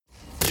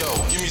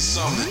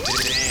something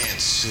to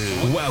dance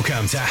to.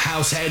 Welcome to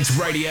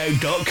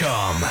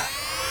HouseheadsRadio.com.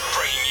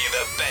 Bringing you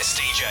the best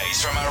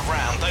DJs from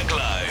around the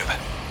globe.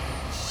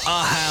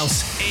 Our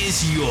house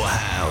is your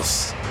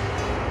house.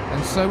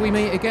 And so we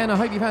meet again. I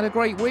hope you've had a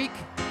great week.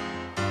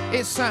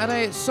 It's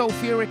Saturday, it's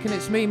Soulfuric, and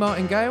it's me,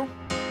 Martin Gale.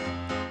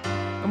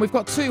 And we've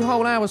got 2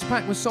 whole hours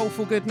packed with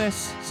soulful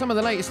goodness, some of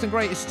the latest and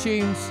greatest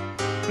tunes,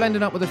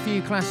 blended up with a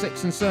few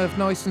classics and served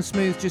nice and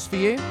smooth just for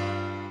you.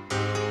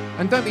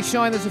 And don't be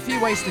shy, there's a few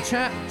ways to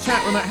chat.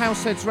 Chat room at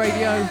Househeads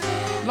Radio,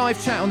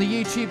 live chat on the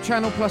YouTube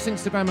channel, plus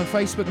Instagram and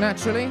Facebook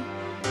naturally.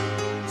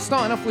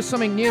 Starting off with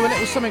something new, a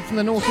little something from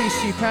the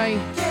Northeast UK.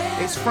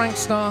 It's Frank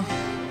Starr,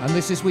 and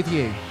this is With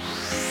You.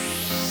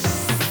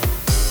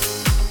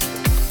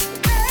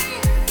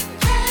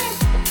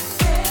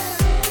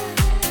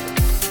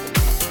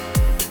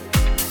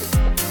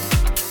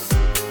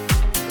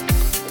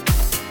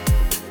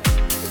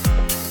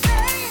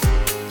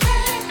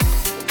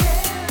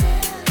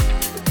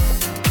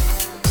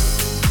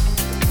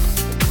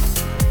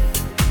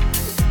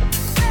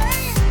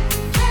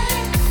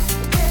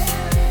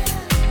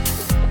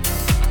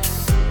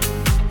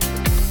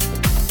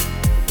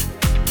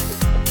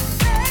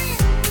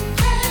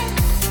 Hey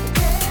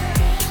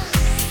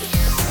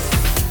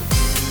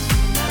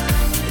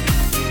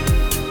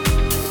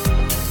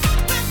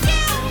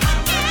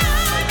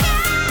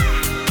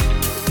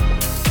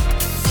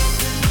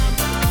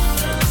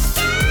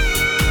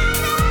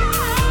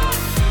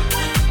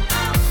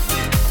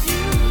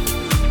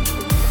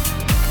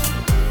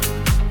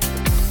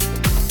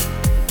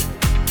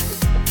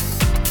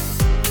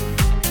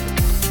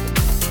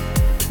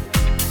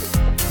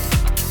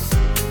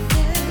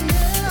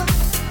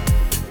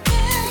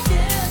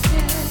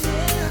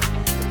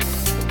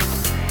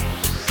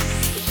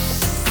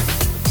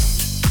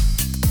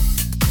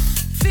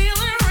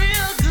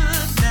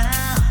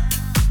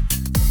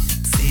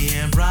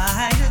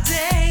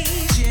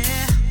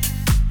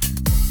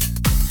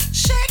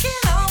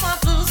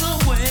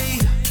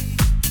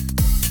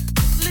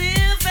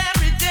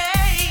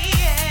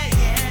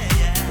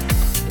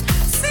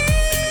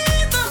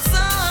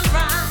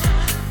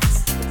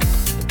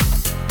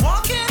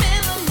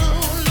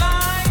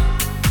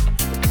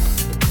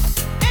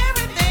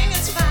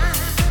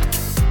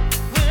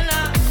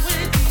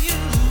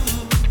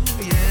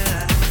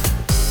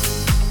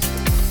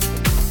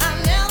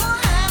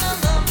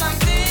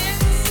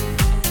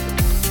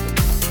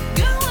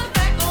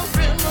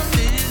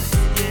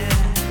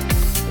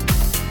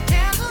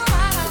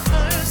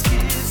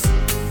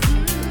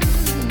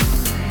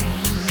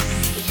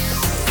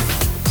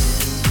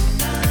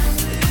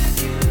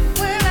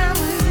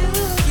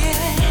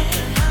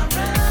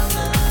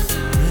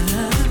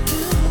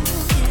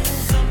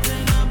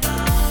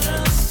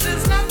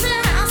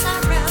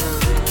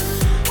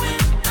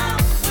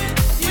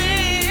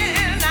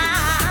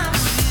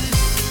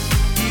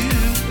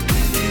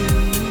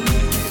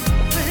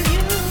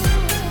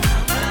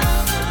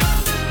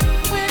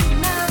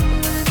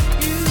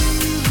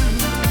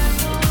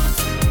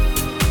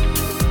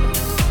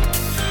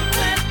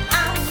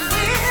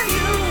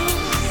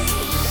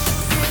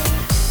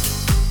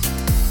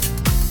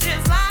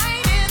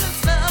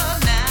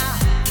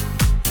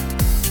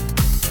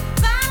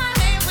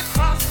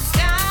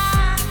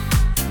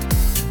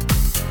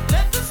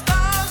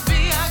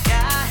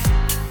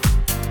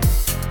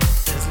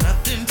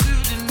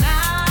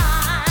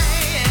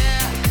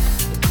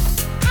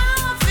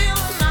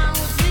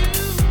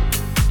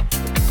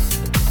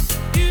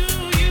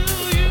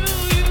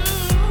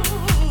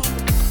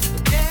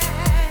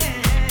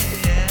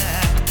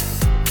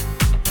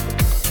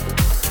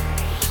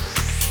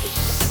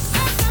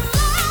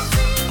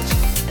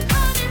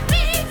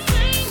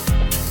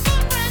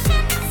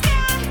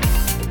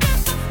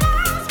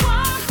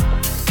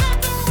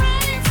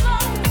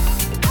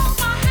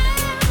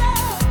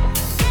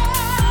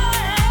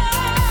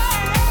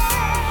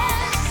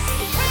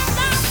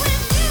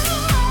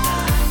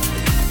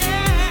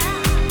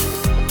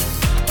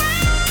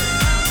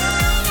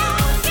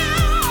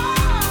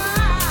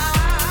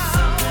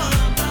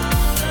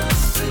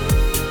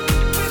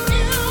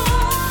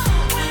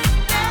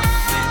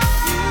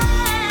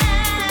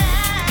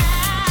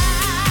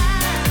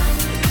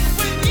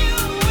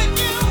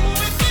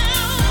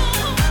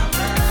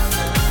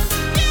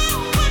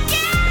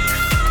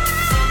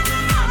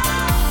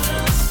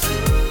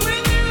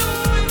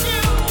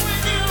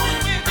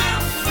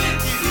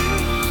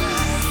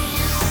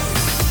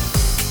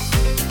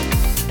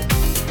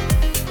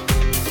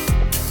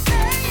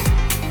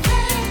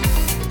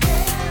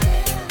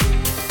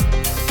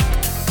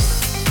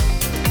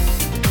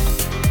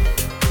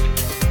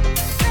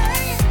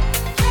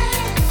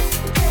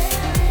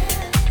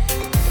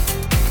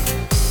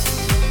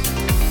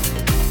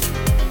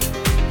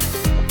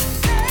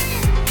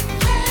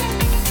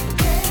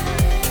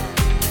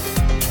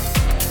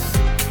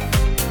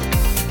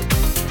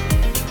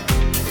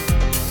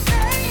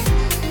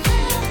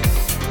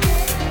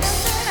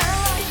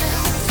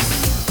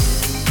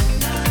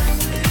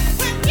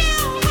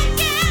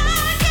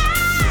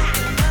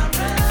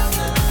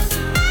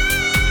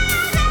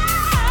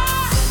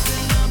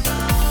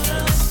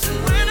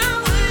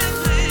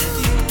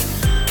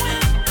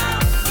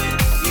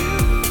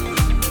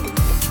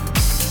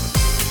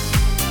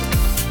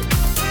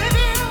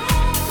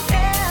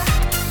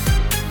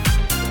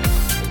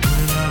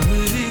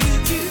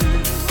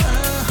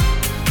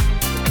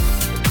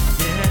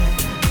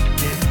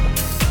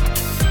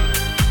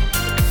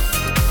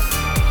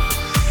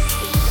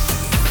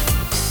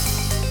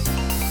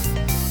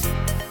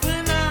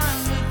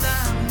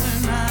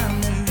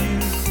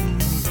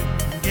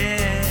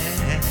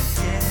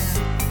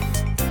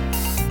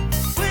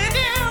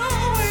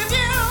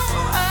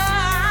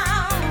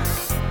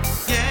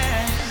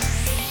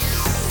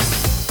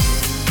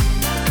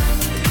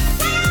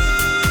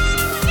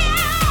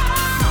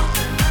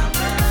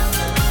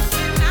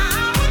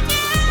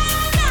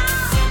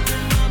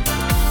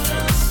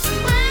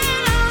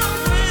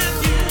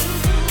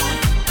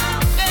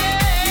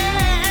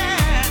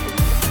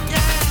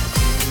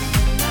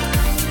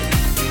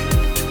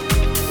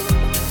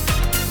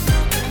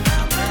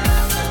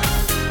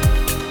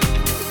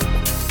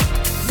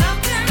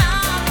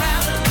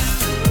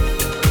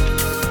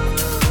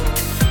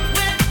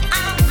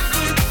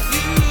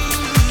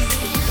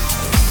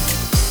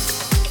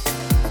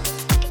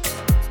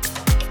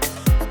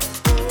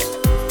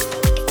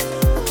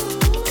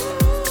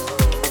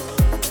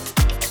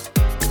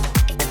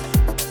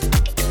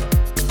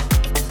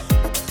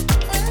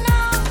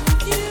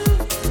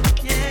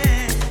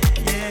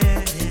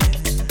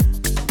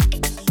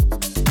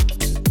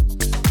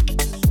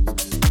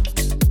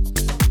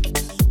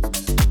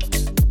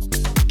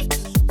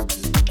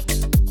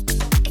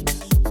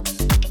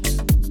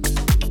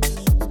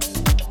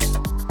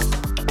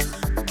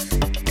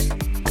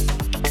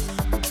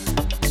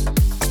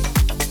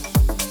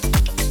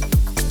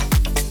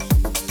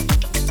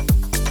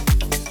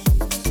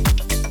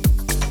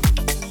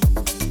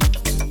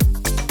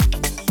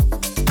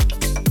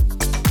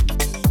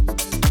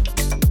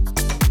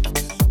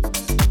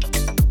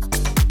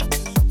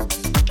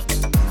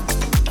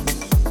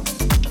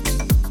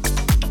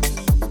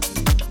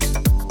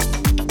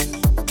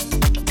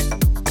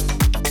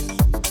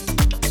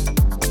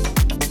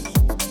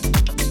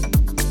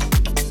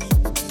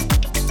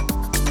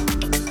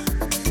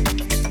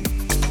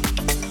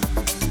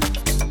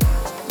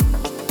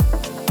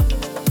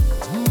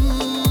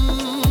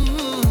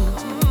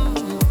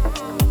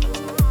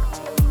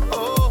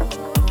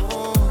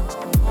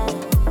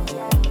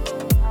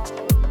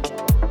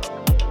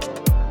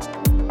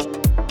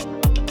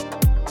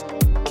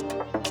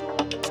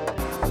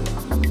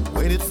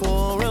waited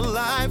for a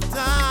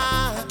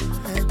lifetime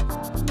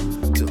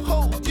to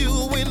hold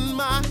you in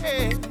my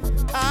hand.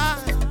 I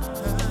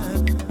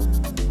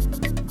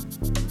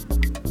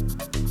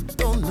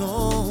don't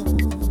know.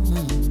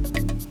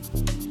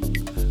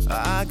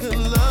 I could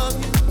love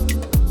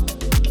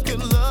you,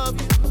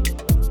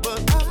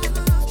 but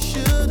I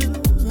shouldn't.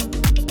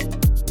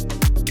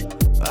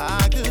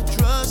 I could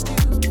trust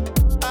you,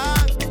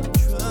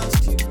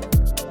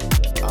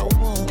 I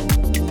won't.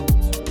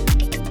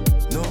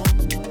 No.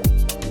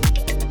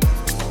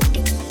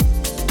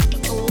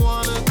 I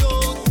wanna go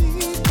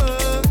deeper,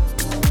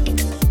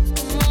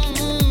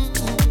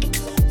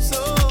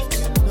 so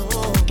you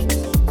know.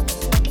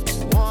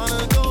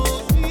 Wanna go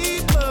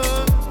deeper,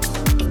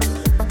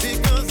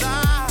 because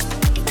I'm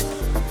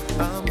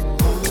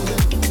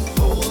holding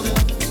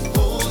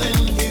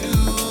you,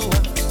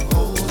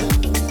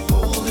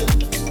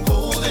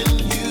 holding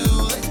you.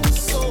 Let the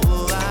soul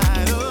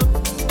light up.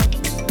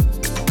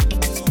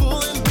 It's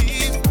pulling me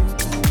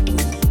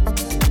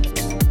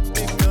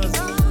because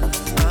I'm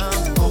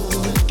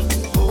holding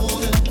you,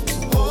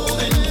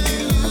 holding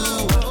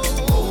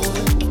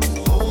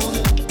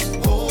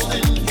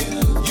you.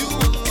 You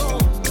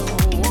alone, the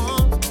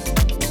one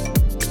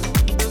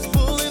that's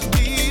pulling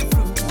me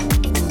through.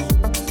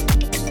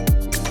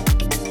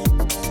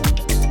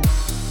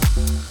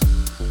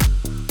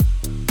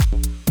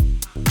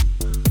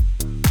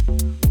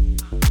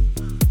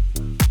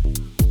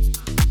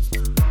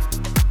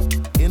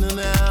 In and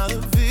out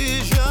of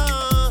vision,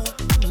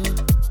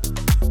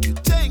 you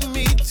take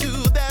me to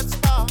that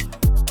spot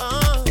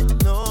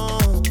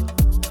unknown.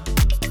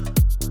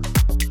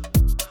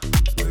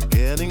 We're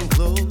getting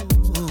close.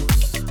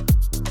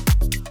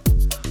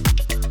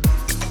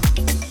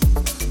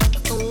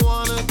 I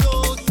wanna go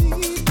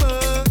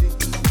deeper,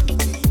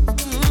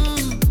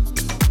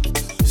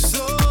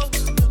 so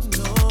you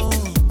know.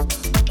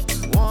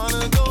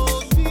 Wanna go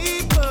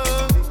deeper,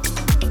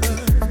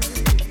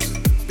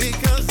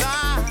 because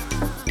I'm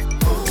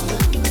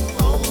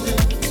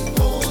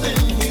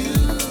holding you,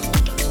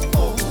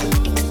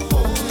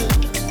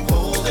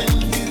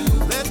 holding you.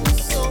 Let the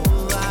soul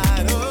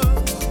light up.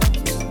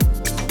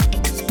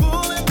 It's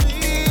pulling me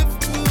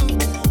through.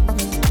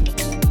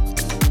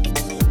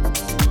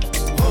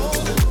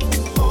 Holding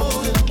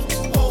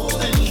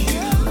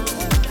you,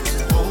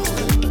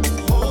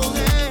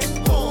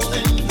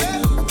 holding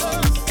you. Let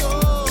the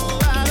soul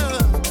light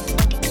up.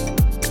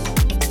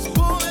 It's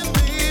pulling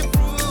me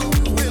through.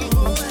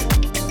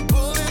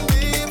 Pulling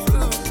me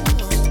through.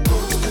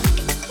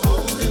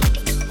 Holding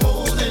you,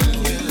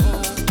 holding you.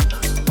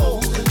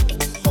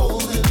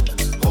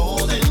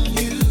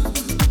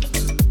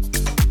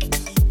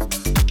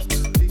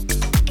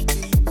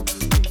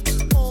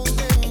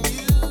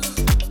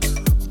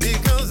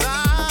 Because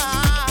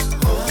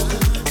I'm holding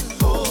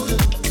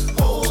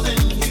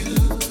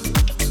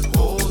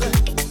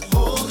you,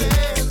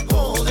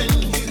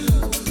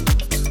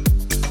 holding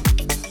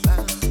you.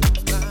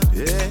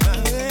 Yeah.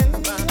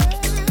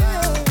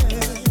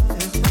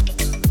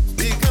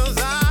 Because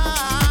I'm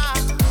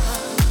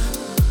holding.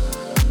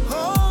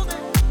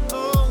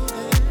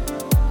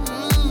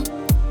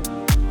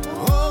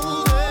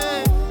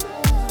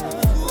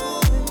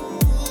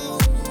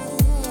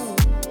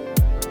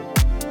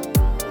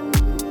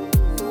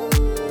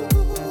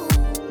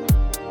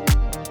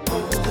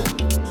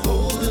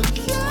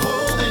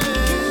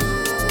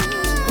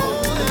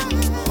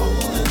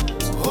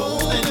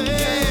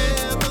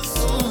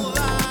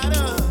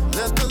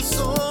 Let the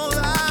soul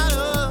light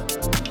up.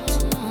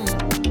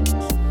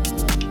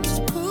 It's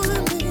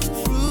pulling me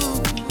through.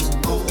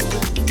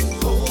 Holding you,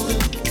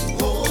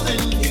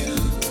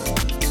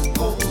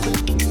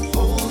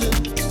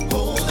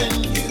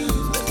 holding you.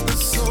 Let the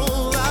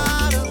soul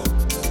light up.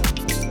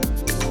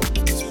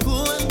 It's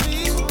pulling me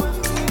through.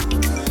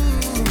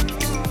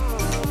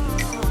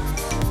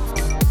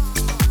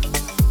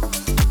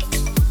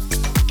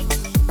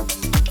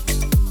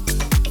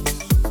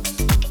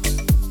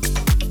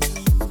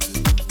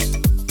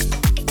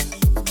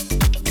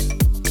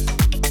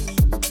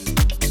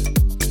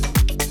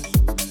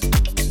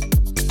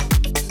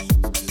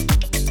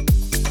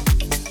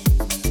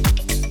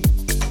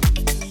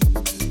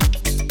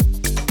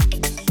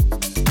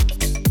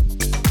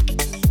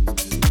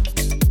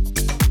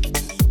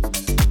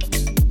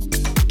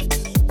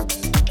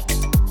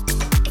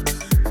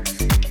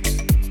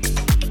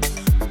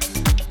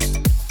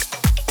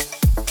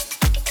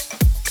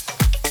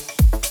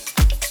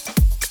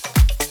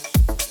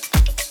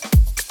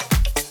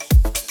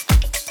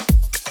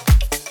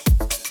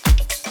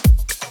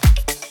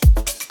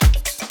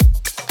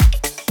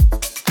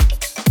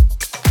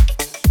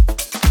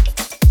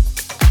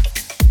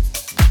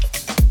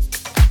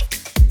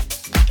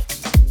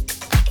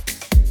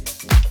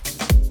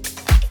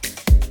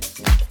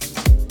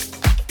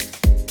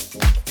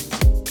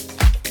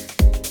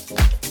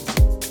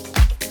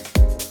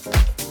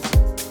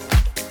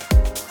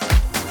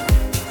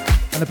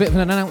 And a bit of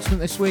an announcement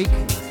this week.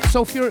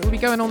 Sulphuric will be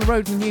going on the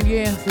road in the new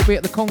year. We'll be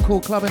at the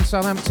Concord Club in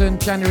Southampton.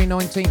 January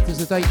 19th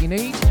is the date you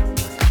need.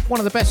 One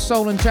of the best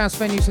soul and jazz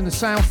venues in the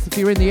south. If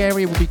you're in the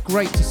area, it would be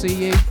great to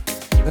see you.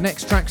 The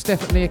next track's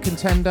definitely a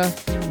contender.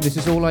 This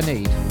is All I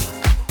Need.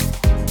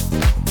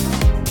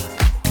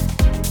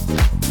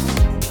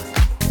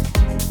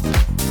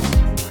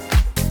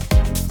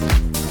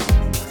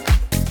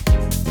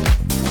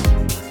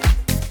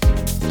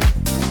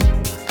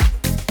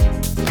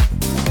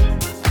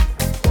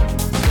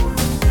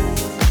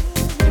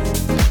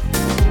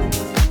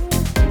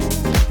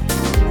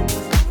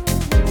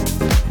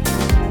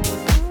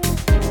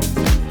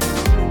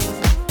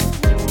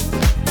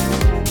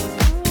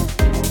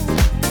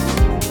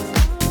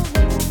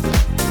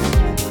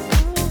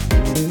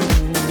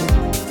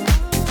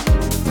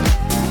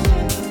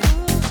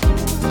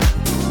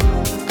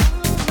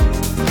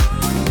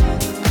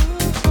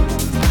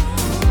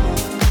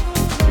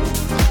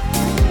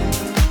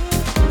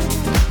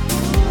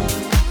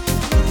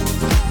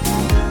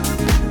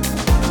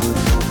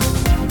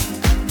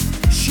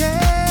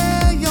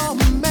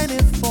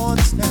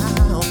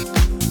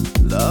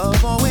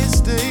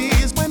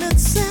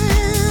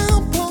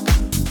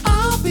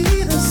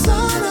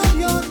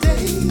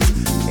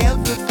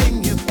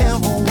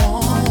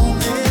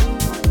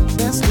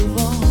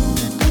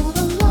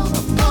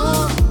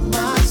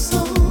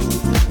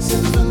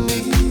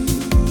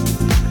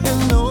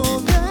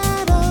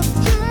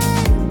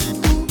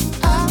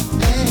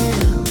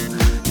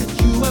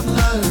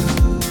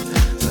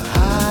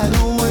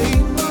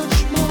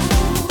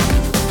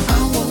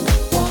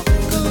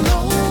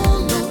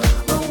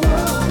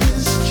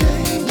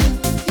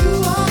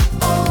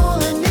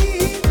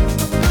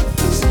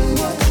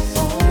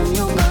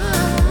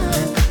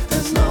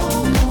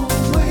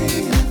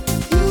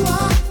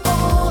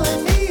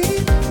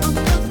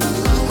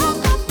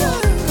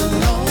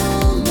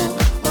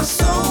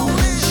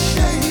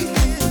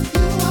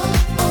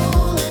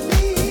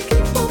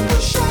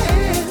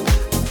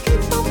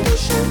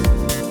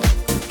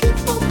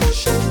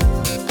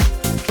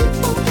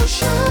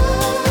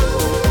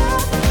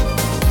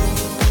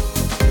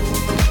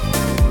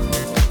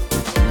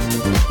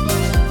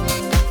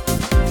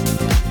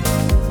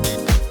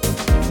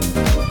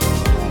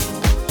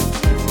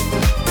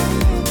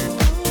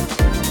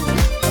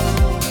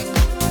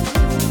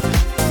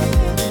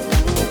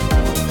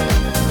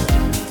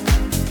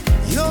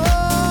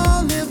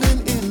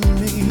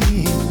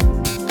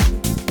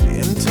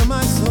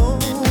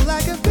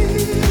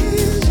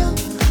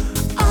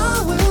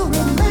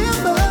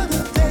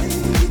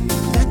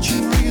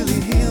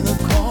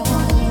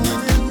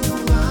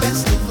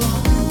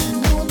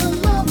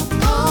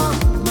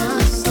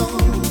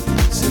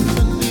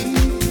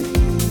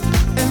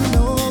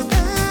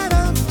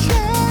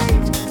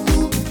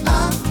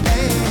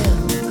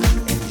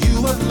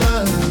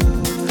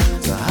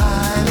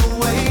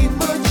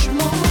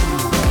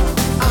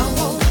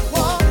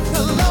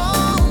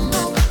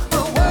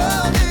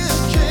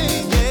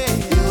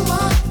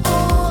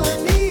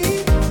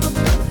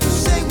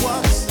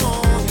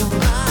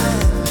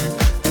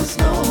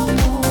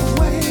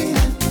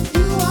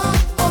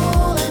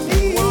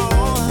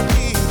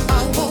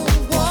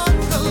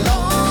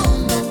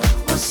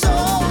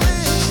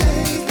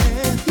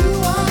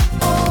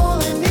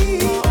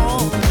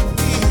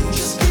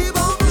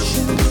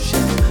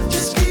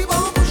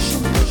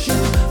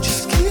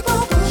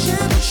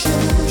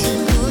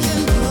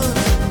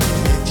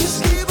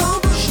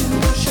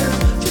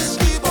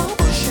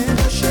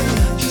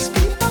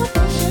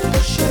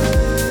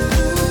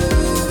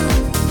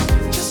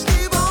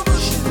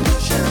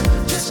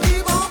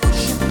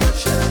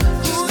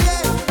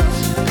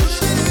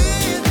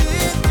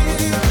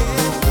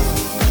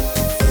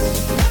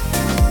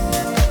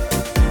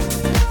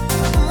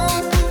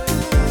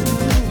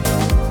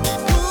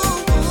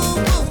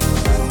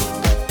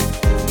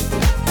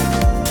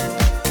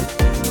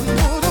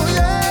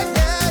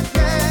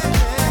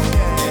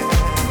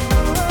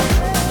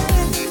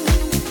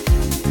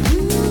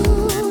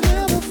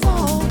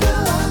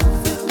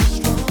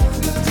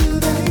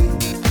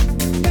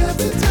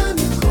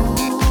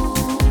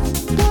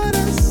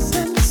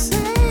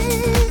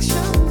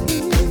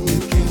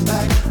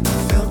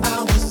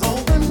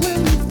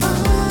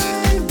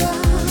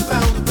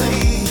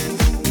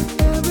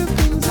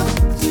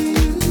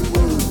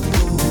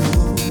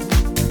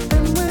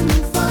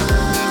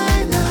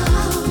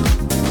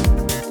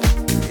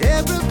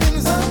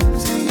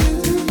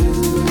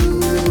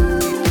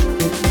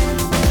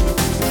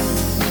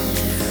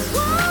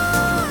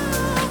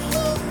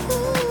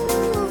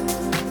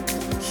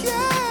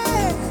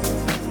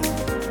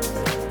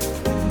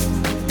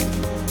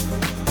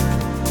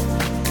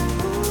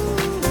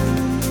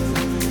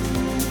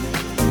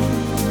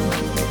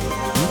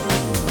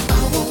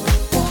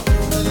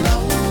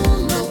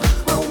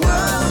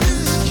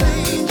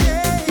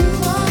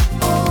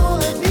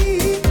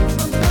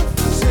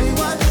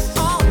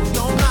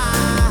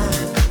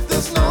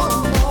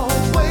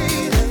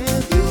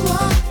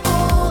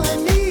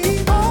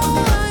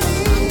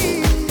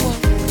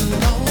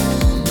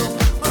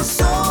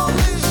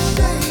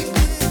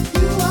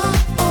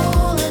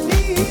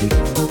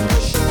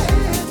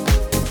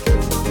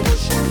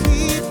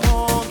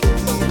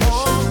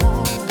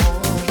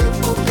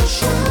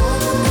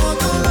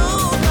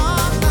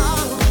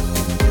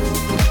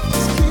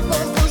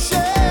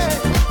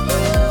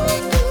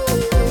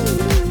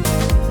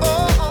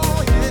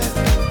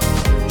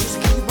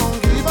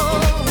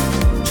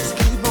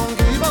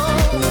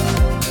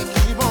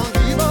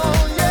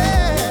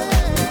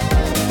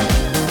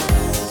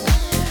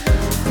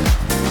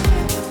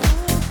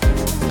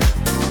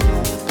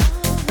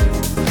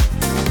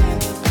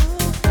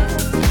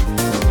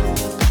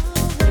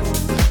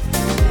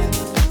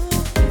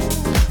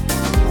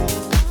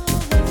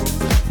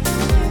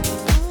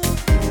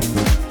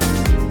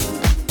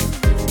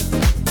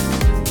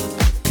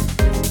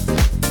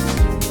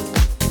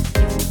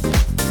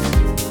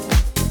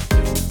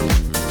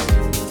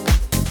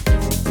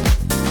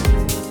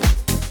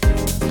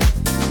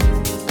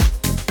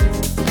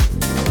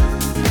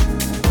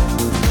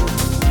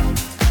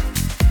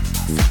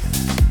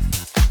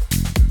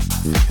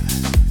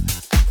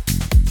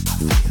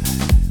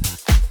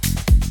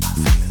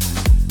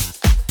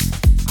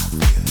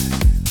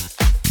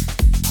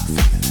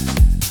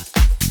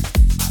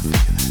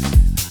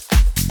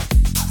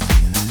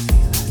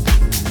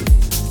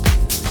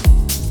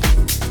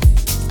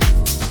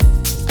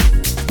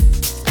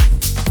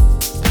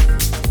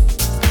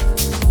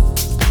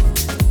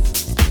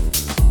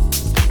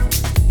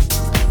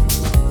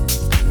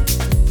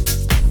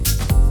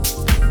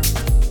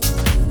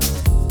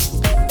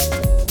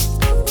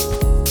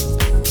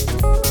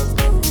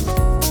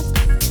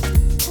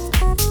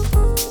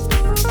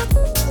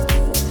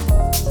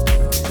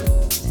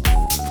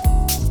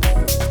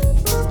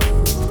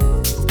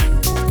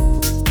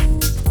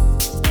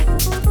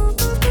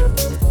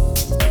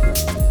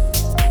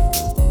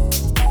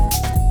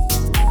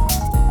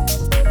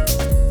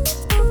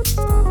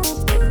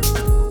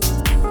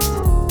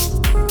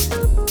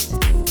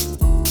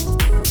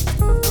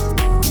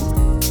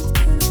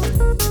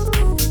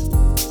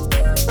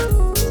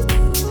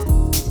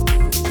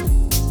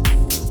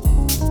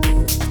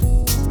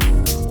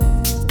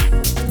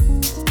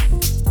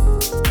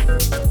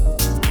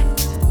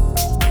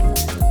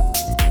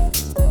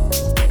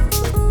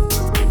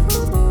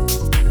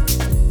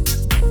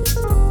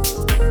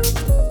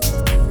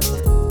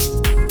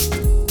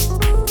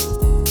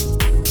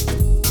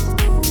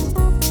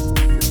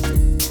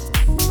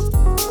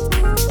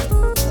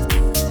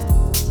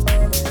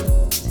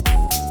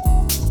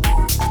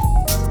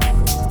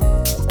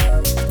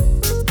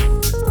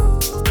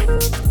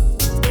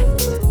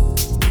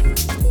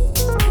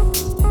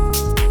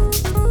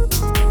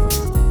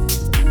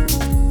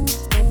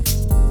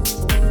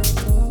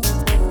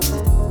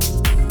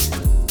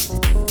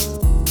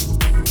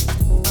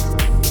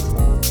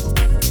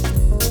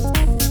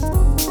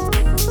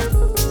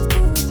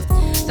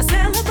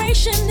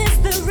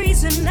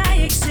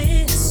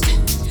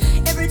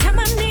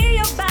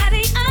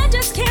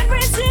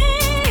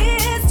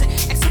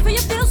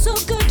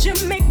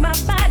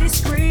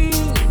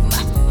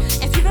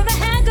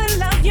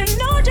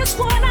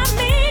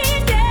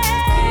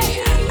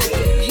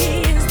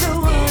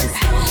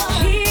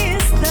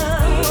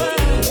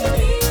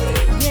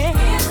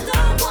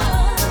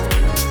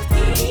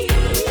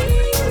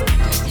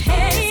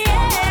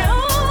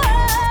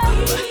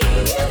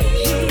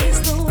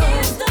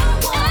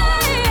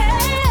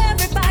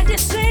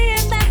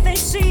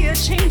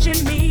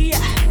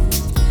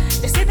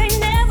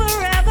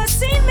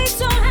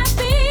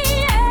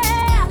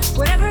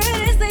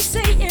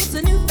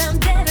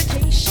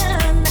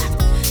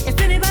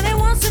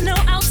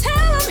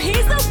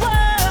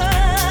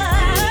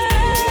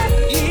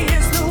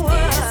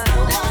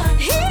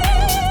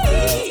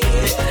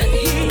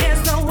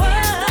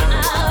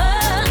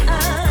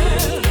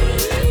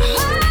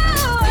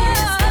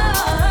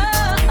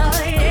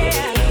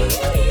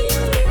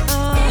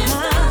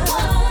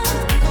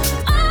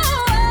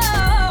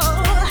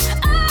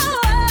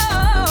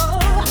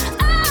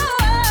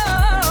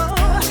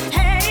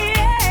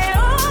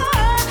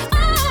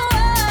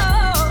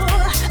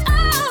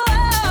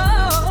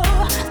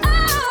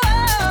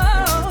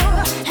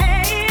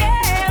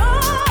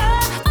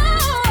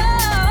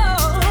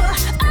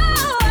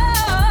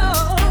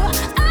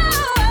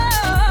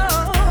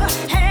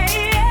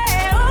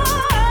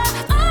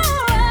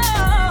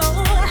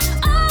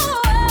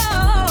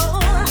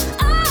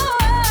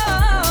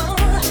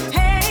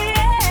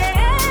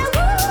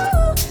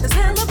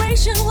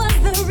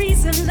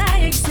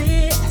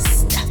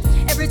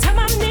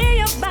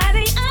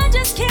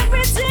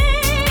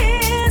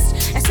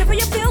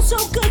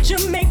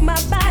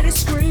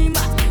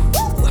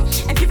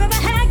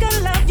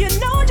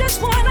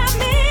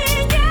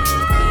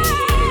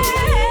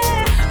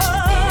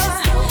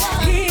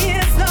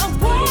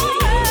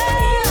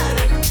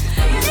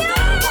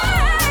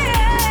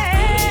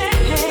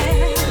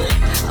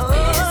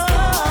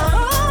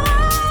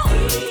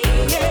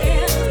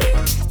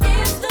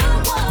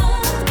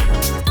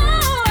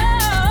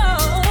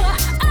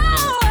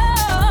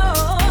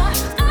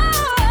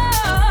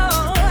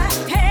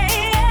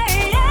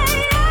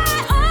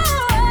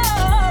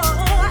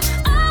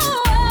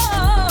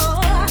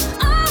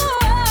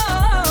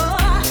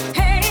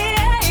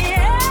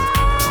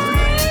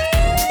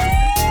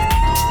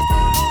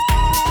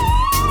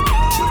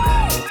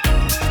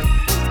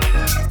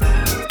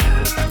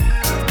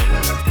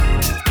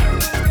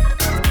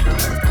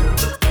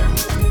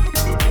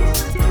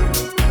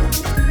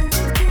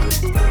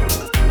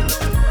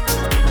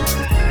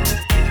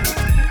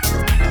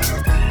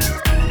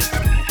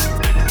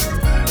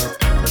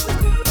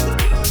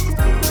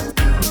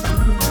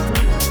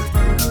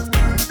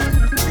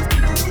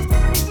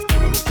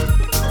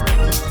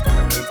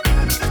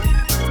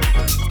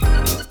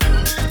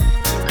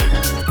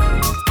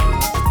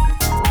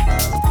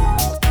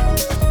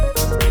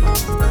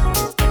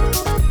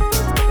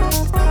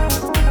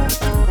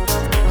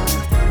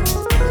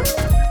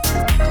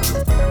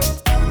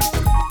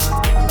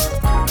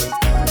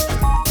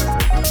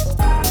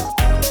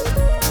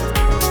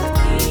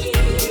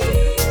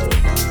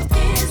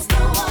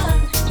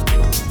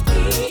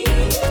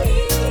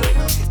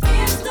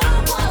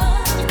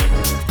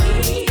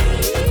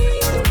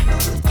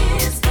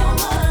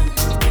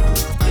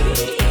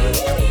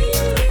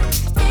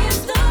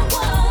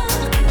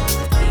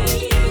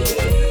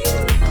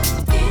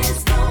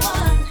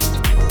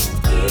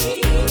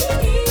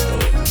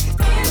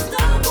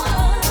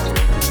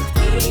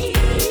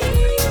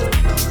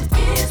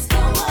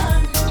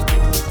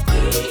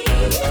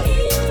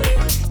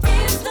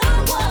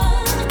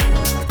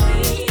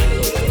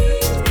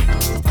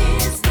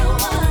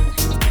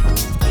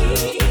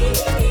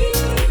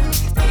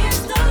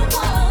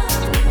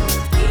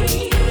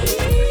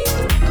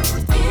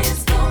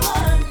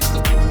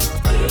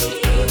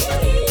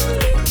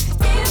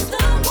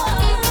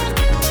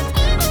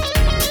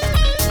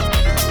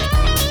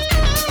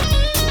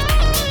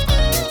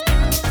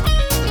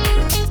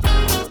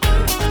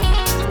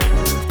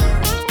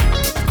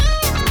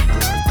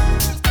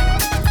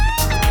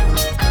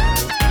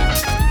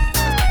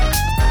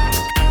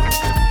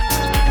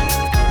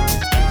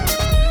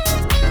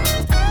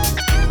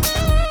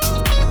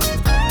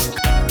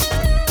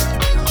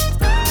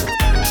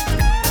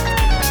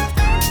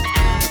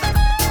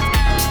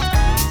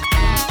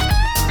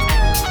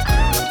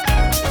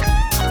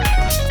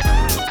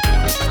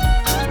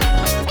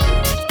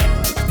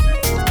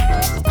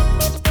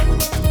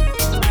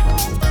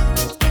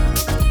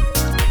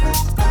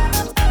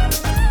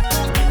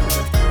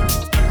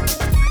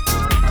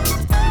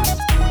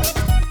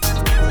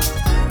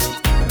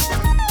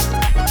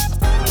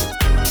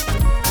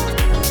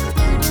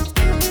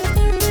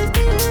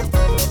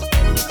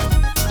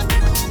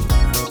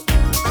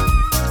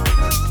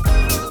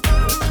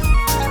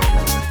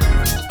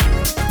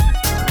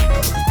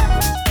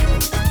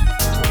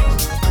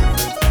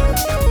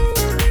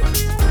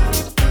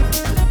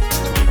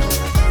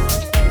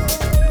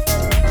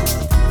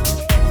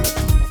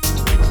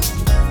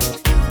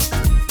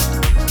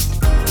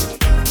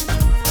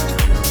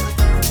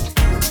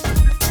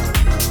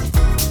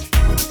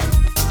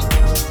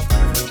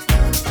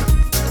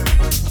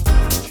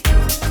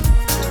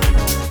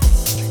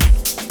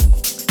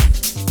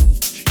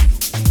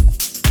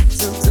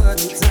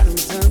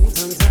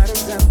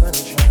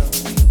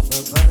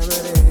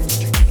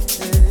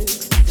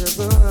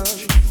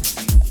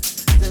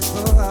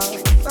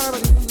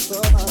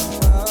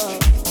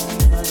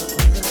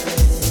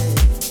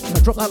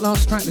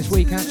 last track this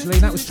week, actually.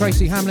 That was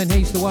Tracy Hamlin,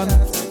 He's the One.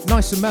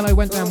 Nice and mellow,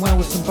 went down well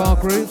with some bar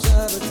grooves.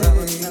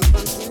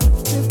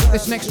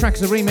 This next track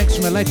is a remix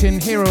from a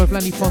legend, hero of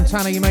Lenny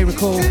Fontana, you may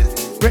recall.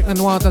 Rick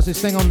Lenoir does his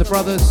thing on The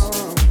Brothers,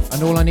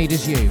 and All I Need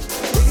Is You.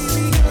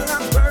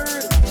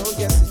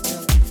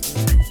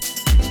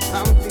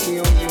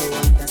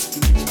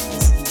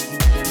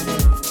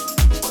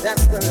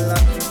 That's the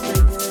love you're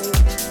bringing.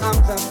 I'm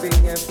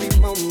loving every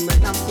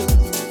moment I'm with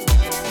you.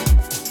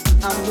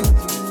 I'm with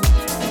you.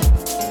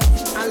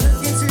 I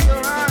look into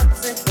your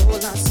eyes and all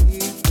I see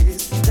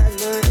is that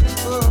love.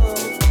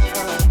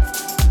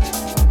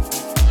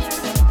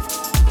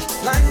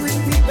 Lie with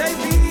me,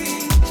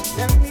 baby.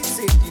 Let me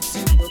take you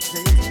to a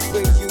place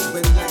where you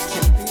and I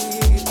can be,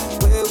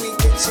 where we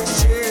get to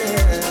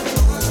share.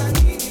 All I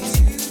need is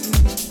you,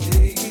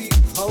 baby.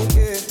 Oh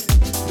yeah,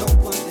 no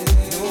one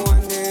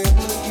there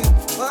for you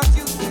but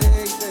you,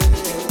 baby.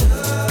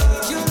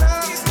 Your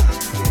love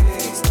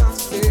is not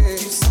fair.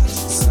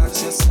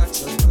 You're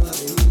such a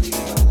lovely.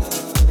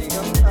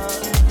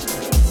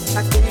 I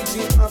gave you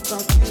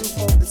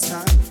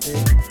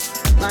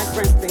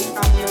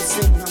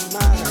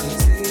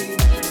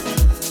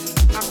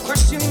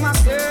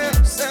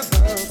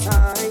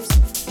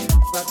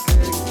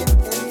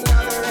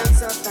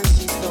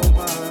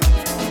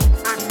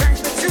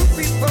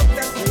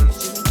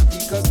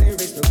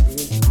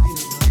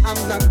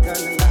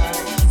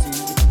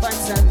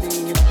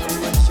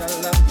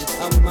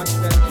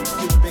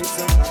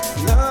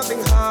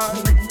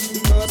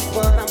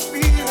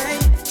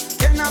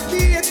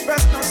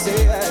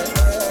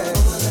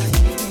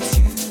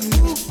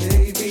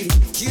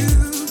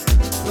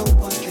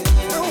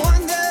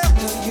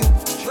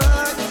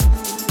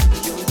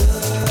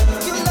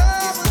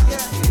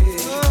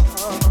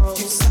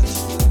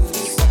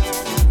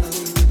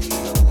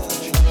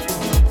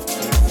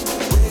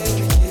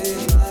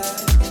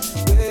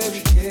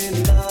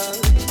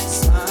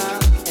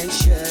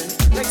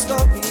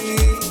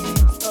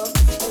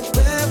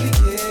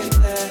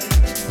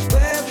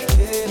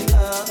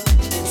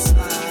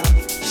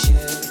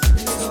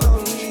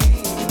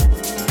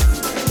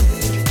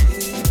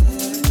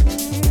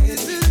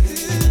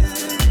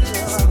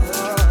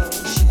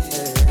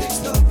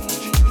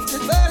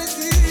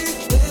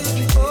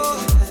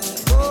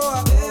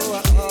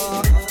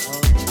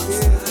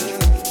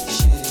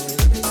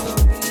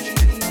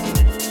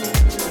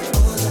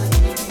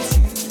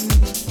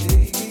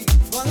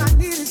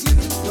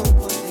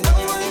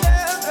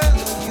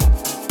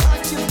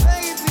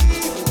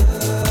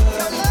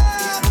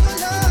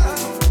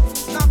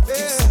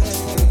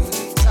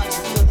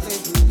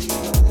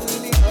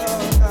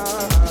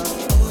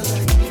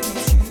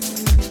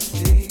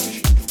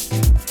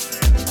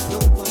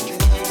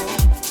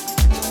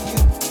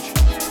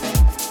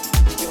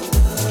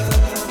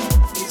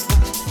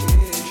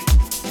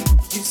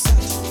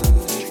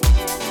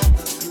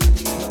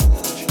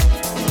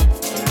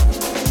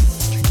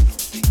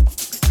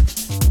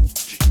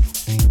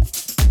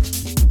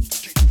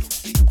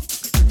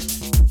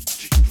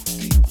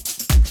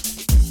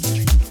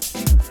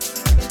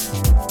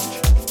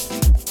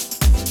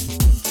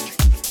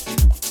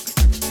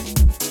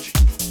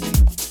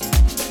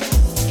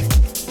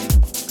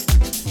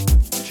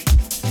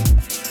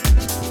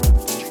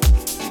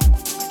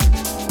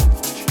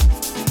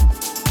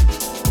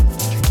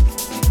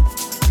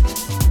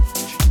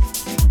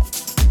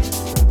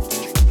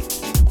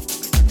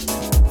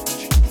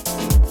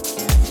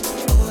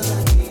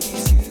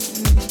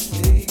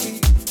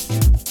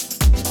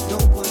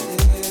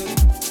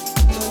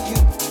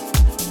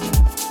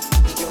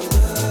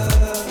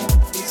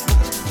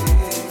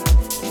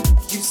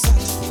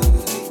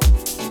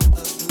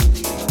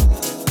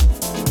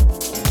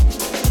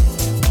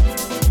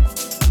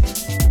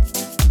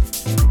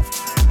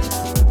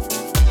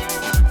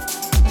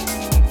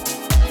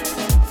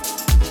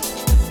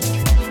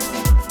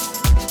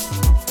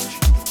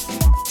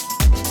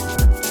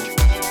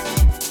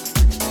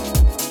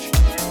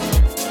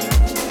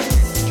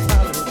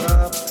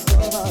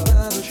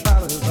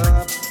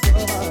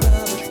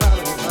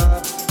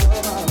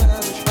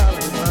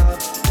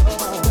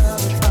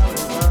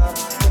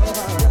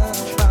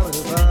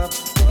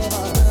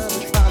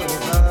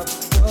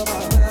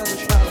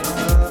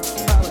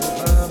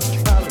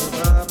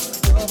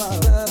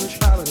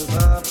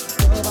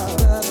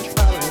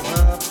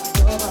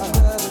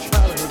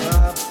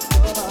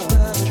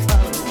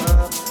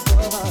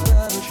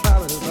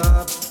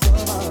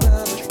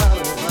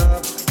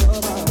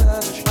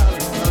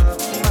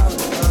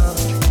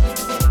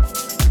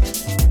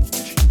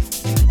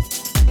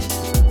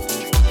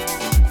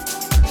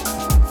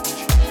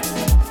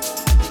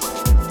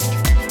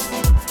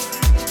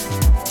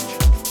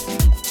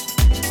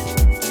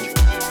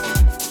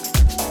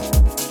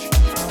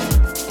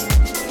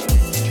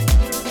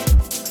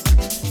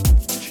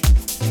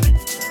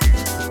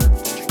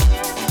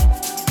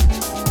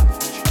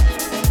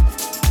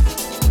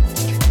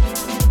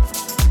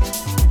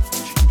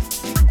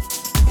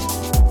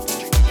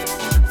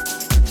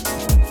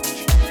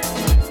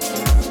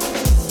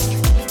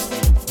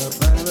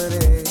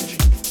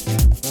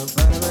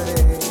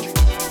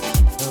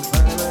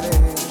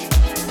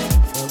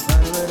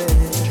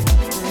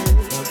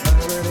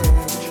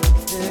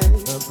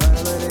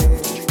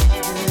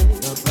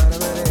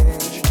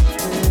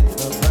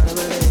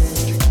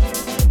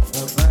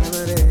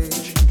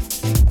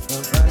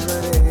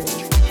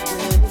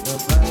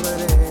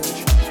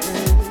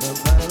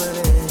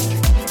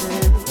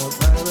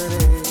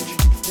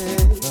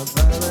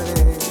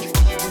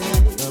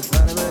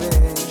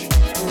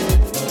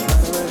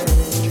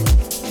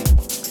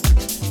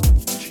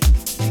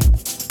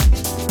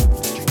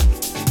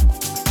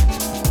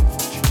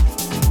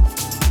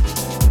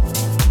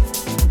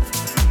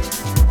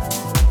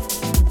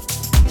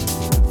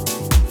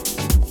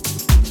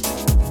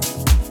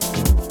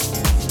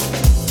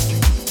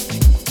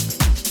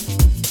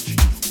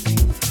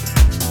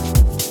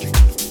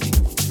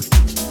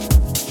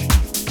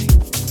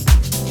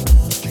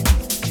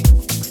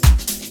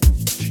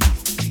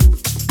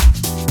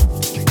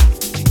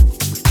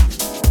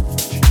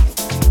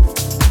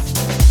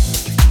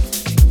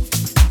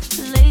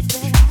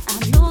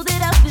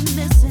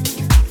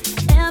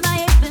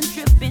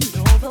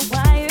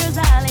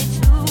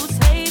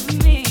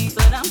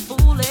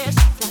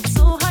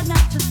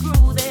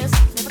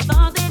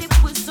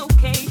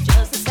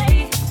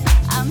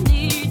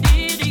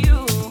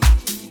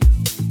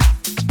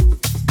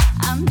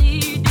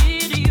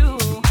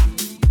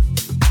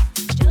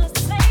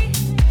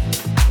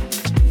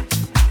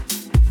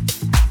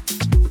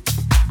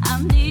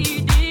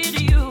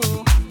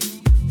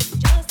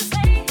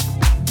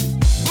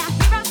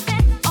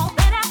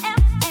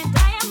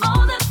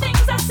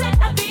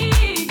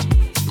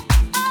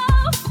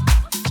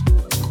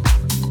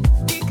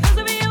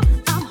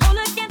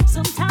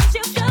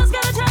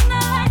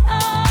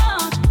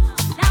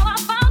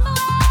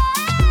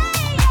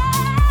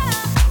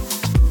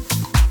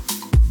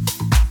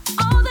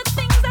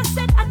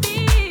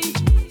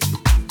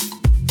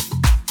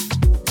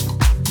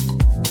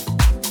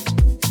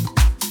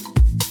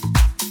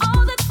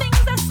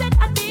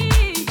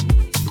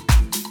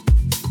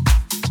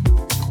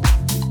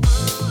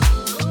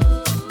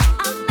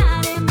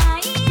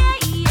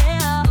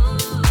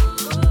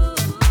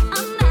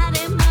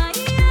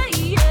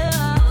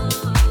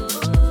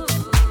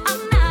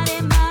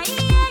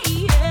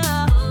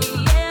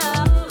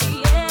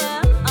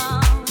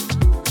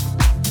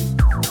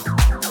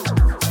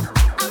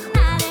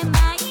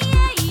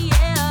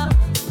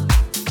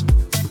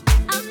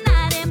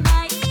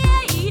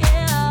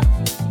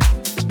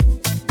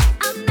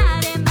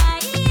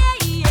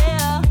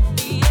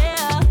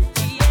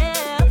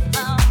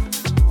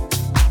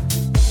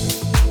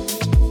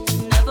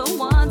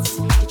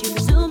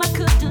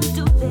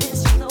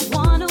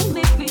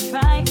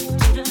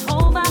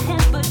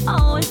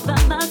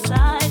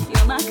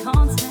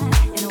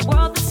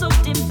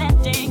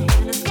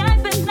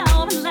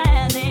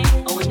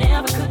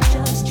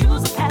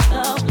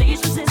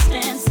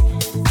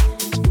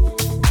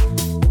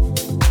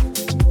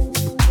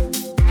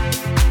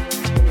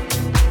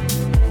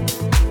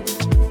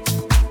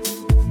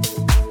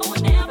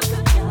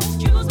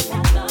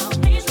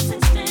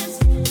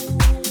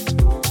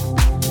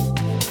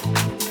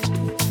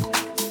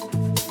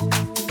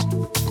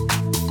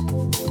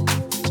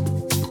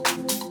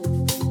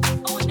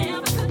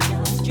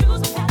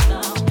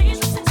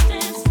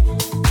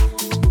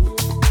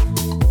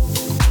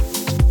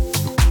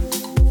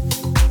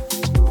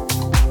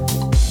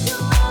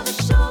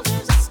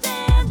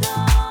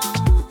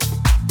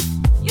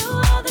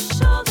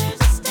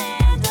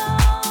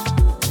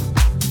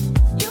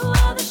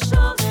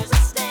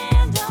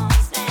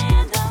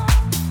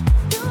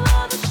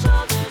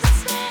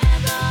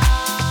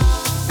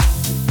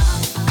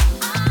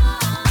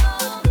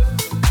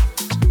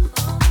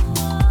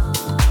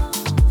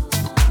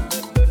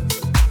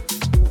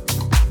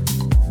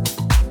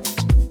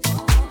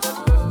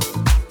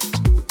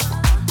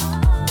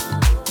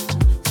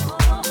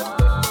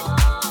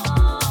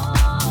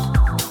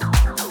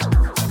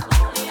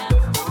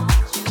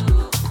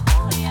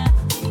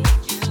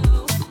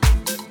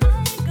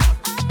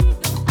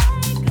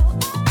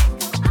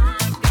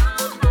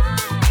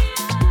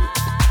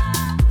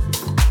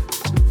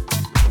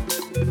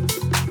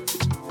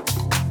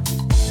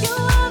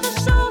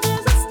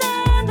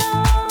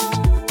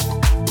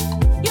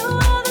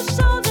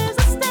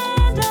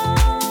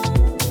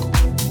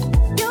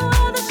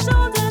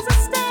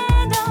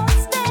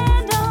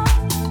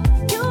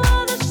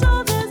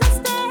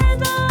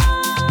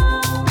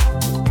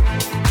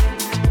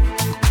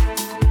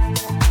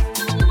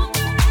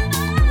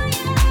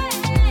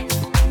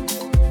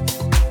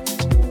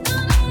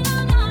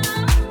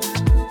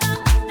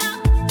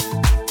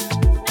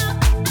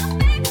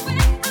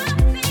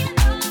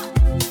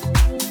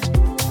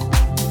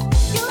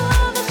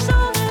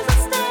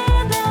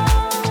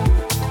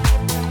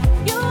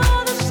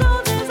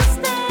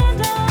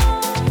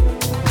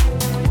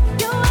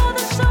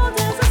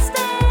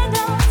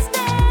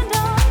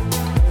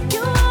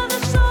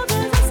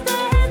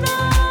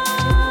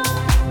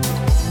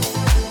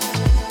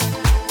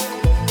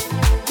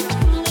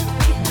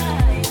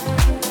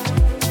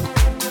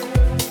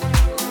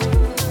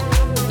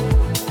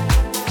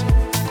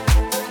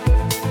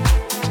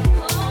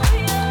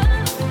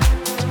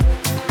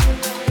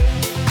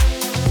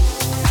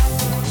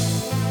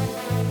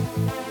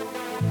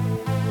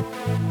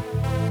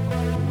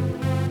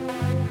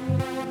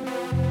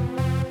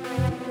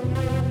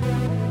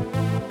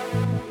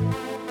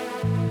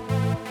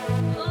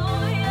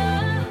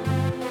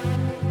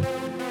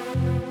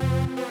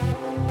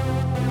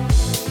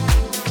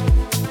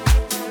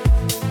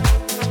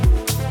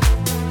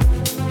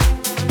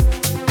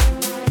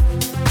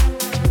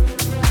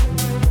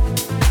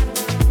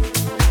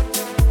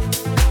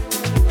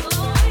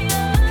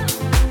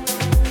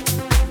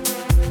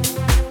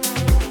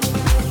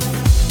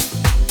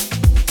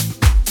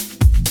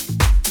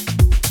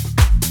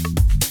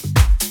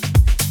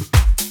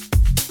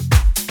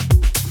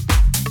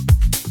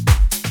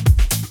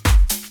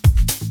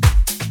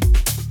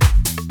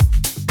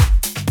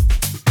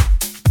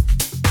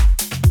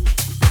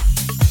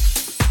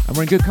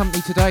we're in good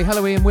company today.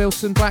 Hello Ian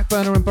Wilson,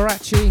 Blackburner and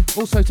Barachi.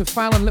 Also to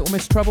Fallon, Little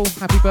Miss Trouble.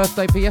 Happy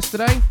birthday for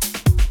yesterday.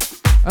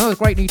 Another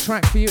great new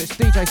track for you. It's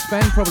DJ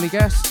Spen, probably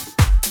guessed,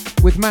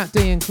 with Matt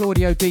D and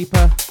Claudio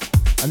Deeper.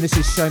 And this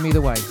is Show Me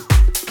the Way.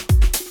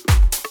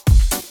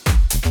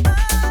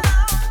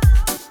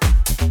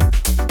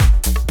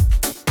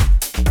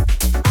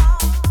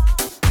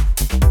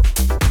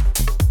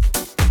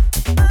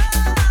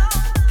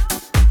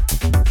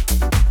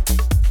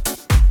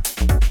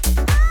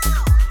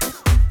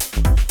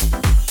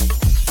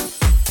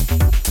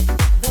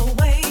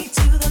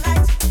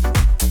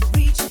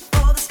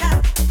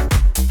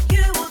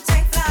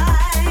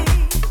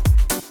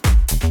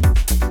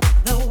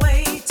 The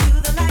way to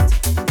the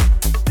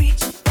light,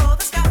 reach for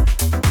the sky.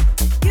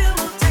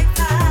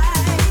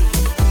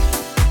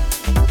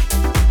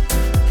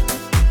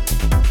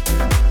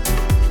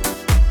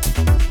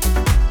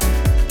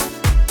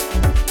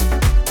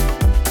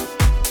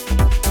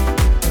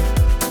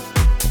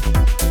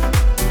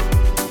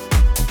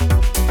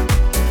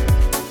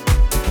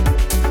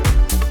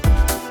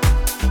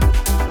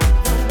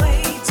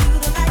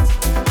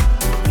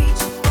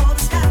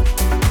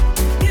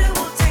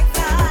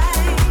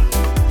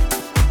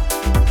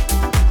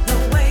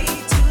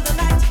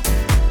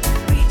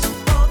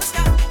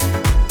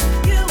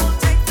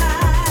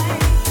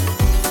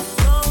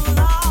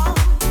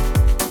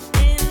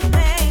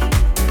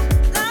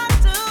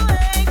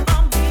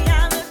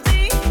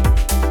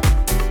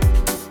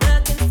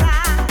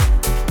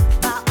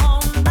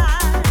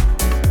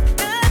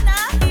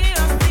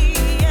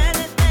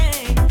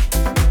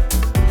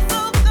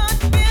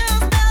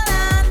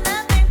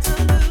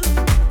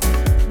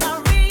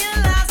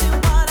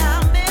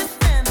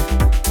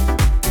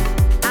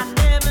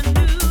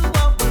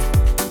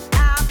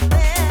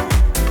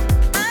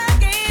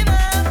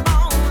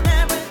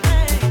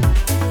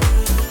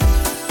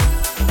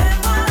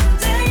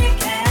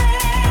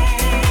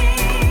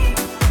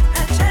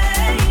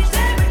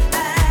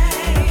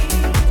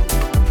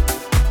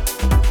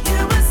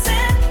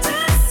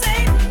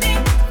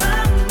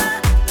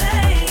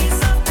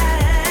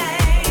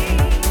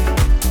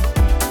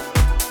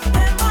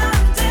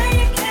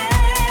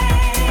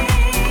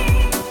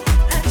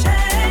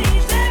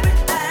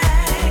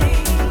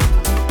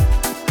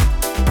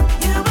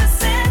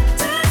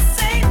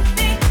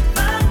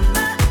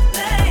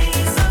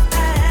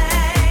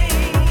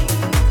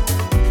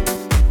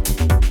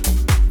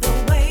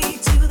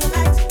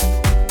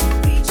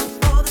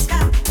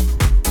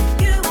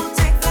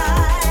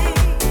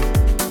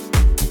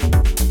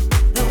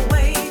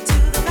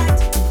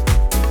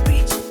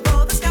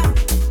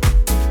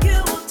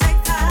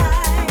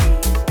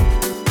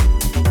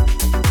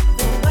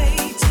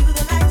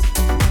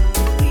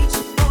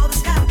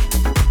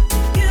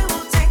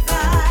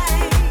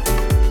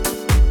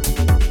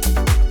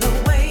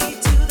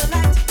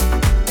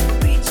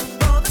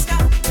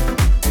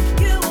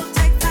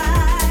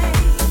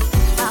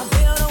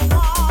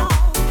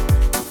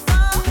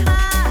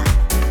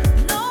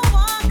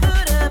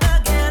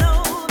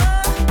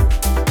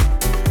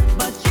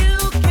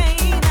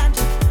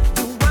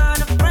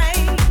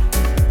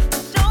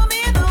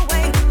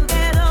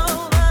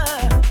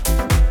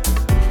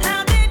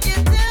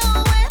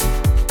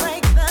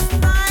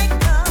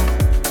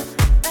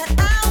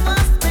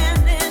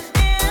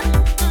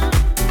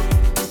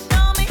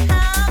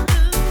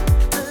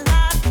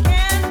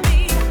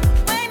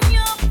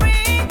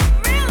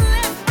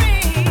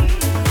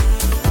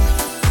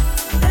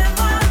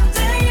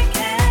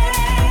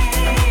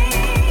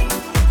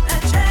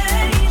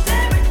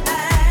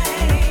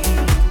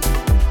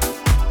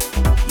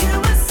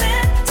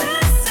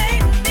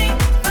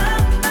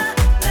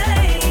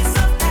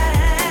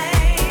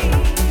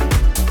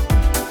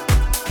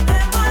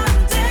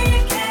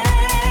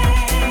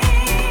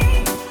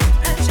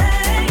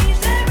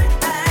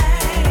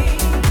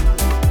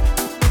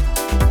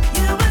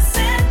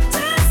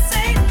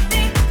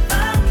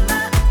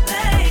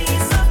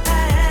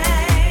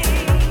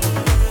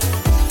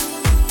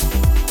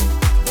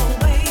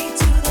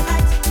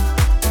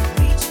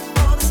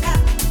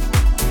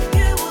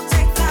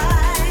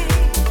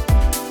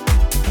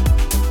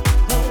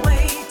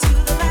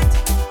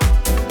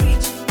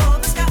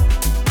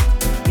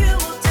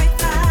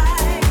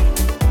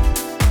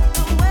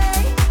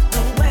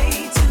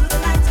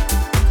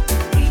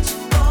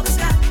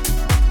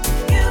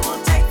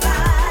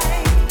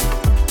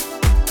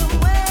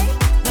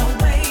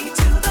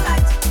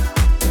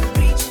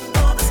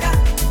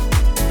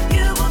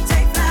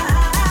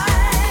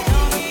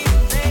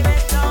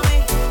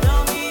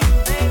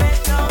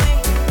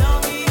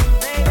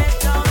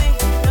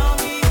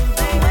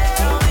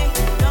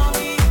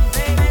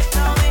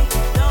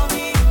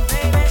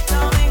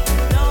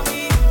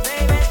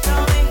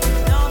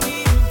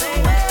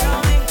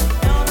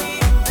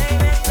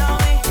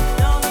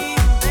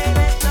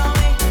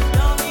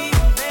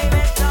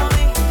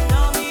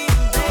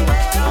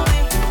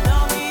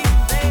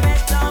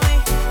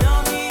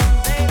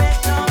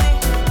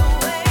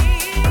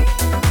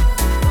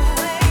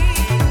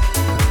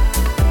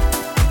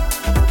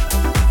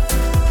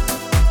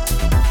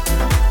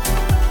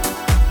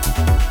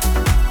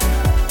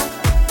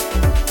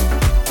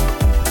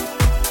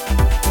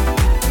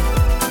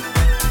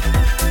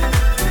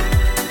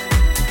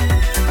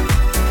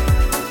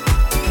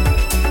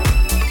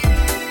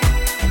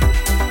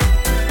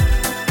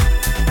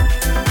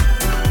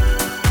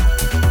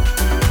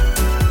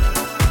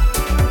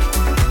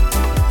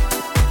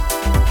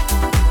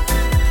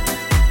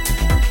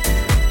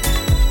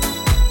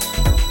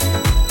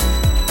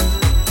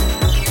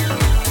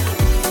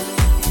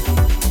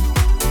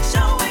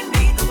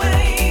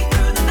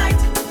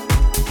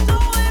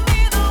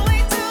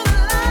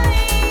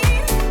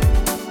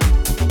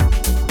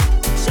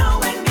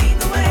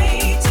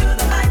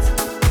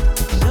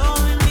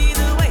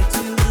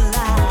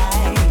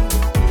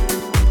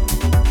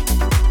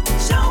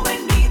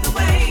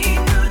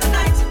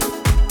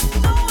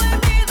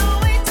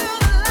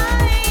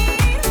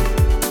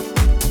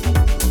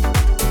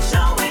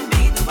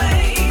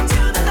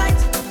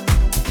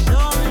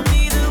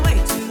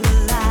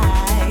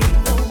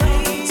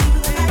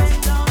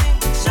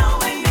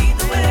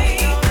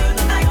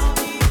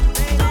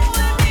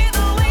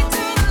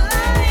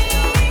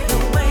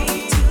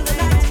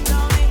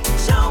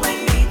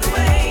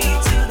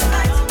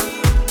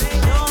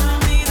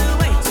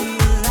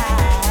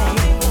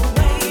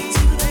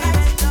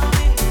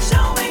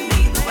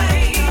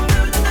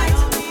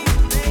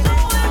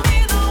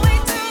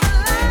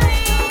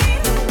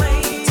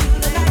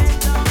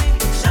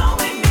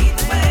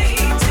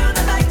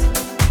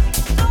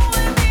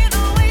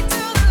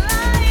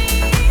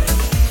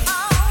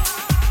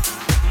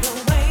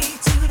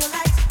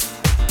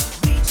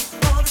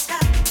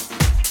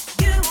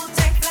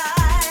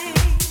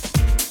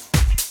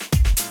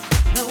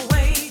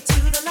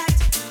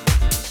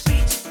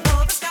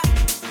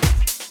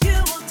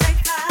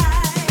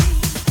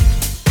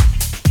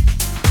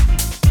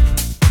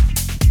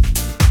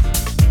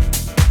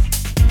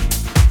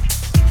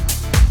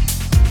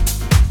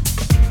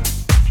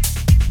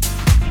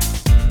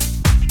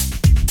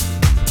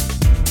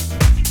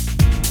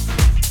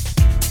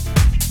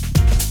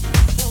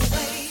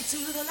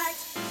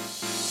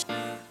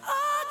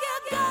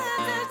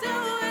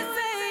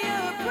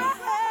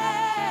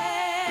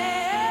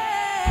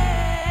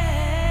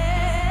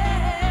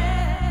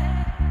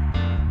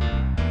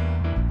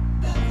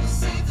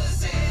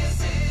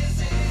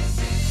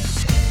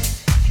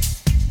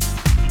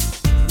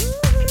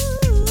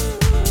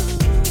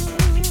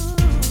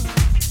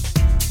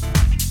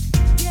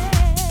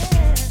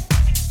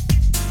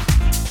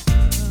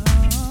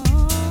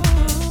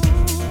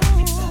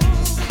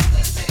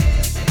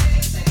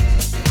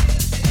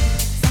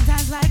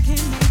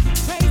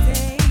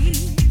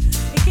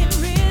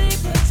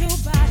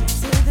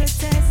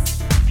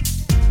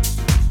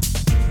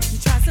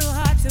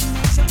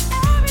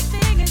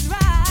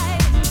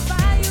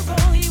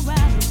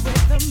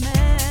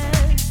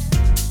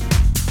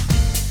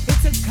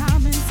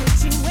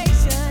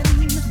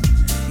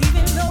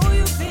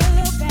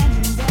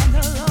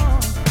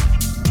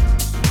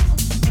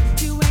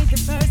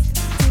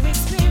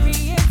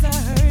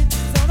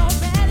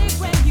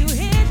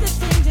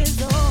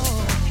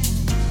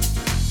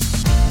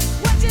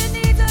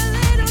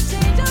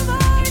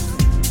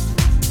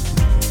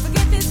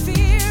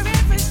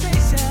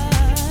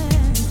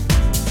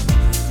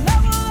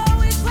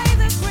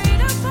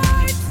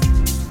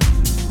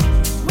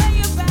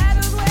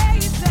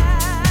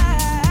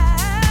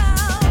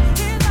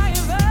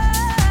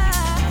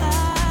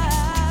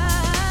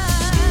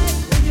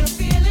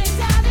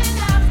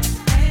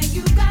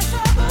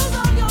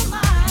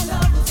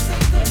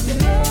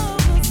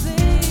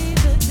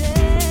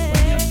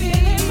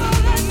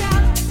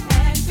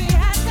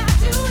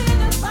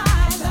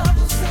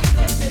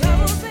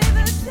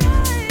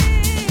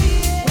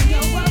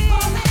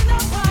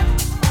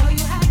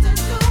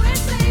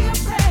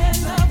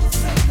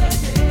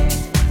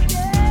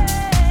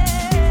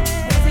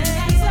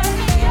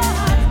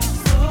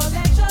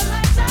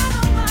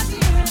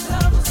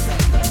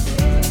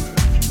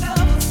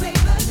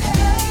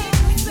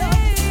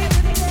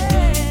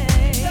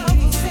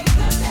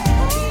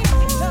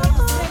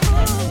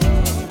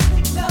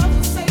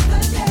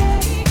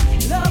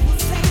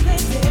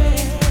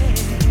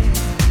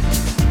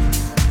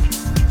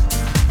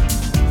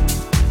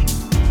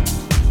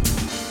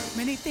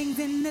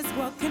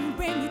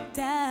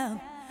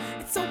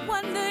 It's a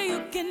wonder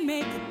you can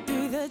make it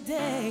through the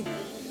day.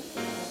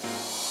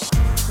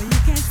 But you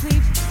can't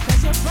sleep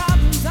cause your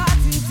problems are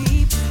too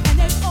deep, and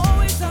there's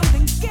always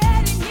something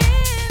getting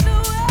in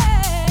the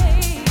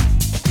way.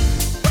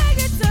 When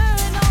you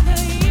turn on the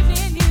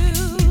evening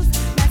news,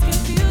 mass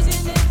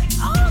confusion is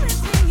the only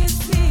thing you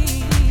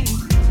see.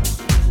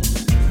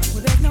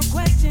 Well, there's no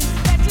question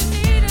that you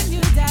need a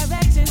new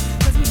direction,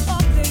 cause we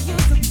all could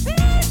use some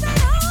peace and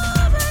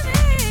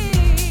harmony.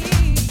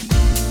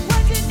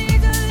 What you need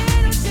a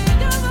little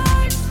change of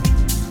heart.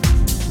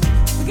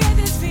 Forget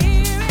this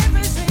fear and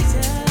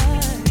frustration.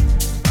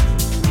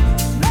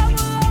 Love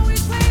will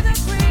always play the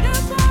greater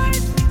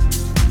part.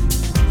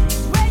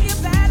 When you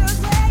battle,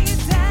 when you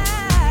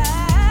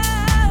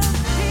down.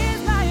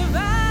 Here's my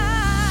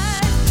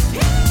advice.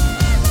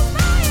 Here's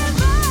my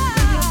advice.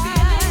 When you're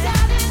feeling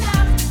down and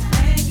out,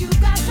 and you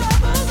got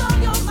troubles on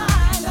your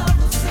mind, love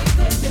will save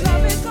the day.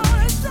 Love is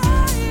gonna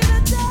save the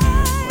day.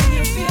 When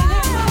you're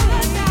feeling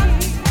rolling out,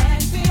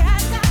 and fear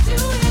has got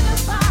you in a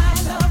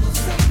bind, love will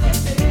save the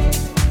day.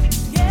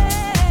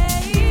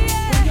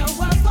 When your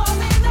world's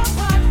falling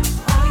apart,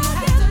 all you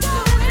have to do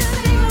is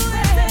say your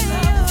prayers,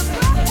 love will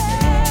save the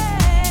day.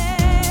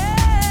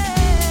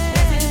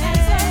 There's an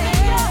answer in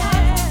your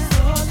heart,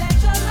 so let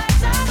your light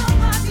shine on,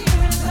 my dear,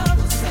 and love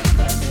will save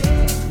the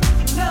day.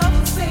 Love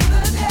will save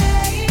the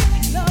day.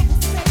 Love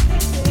will save the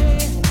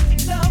day.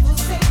 Love will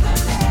save the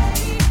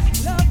day.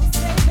 Love will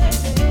save the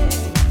day.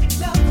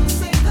 Love will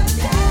save the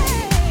day.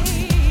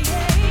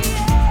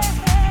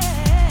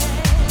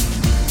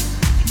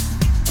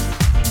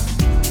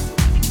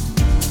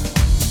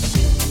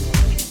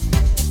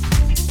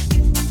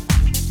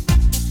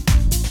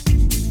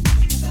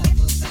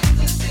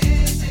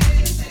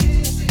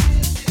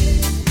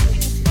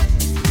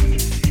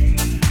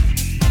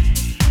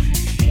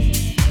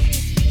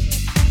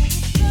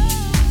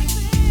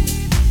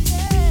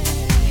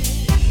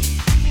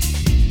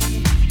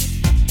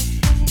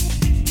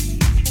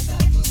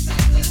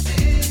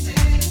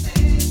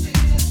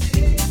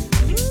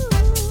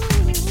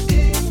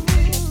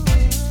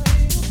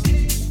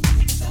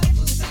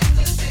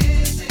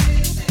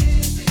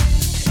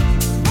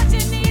 What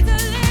you need a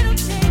little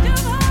change of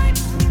heart.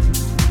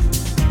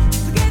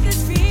 Forget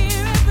this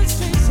fear and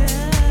frustration.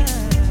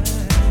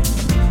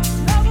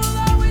 Love will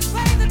always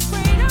play the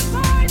greater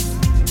part.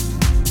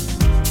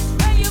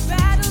 When you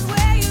battle,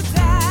 where you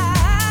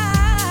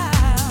down.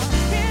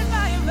 Here's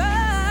my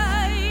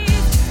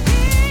advice.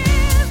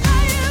 Here's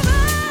my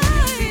advice.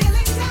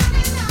 Feeling down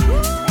and out,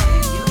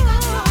 and you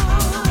got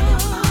trouble on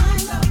your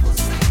mind, love will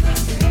save the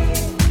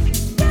day.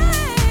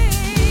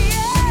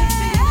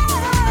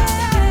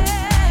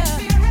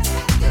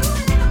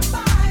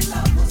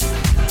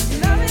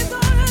 Love is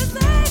gonna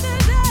save the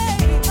day.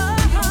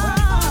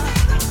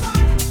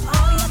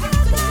 All you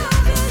have to do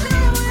is say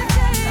your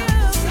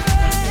prayers.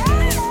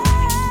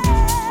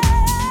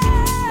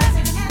 There's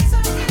an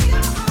answer in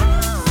your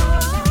heart,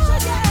 so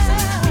let your light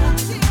shine on,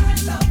 dear,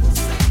 and love will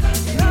save the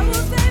day. Love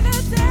will save the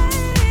day.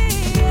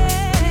 When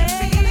you're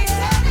feeling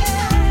down and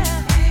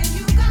out, and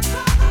you got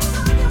troubles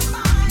on your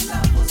mind,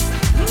 love will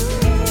save the day.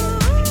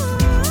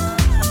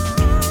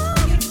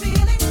 When you're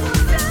feeling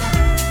through the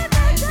day,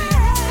 and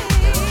fear has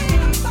got you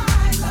in a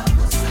bind, love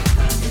will save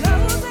the day.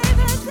 Love will save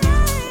the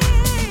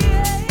day.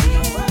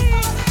 When your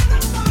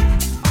world's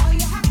falling apart, all you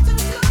have to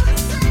do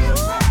is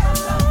say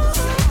your prayers, love will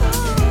save the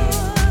day.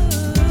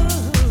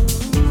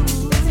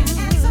 There's an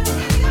answer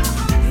in your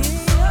heart,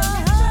 so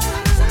let your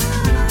light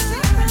shine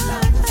on,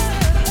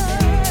 dear, and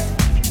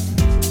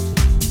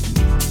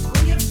love will save the day.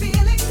 When you're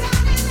feeling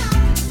down and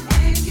out,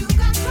 and you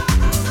got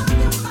troubles on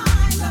your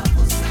mind, love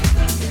will save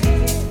the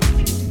day.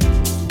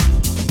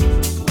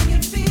 When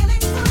you're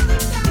feeling through the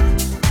dark,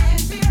 and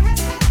fear has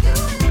got you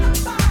in a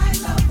bind,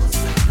 love will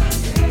save the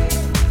day.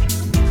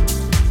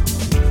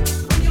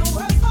 When your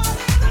world's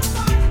falling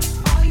apart,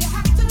 all you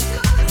have to do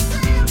is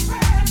say your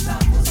prayers,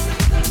 love will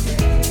save the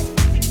day.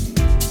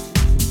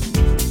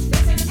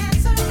 There's an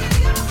answer in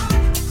your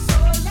heart, so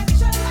let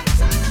your light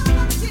shine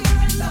on, dear,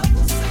 and love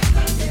will save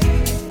the day.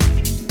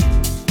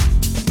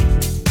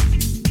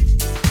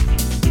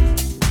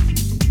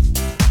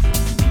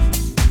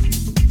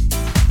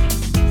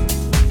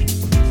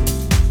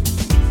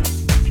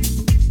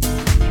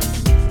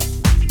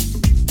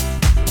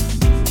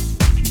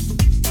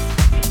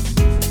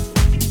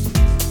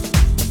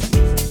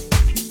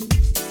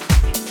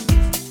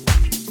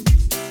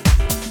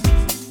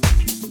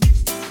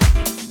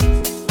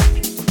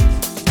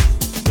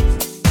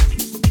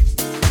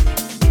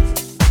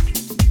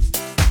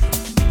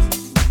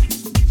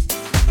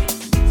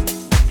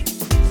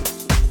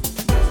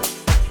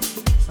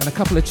 And a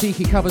couple of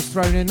cheeky covers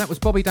thrown in. That was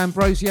Bobby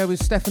D'Ambrosio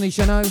with Stephanie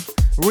Janot,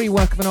 a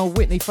rework of an old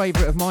Whitney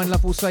favourite of mine,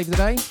 Love Will Save the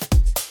Day.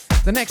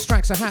 The next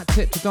track's a hat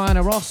tip to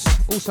Diana Ross,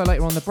 also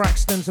later on the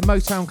Braxtons, a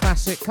Motown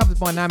classic covered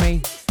by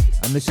Nami,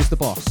 and this is The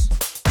Boss.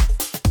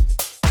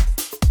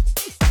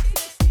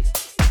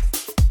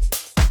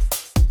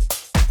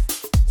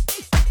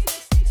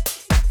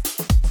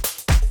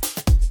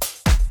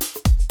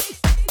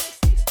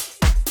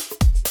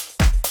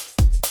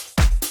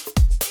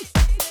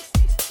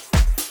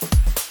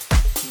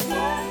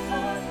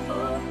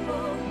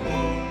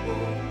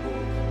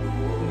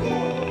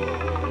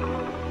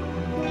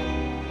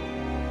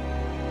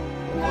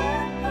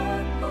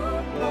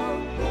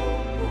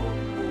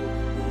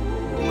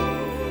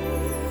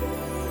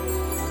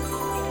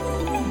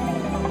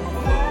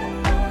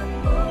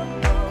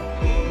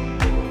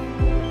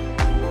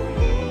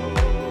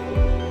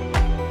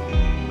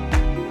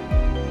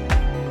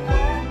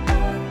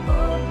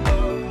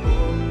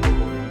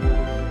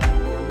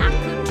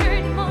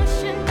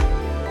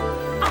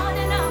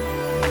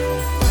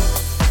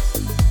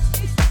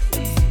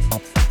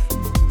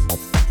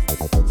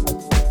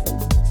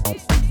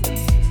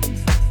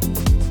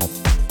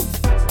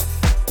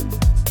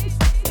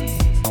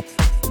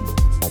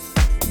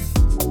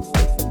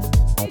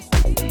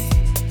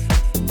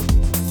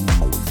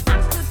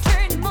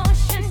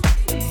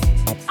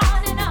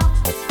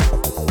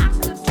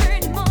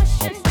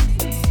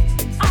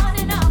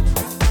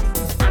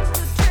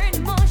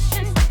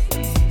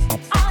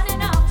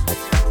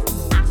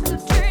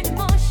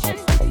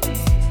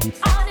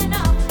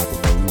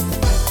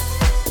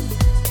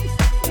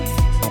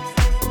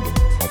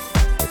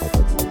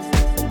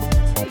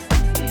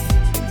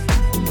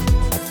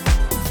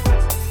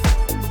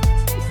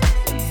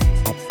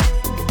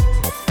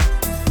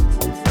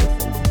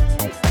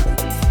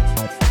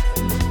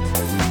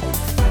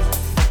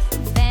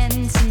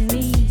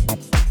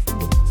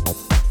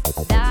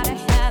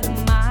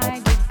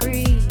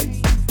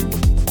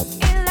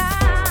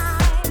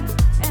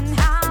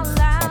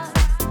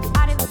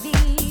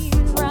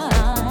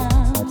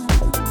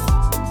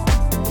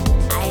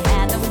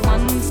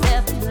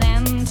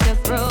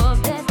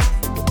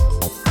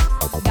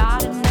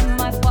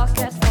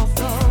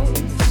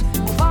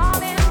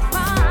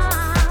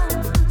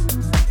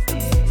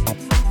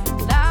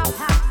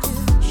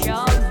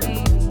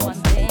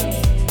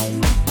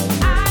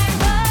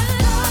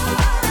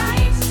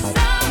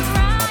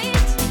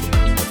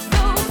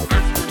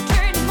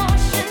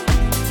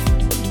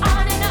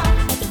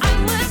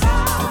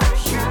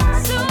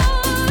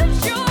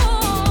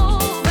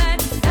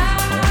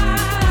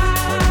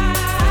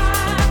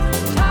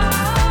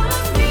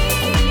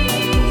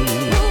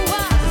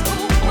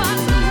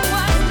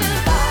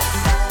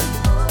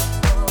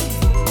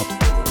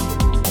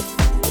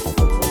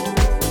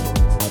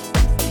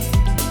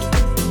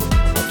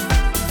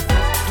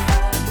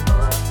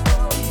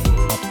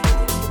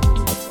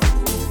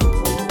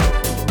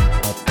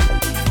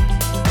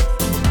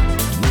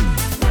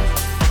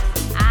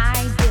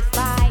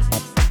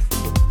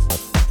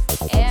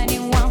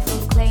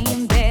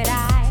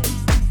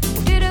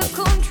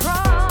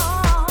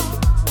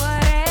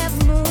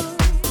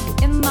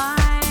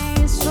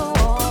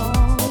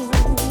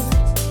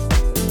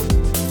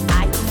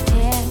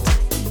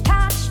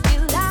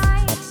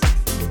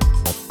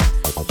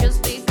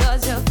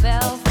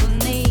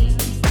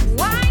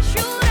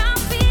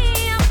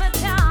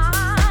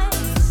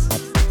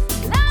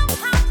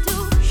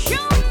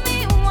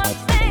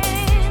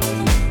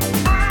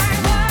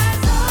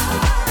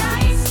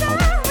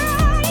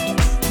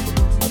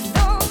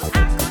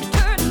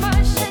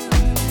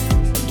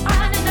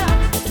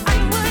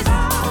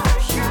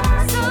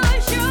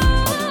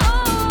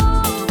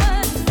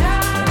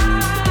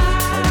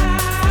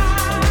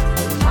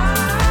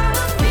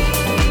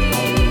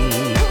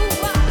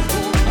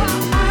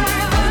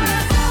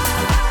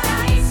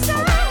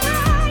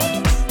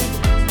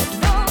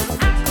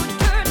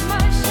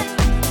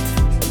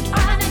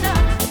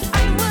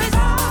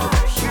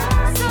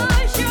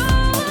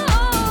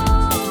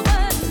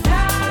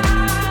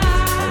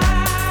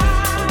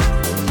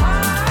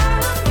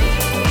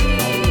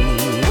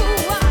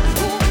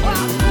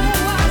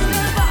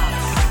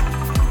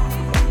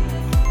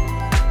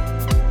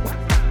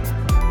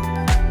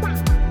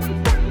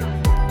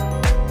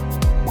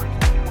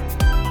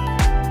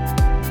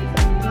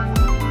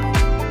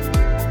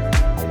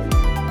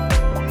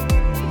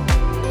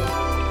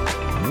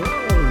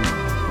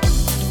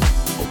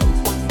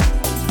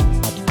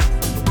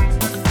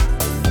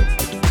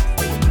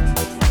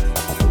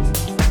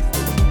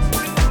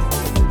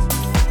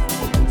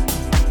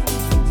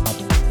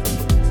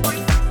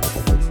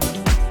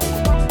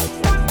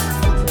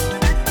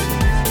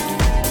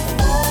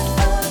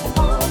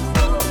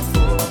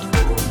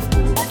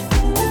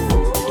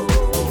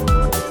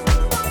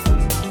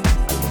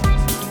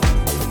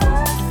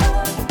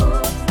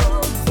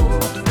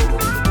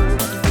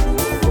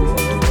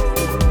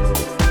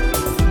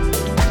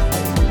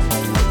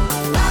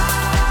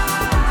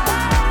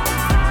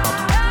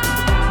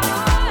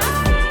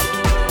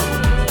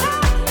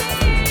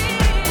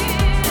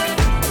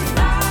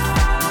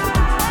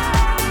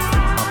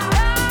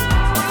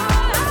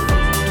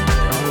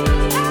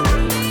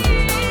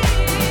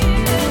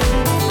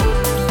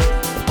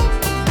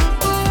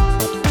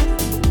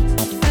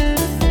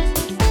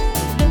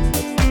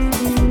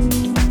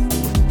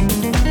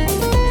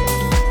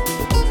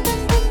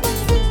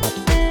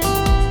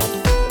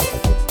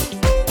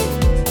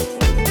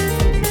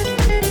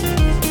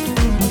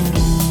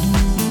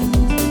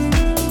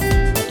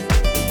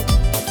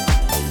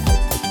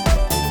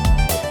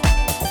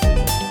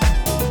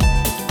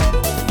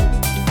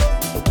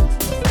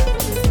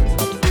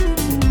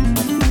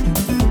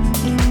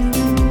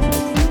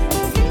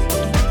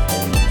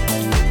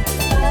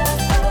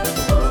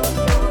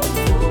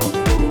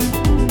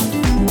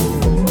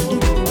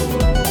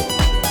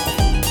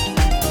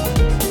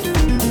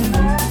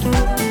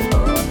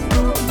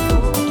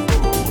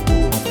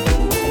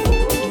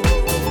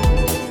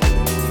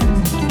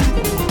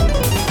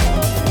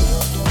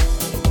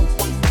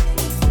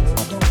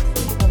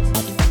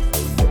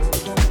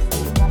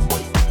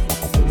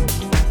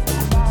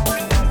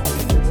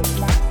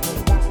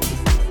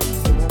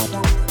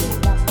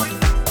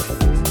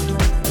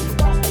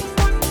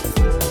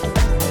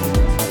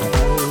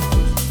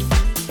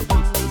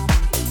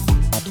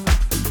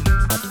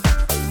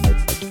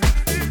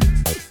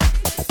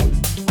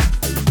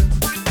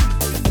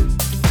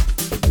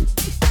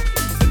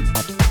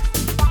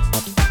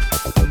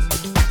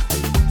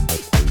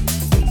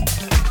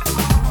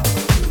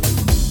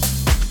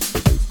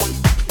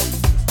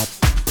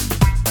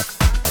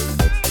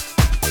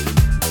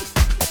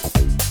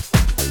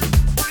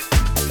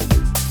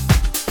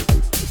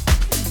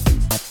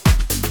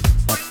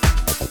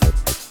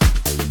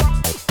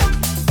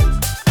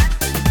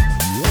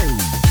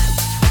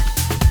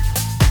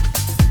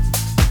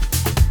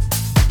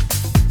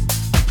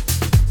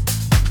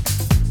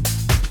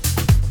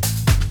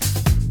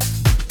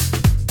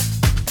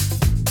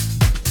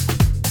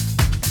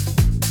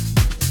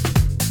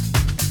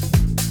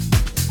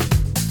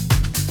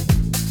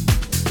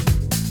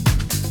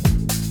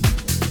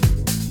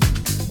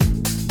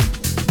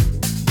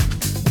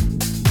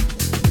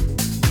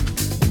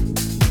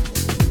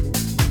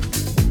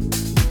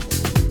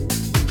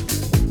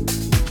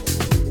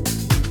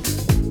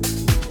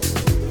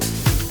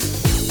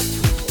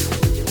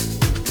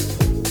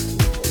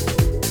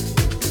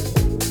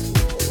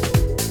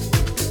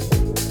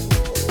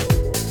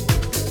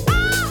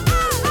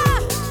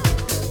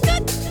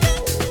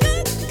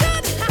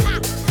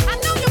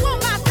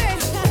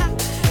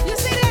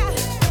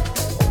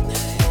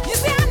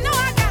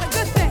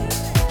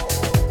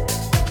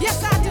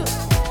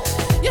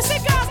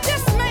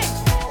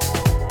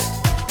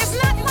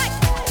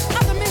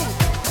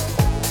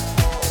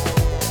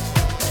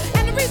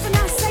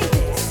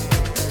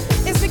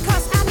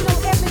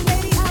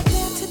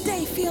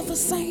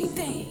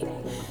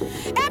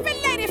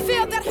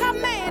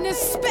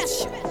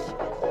 special.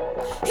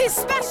 He's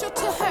special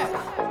to her.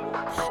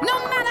 No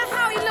matter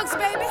how he looks,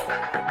 baby,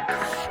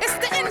 it's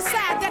the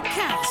inside that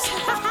counts.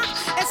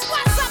 It's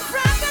what's up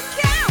front that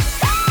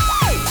counts.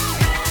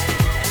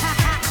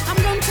 I'm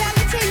gonna tell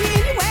it to you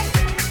anyway.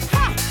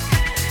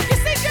 You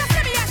see, girl,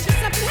 let me ask you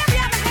something. Have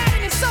you ever had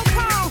any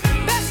so-called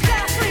best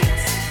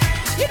girlfriends?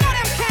 You know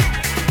them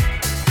cats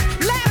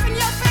laugh in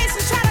your face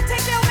and try to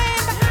take your man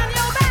behind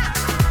your back.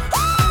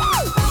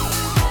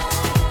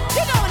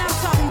 You know what I'm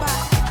talking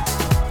about.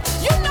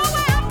 You know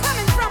where I'm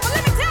coming from. But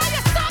let me tell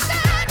you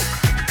something.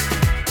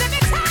 Let me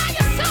tell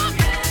you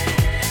something.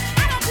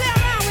 I don't play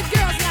around with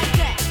girls like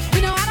that.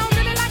 You know, I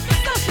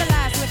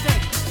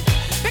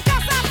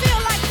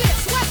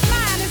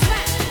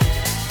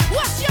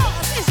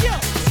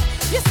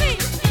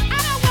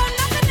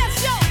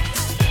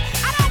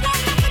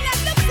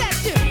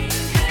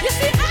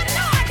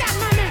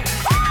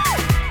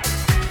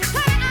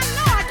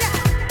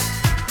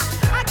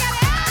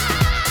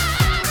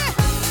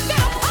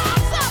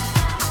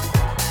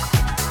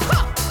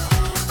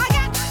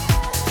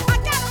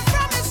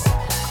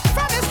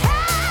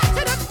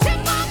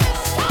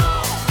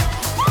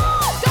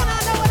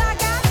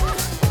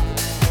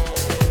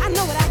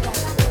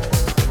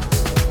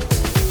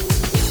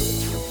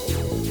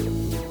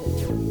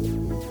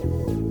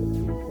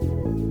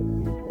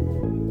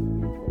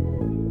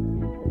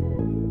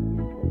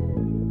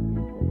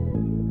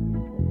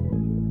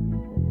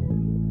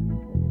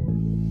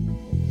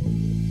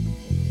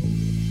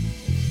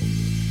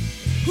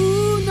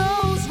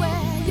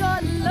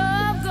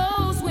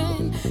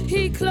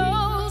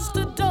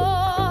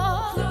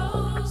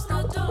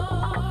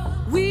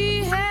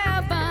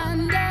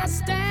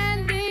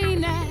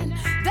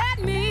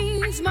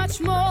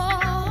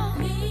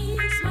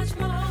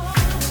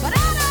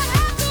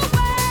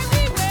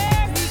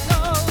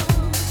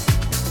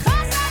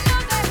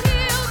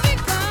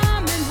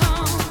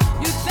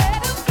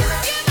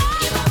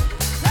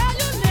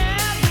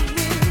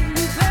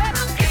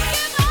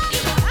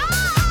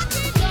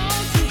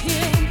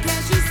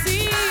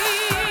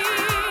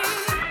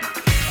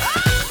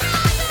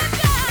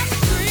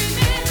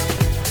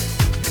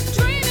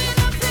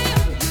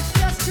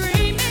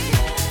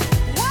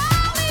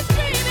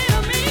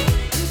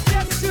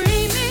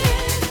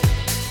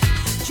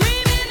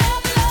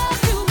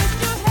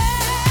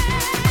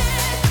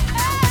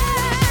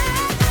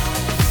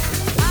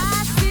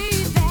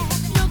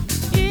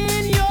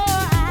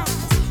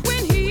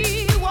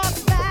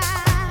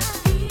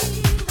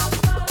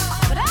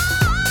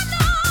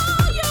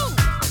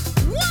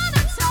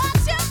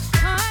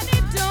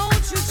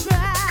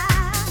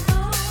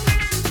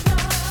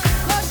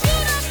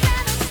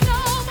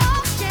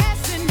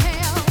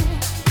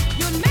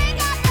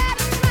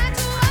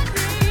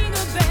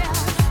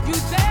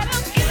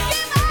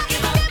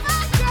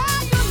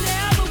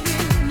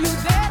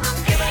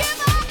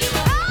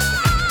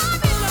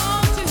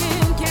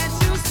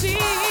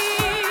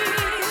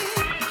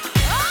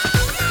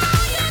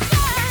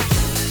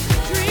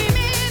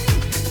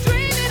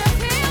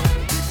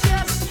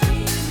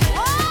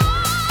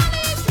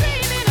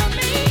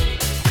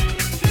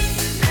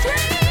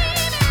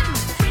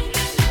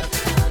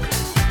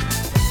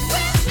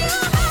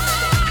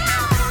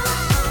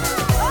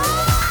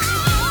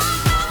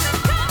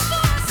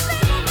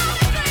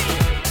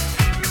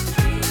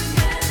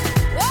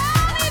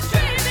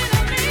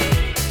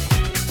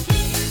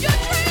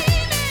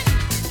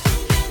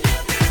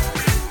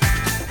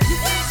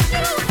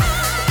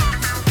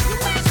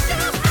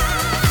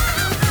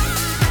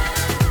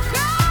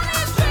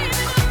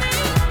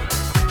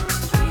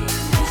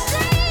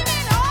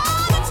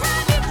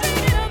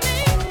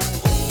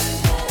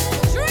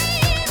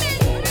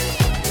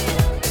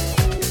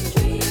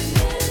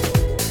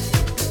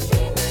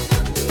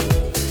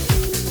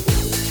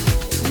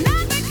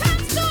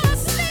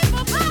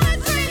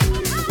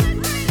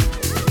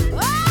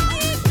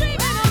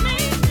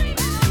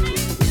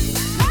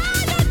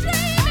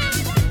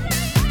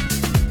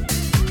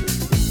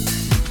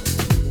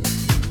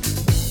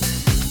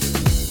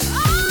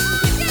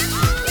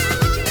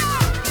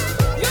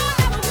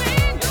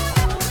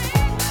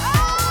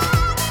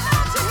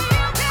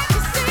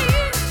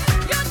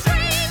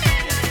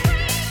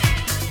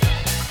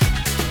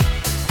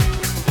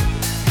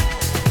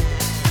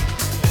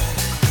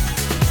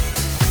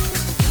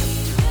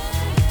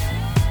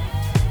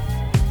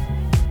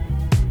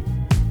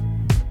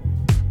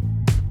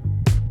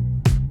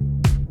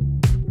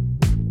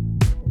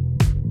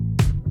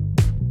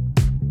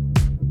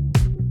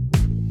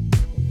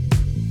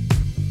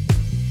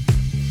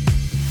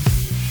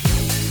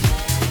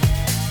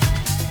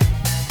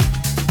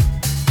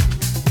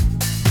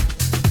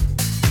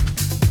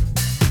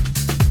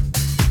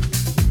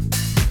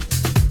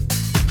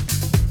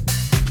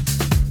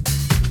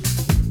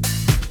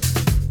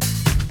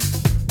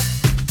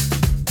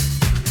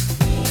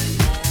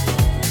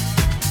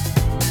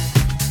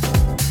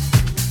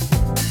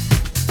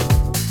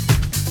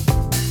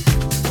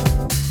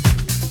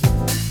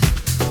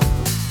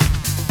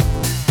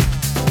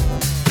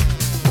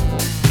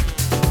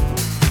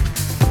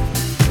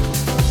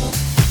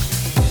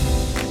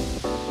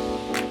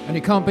And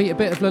you can't beat a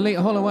bit of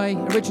Lolita Holloway,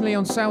 originally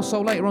on South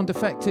Soul, later on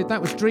Defected.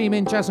 That was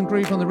Dreamin', Jazz and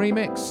Groove on the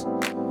remix.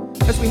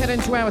 As we head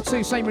into hour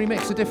 2, same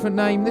remix, a different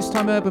name, this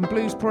time Urban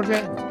Blues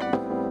Project.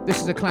 This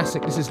is a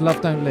classic, this is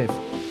Love Don't Live.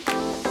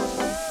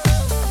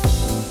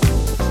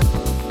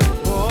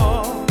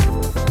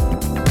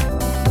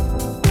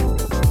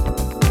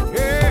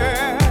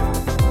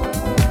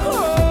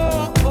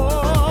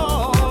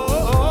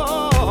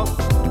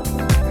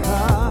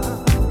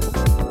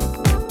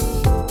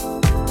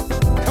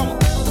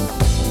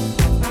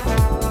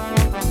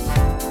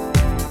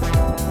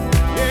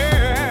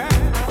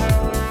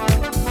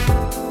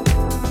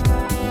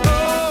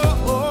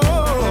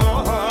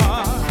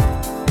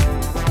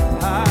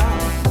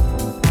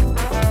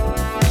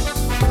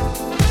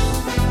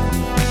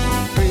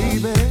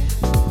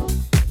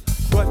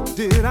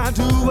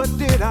 What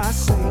did I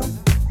say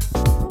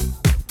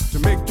to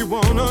make you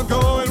wanna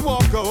go and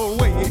walk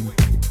away?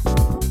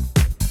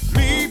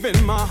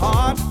 Leaving my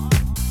heart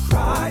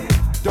crying.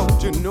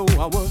 Don't you know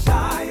I was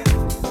dying?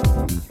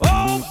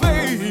 Oh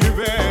baby,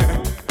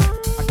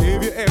 I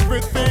gave you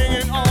everything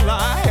and all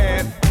I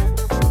had.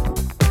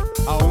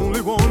 I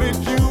only wanted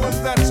you,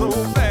 was that so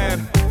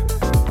bad?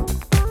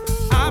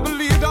 I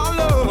believed our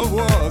love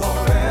was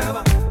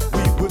forever.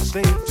 We would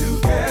stay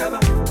together.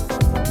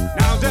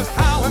 Now just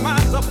how am I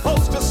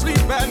supposed to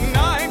sleep at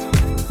night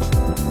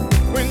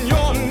when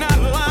you're not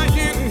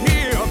lying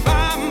here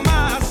by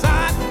my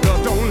side?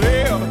 Love don't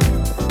live.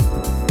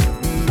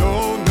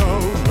 No, no,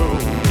 no,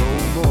 no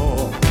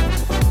more.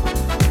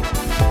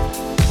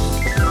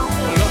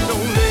 Love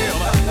don't live.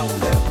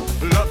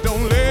 Love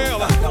don't live.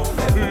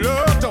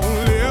 Love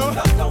don't live.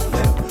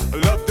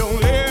 Love don't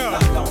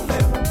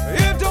live.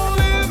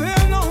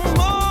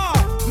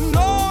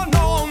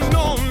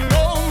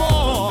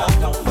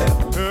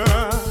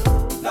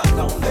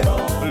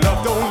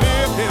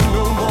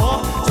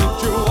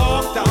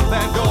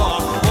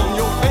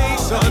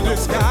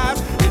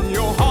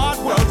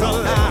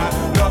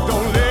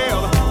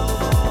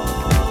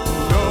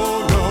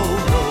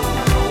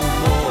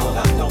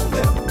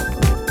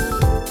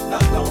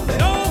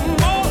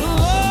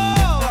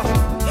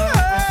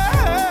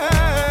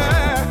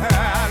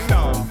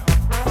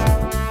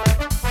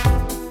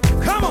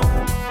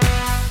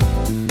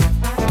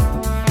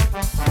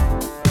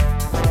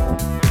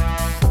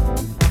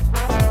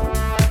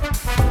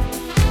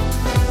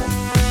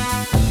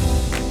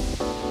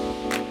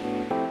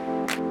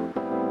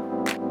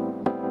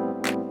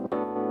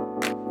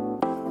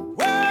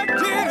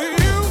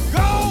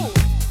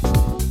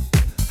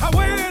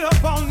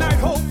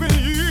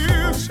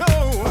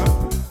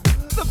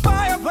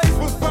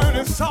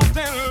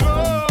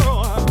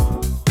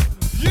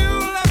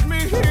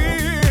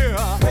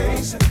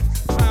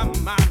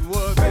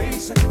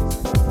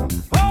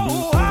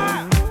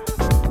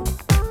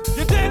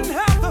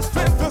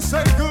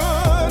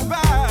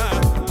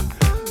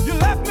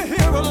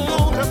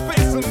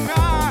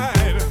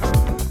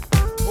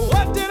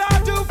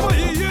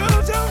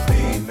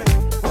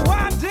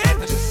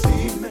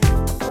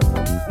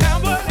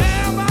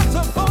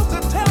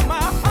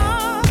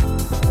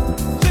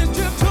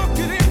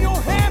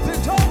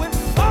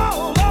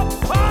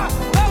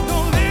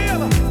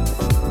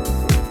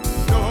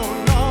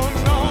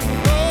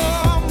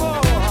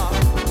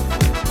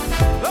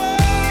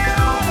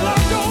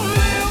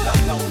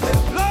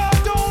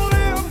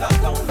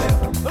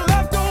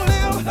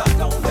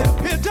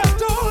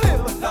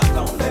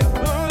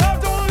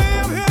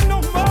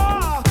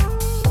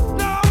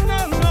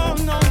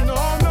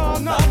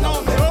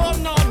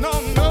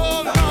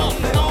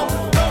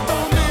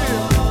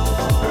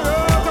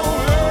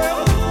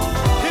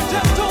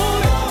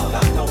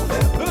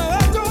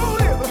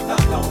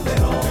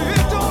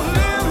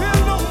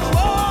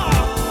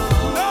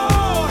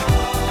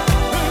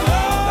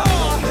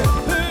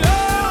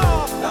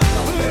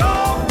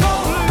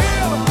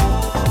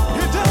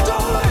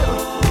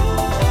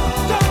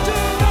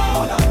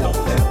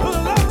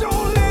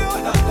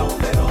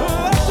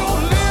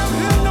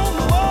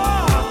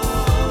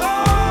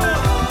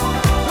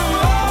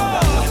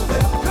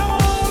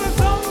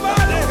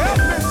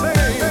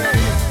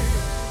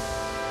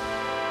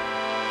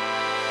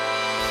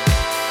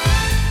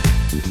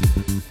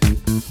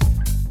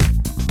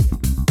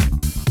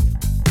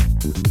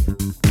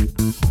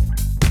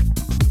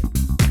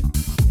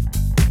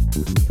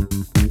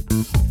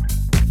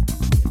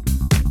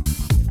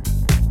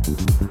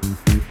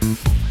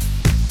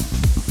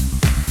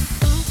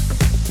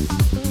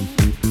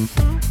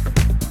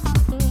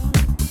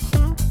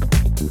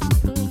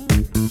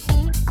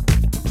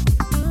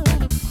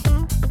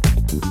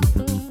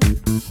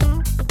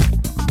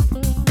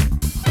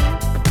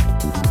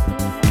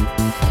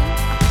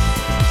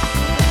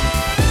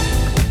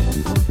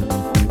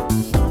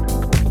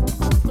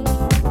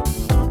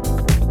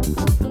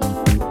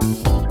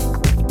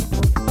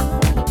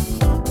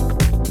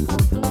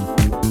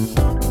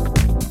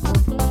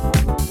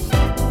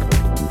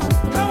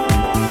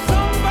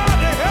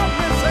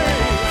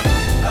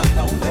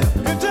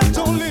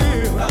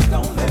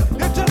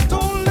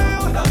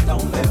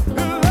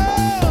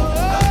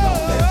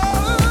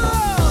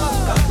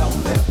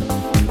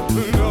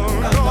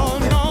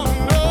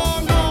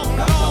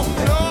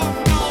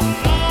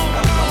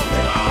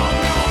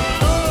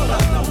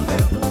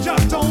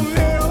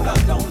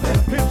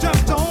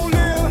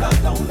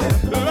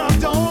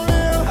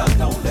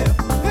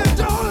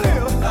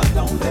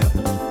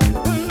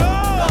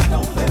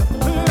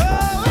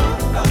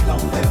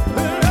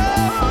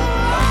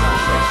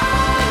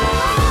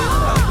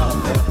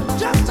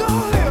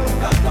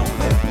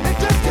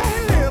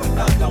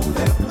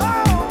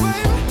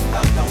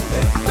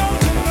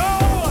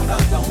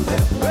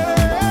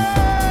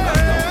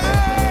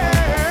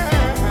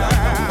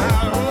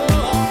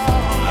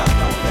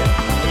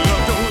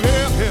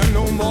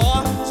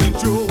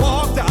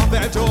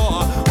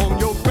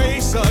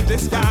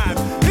 disguise.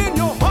 In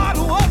your heart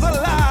was a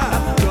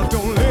lie. Love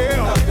don't live.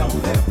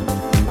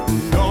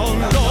 No,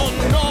 no, no,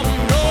 no,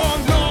 no,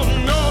 no,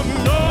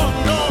 no, no,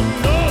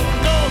 no,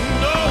 no, no,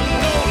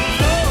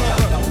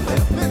 no.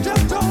 It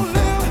just don't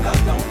live.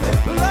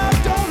 Love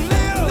don't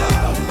live.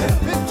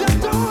 It just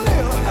don't live.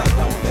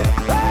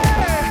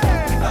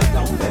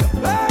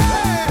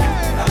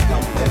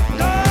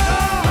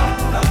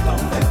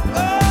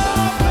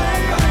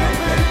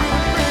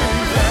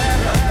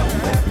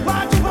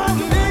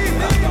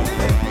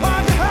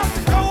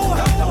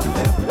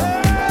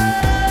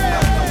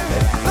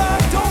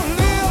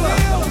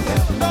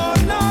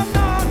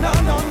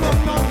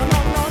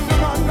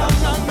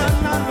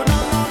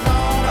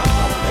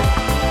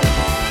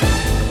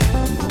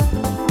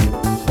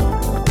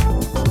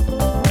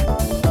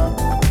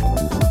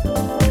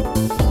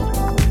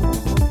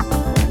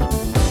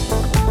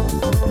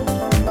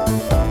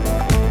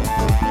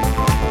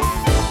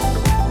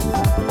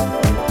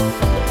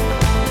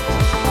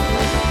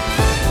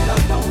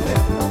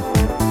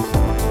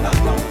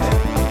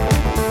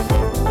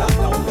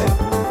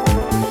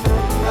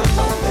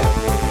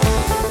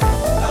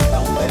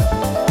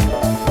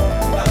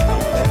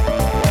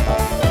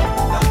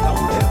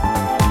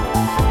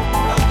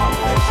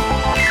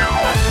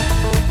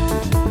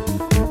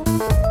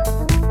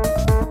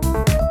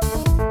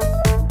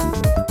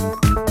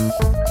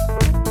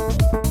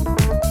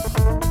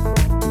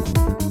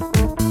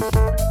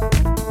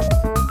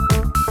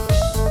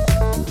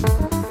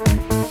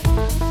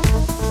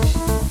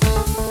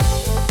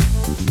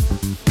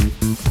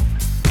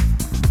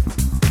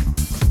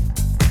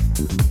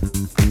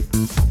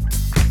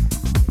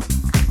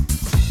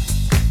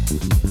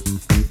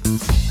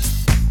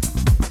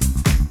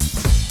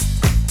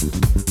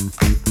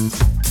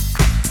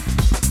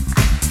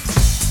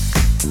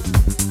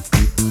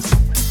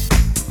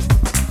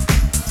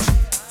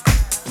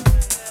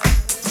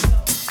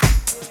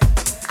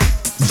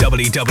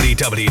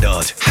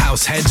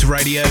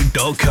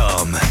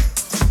 www.househeadsradio.com.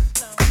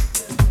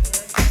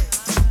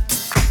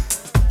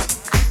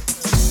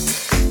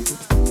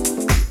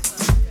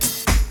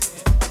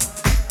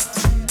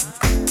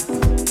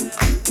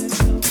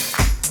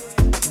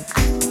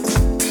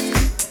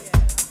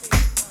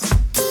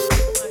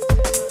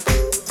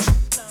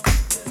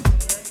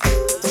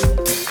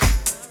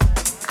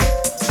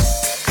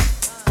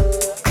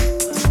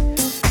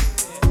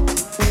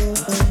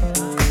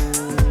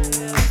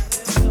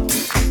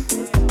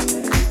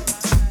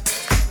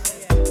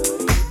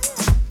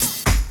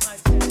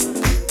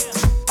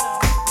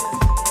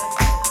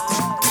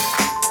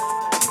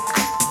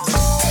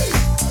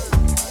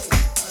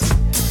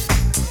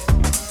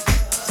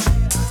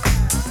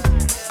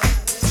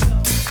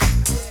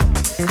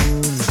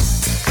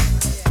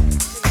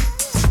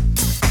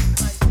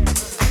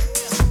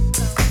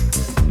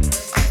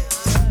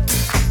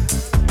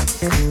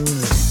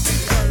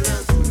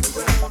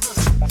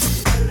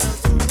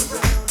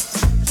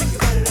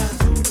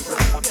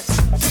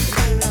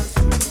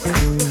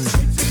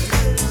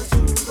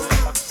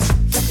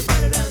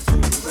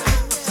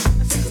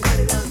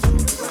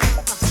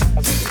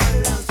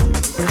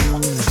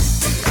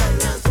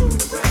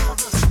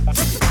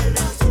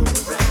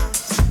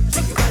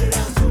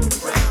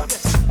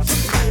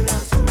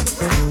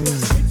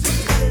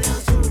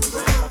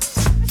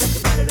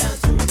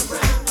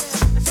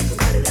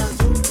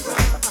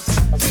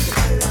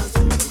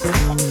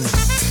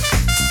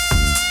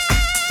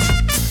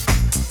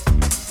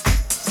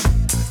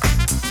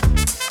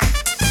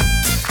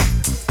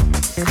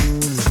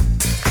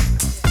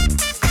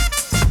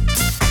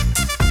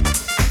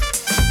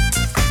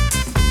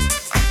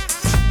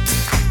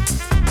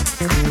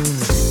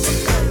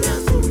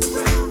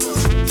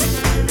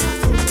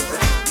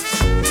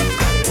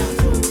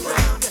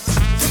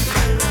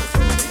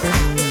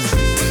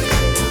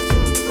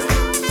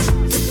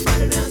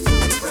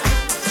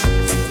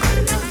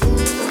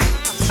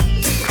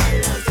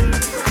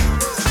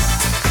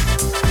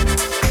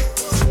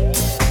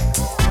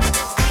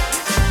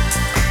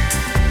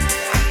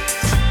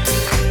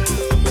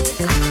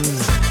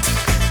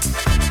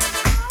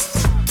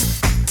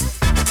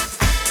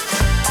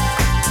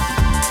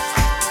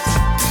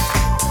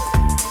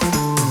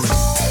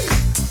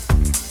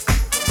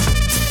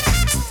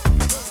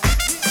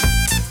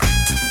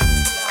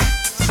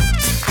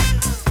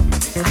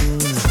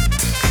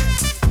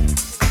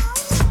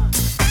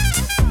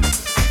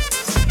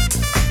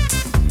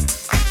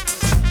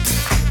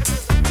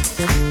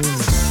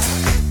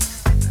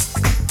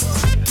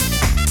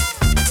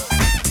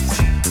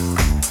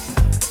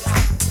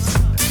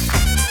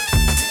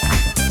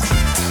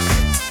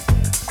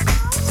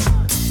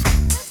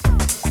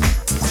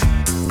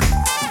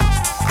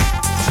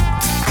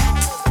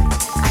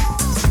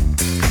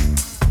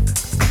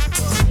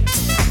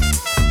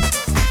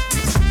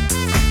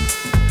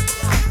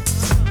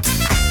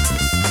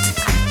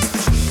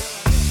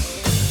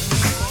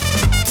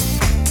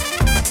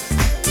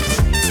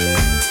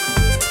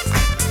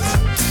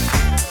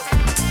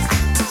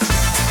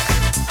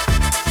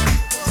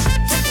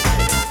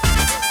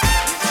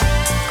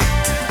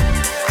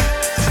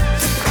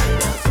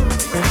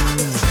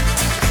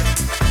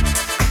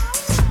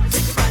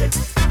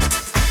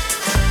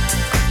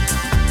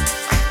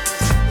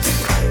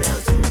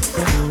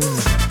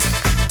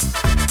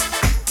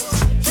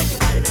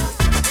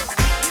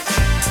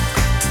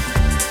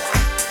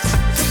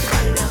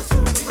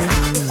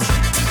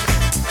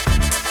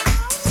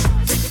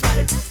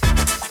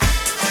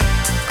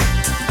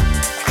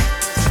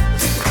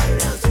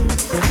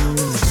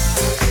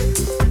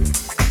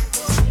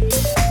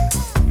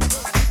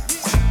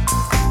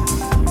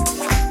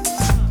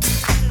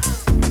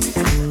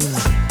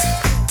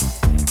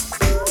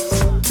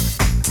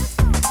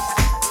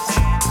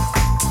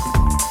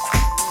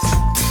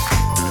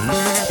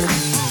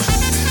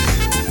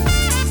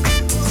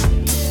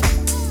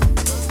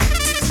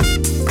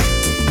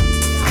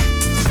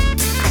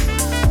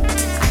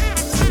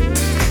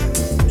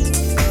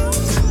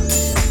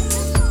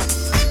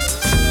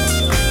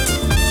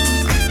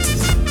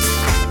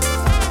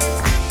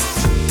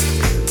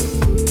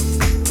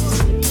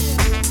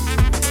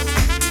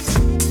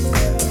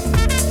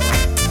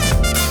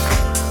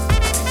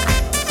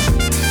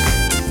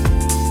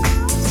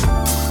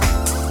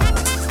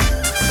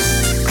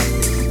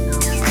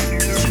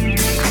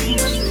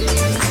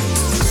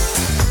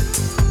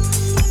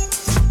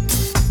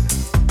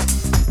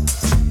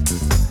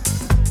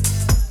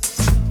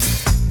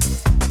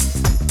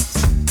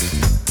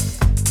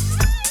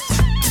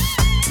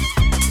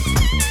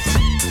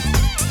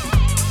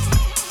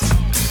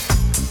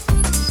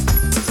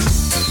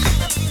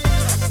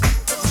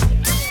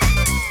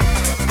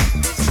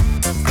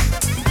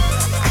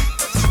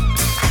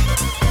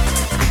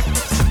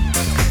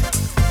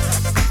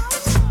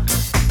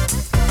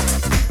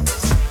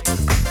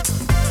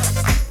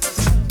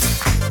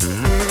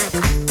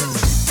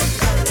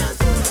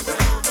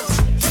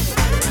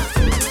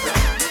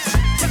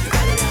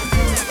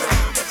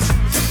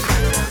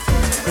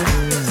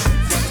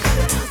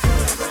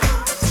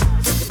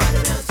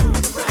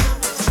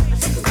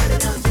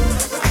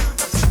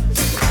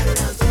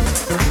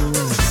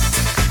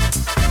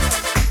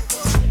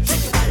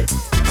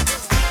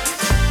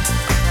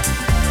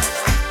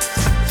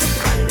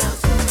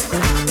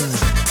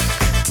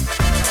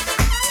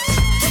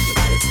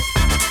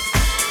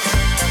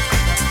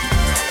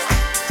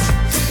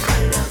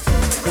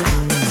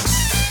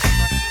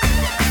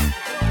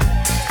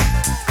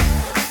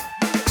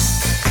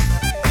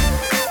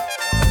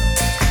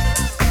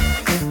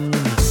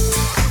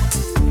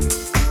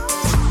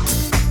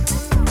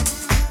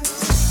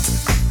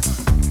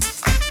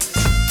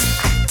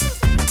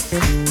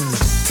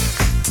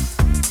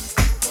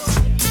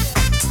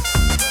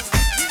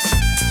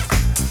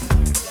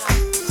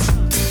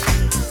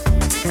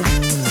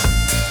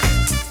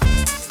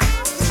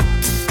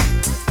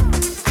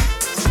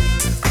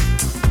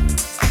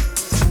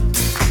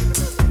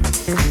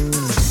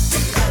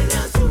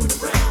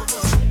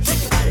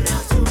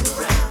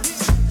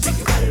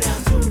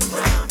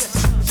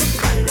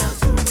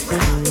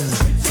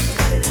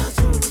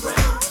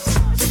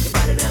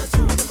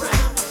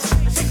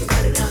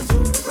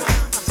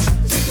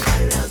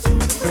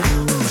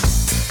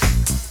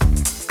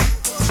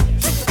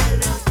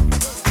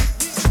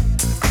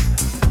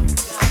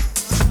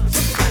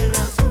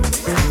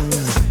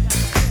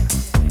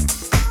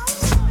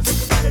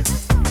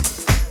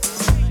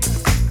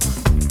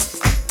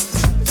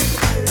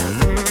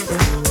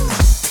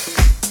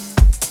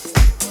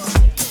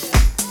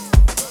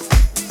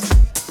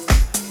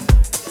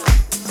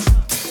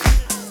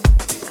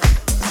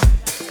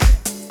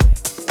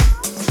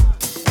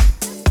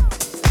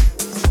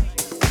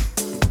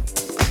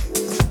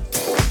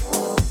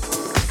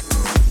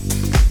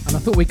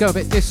 We go a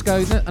bit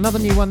disco. Another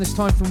new one this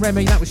time from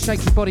Remy. That was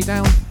Shake Your Body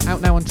Down,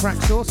 out now on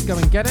Traxsource. Go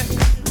and get it.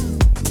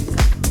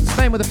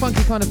 Staying with a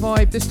funky kind of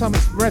vibe. This time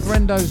it's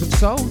Reverendos of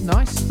Soul.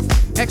 Nice.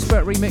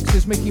 Expert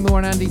remixes, Mickey Moore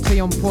and Andy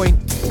T on point,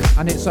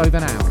 and it's over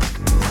now.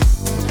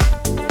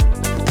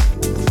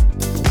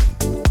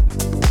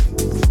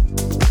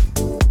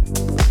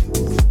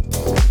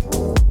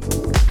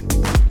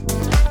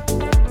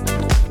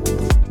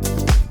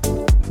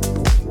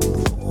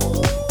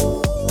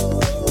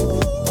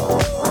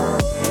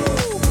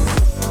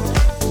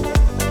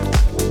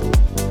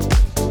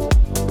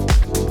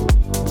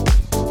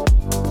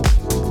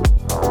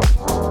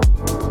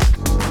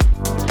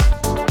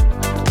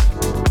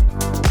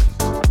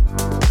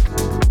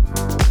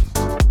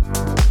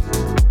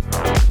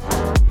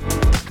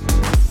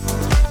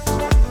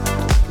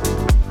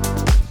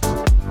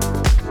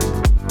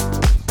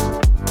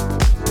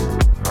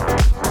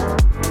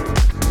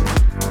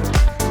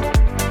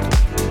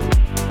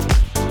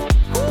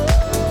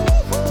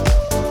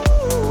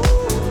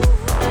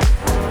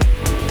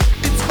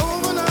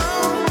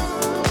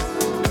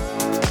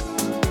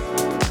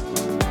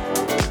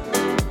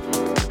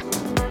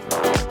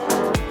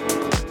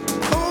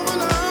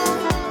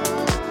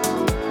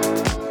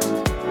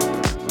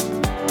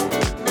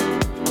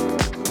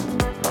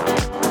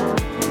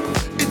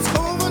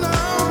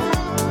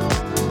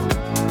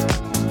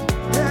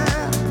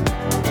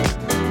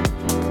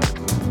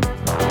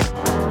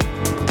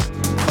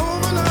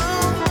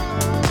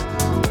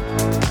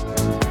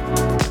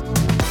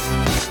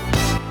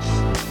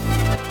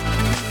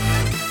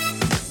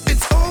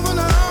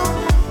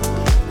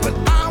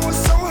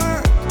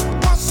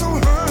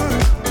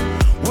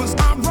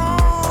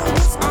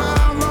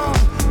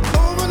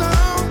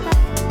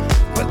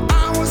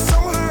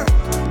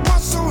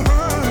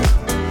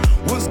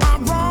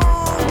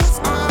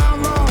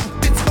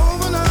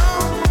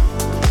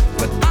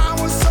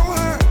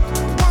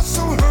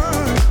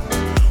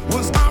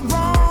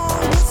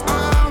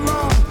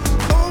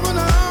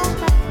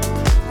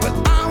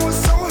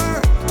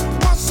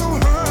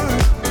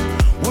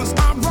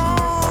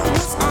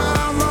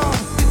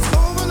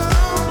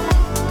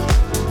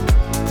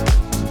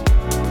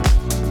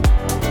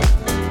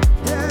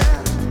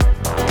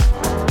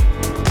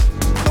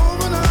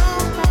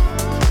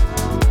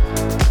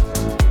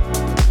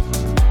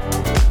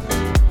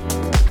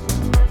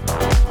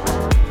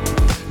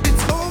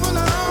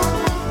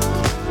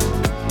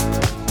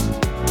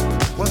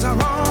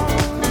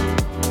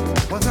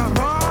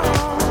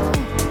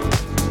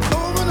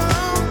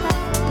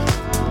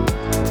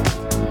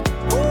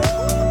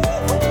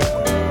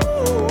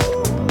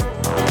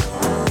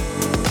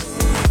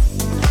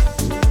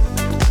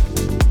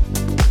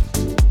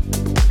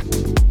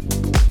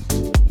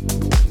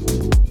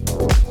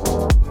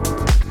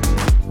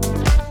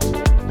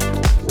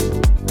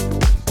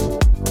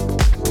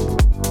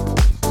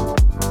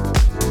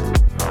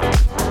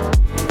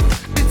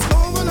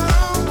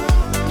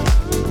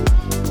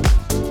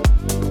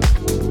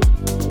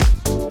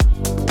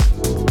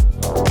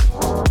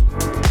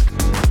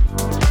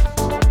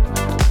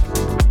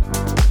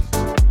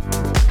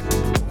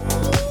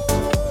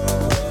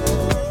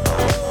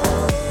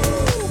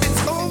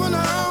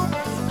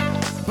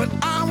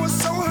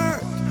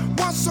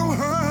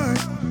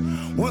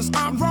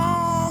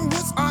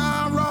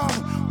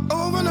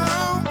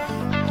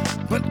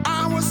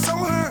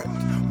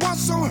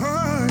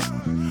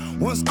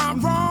 Was I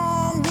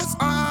wrong? Was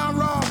I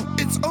wrong?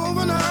 It's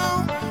over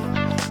now.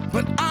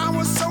 But I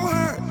was so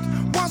hurt.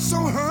 Was so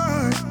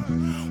hurt.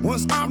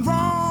 Was I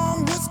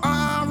wrong? Was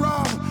I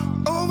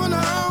wrong? Over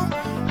now.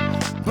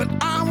 But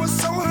I was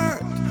so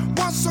hurt.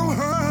 Was so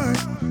hurt.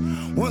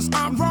 Was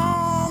I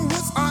wrong?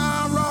 Was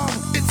I wrong?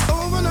 It's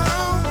over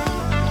now.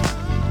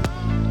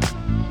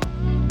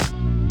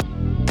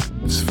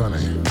 It's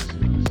funny.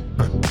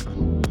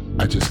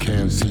 I just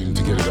can't seem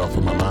to get it off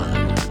of my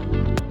mind.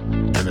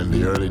 And in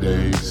the early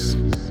days,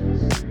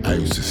 I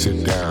used to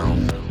sit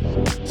down,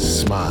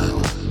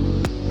 smile,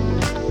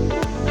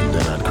 and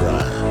then I'd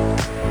cry.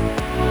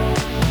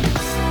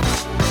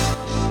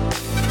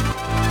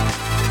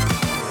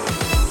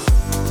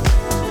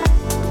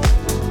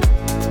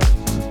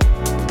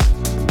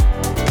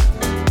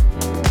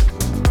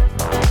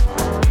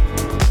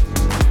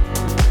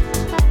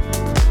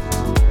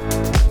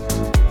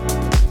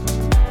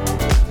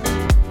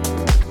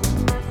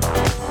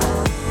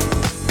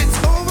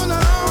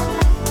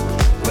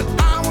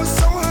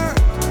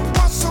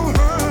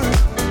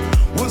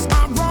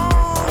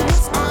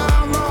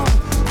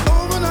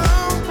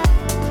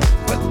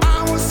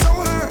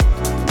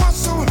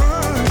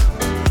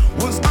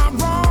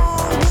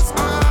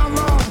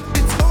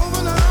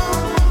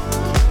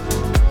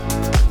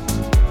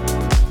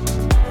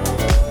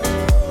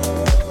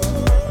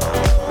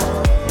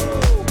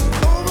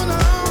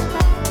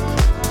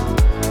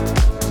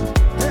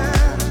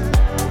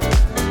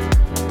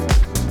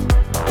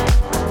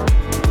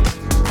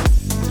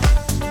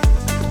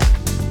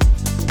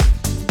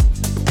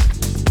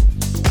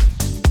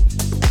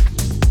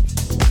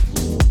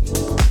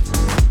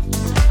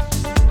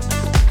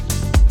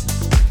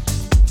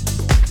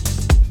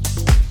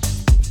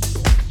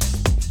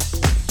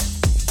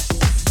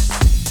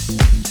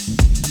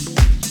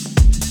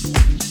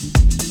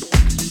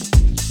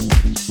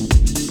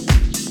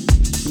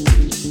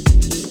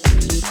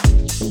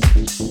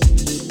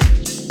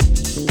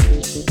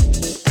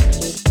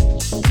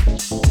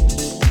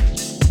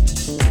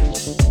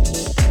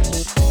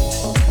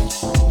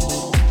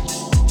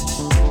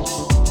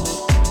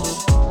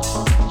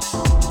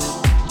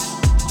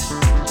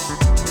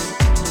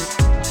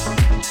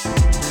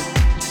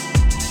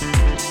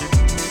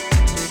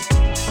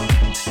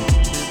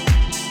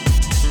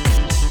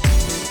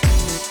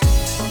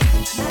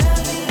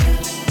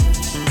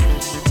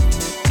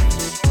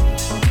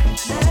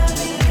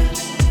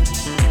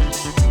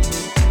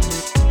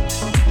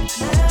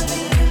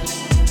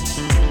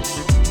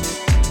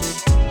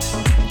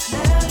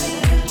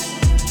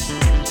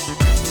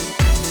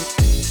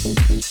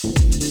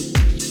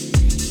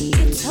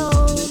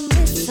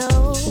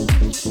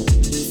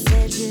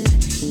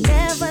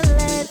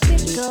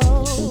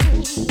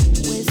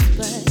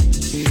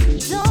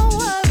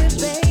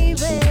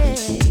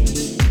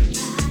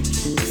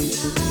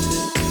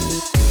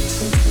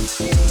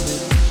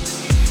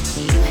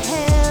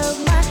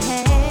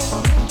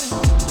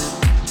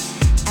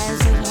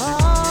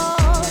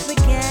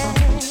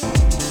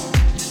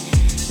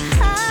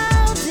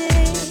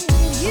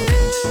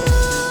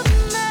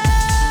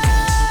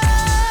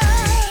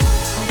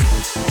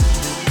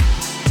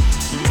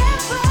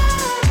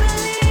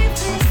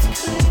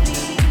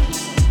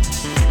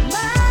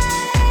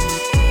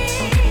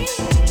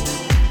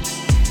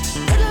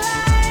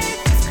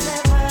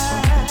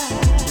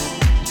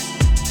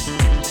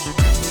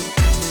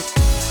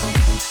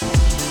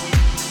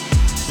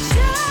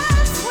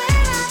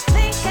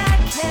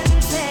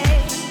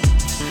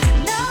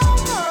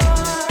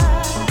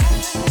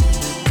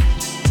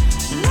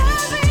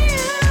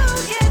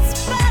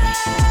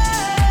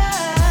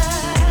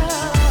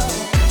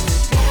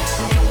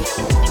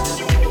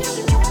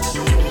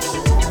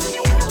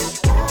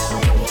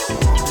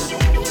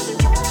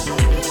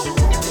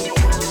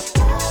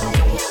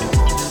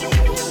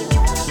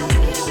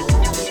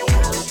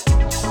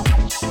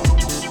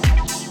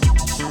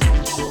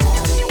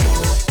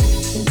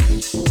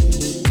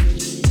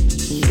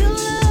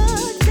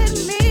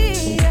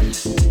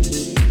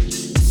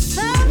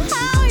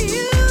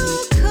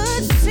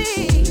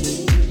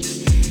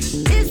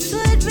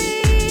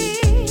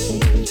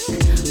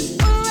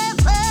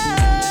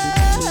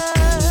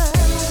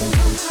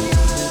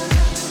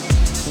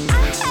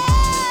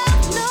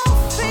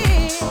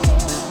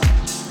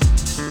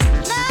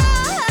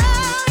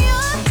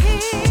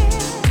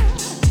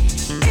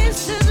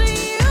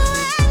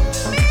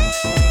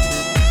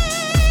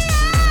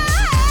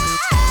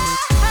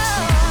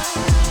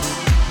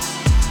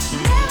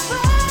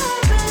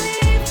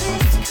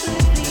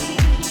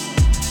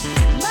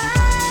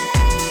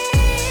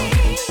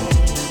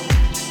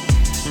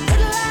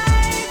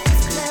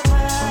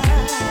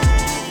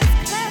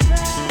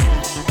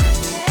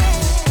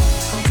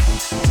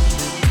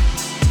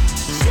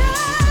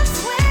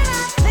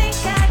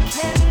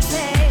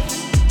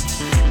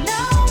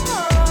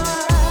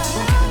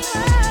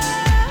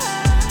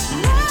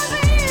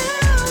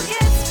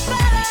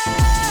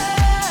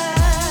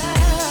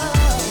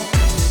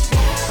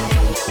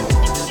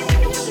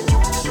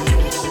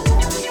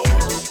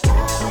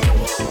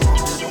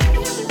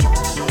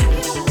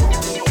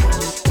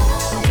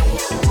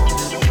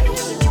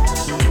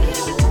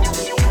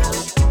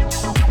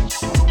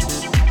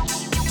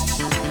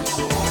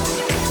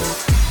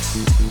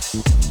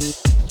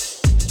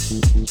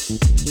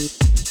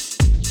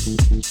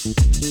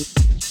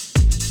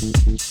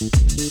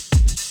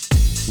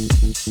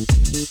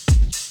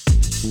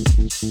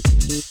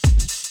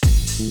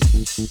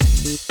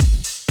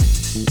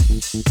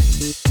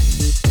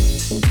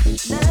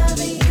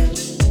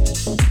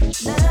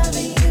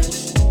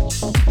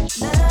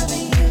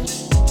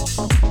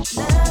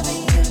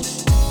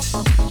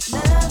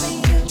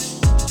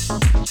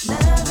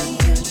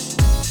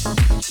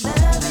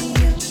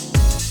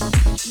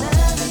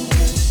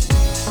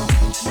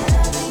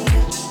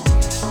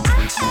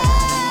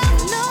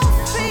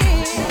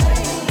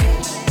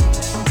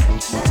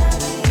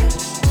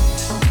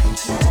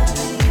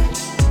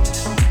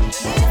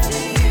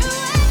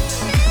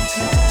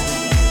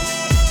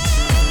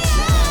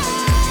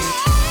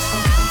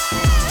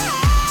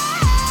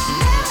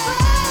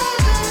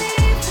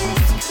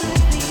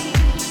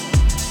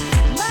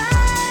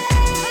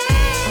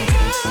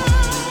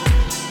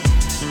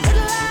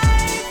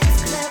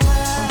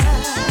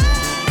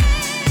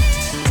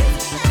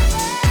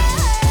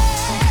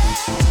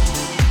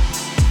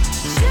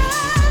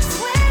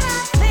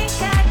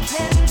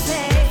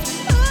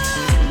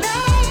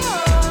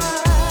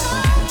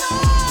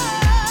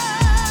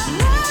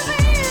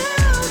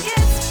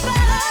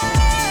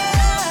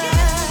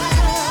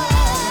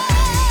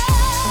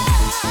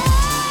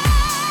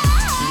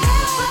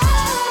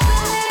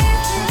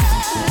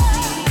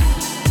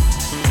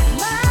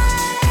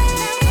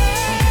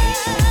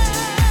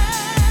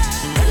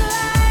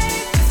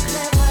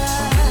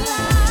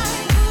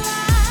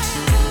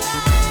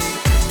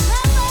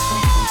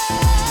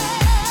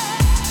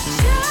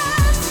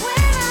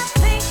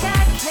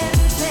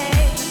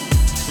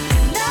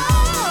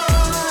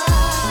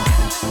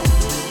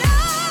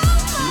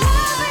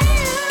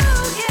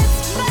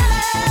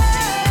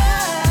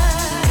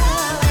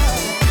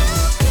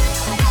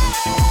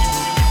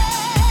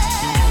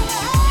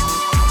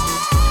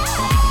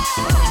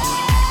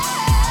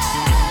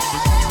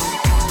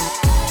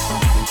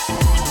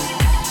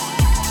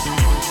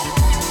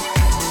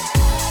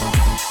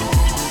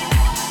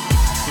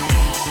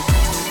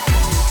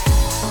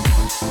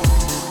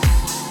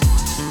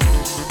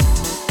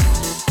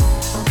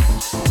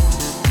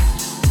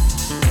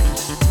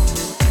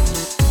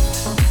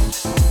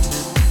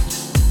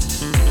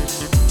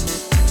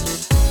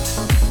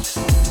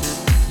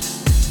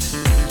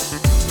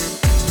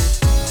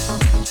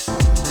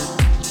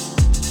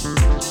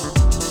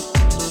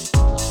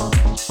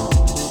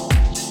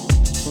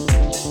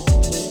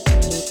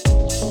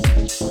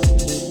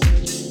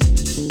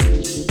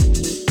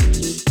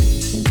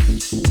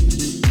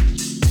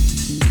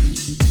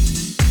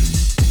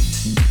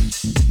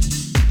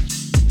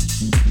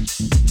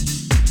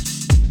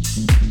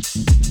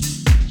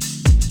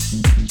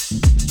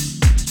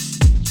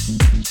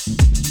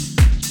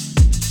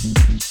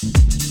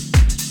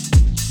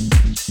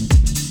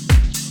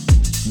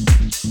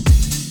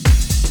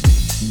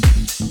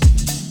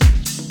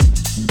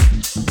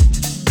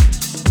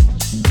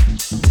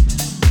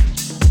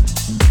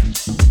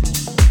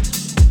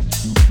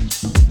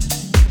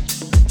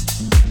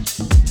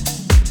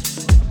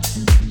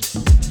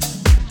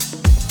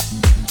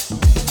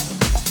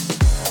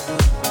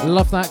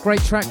 Love that.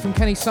 Great track from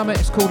Kenny Summit.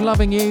 It's called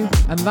Loving You,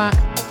 and that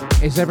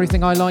is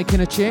everything I like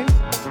in a tune.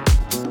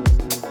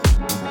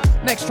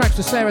 Next track's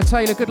for Sarah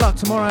Taylor. Good luck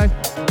tomorrow.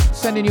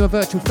 Sending you a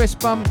virtual fist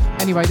bump.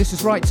 Anyway, this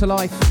is Right to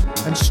Life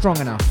and Strong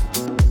Enough.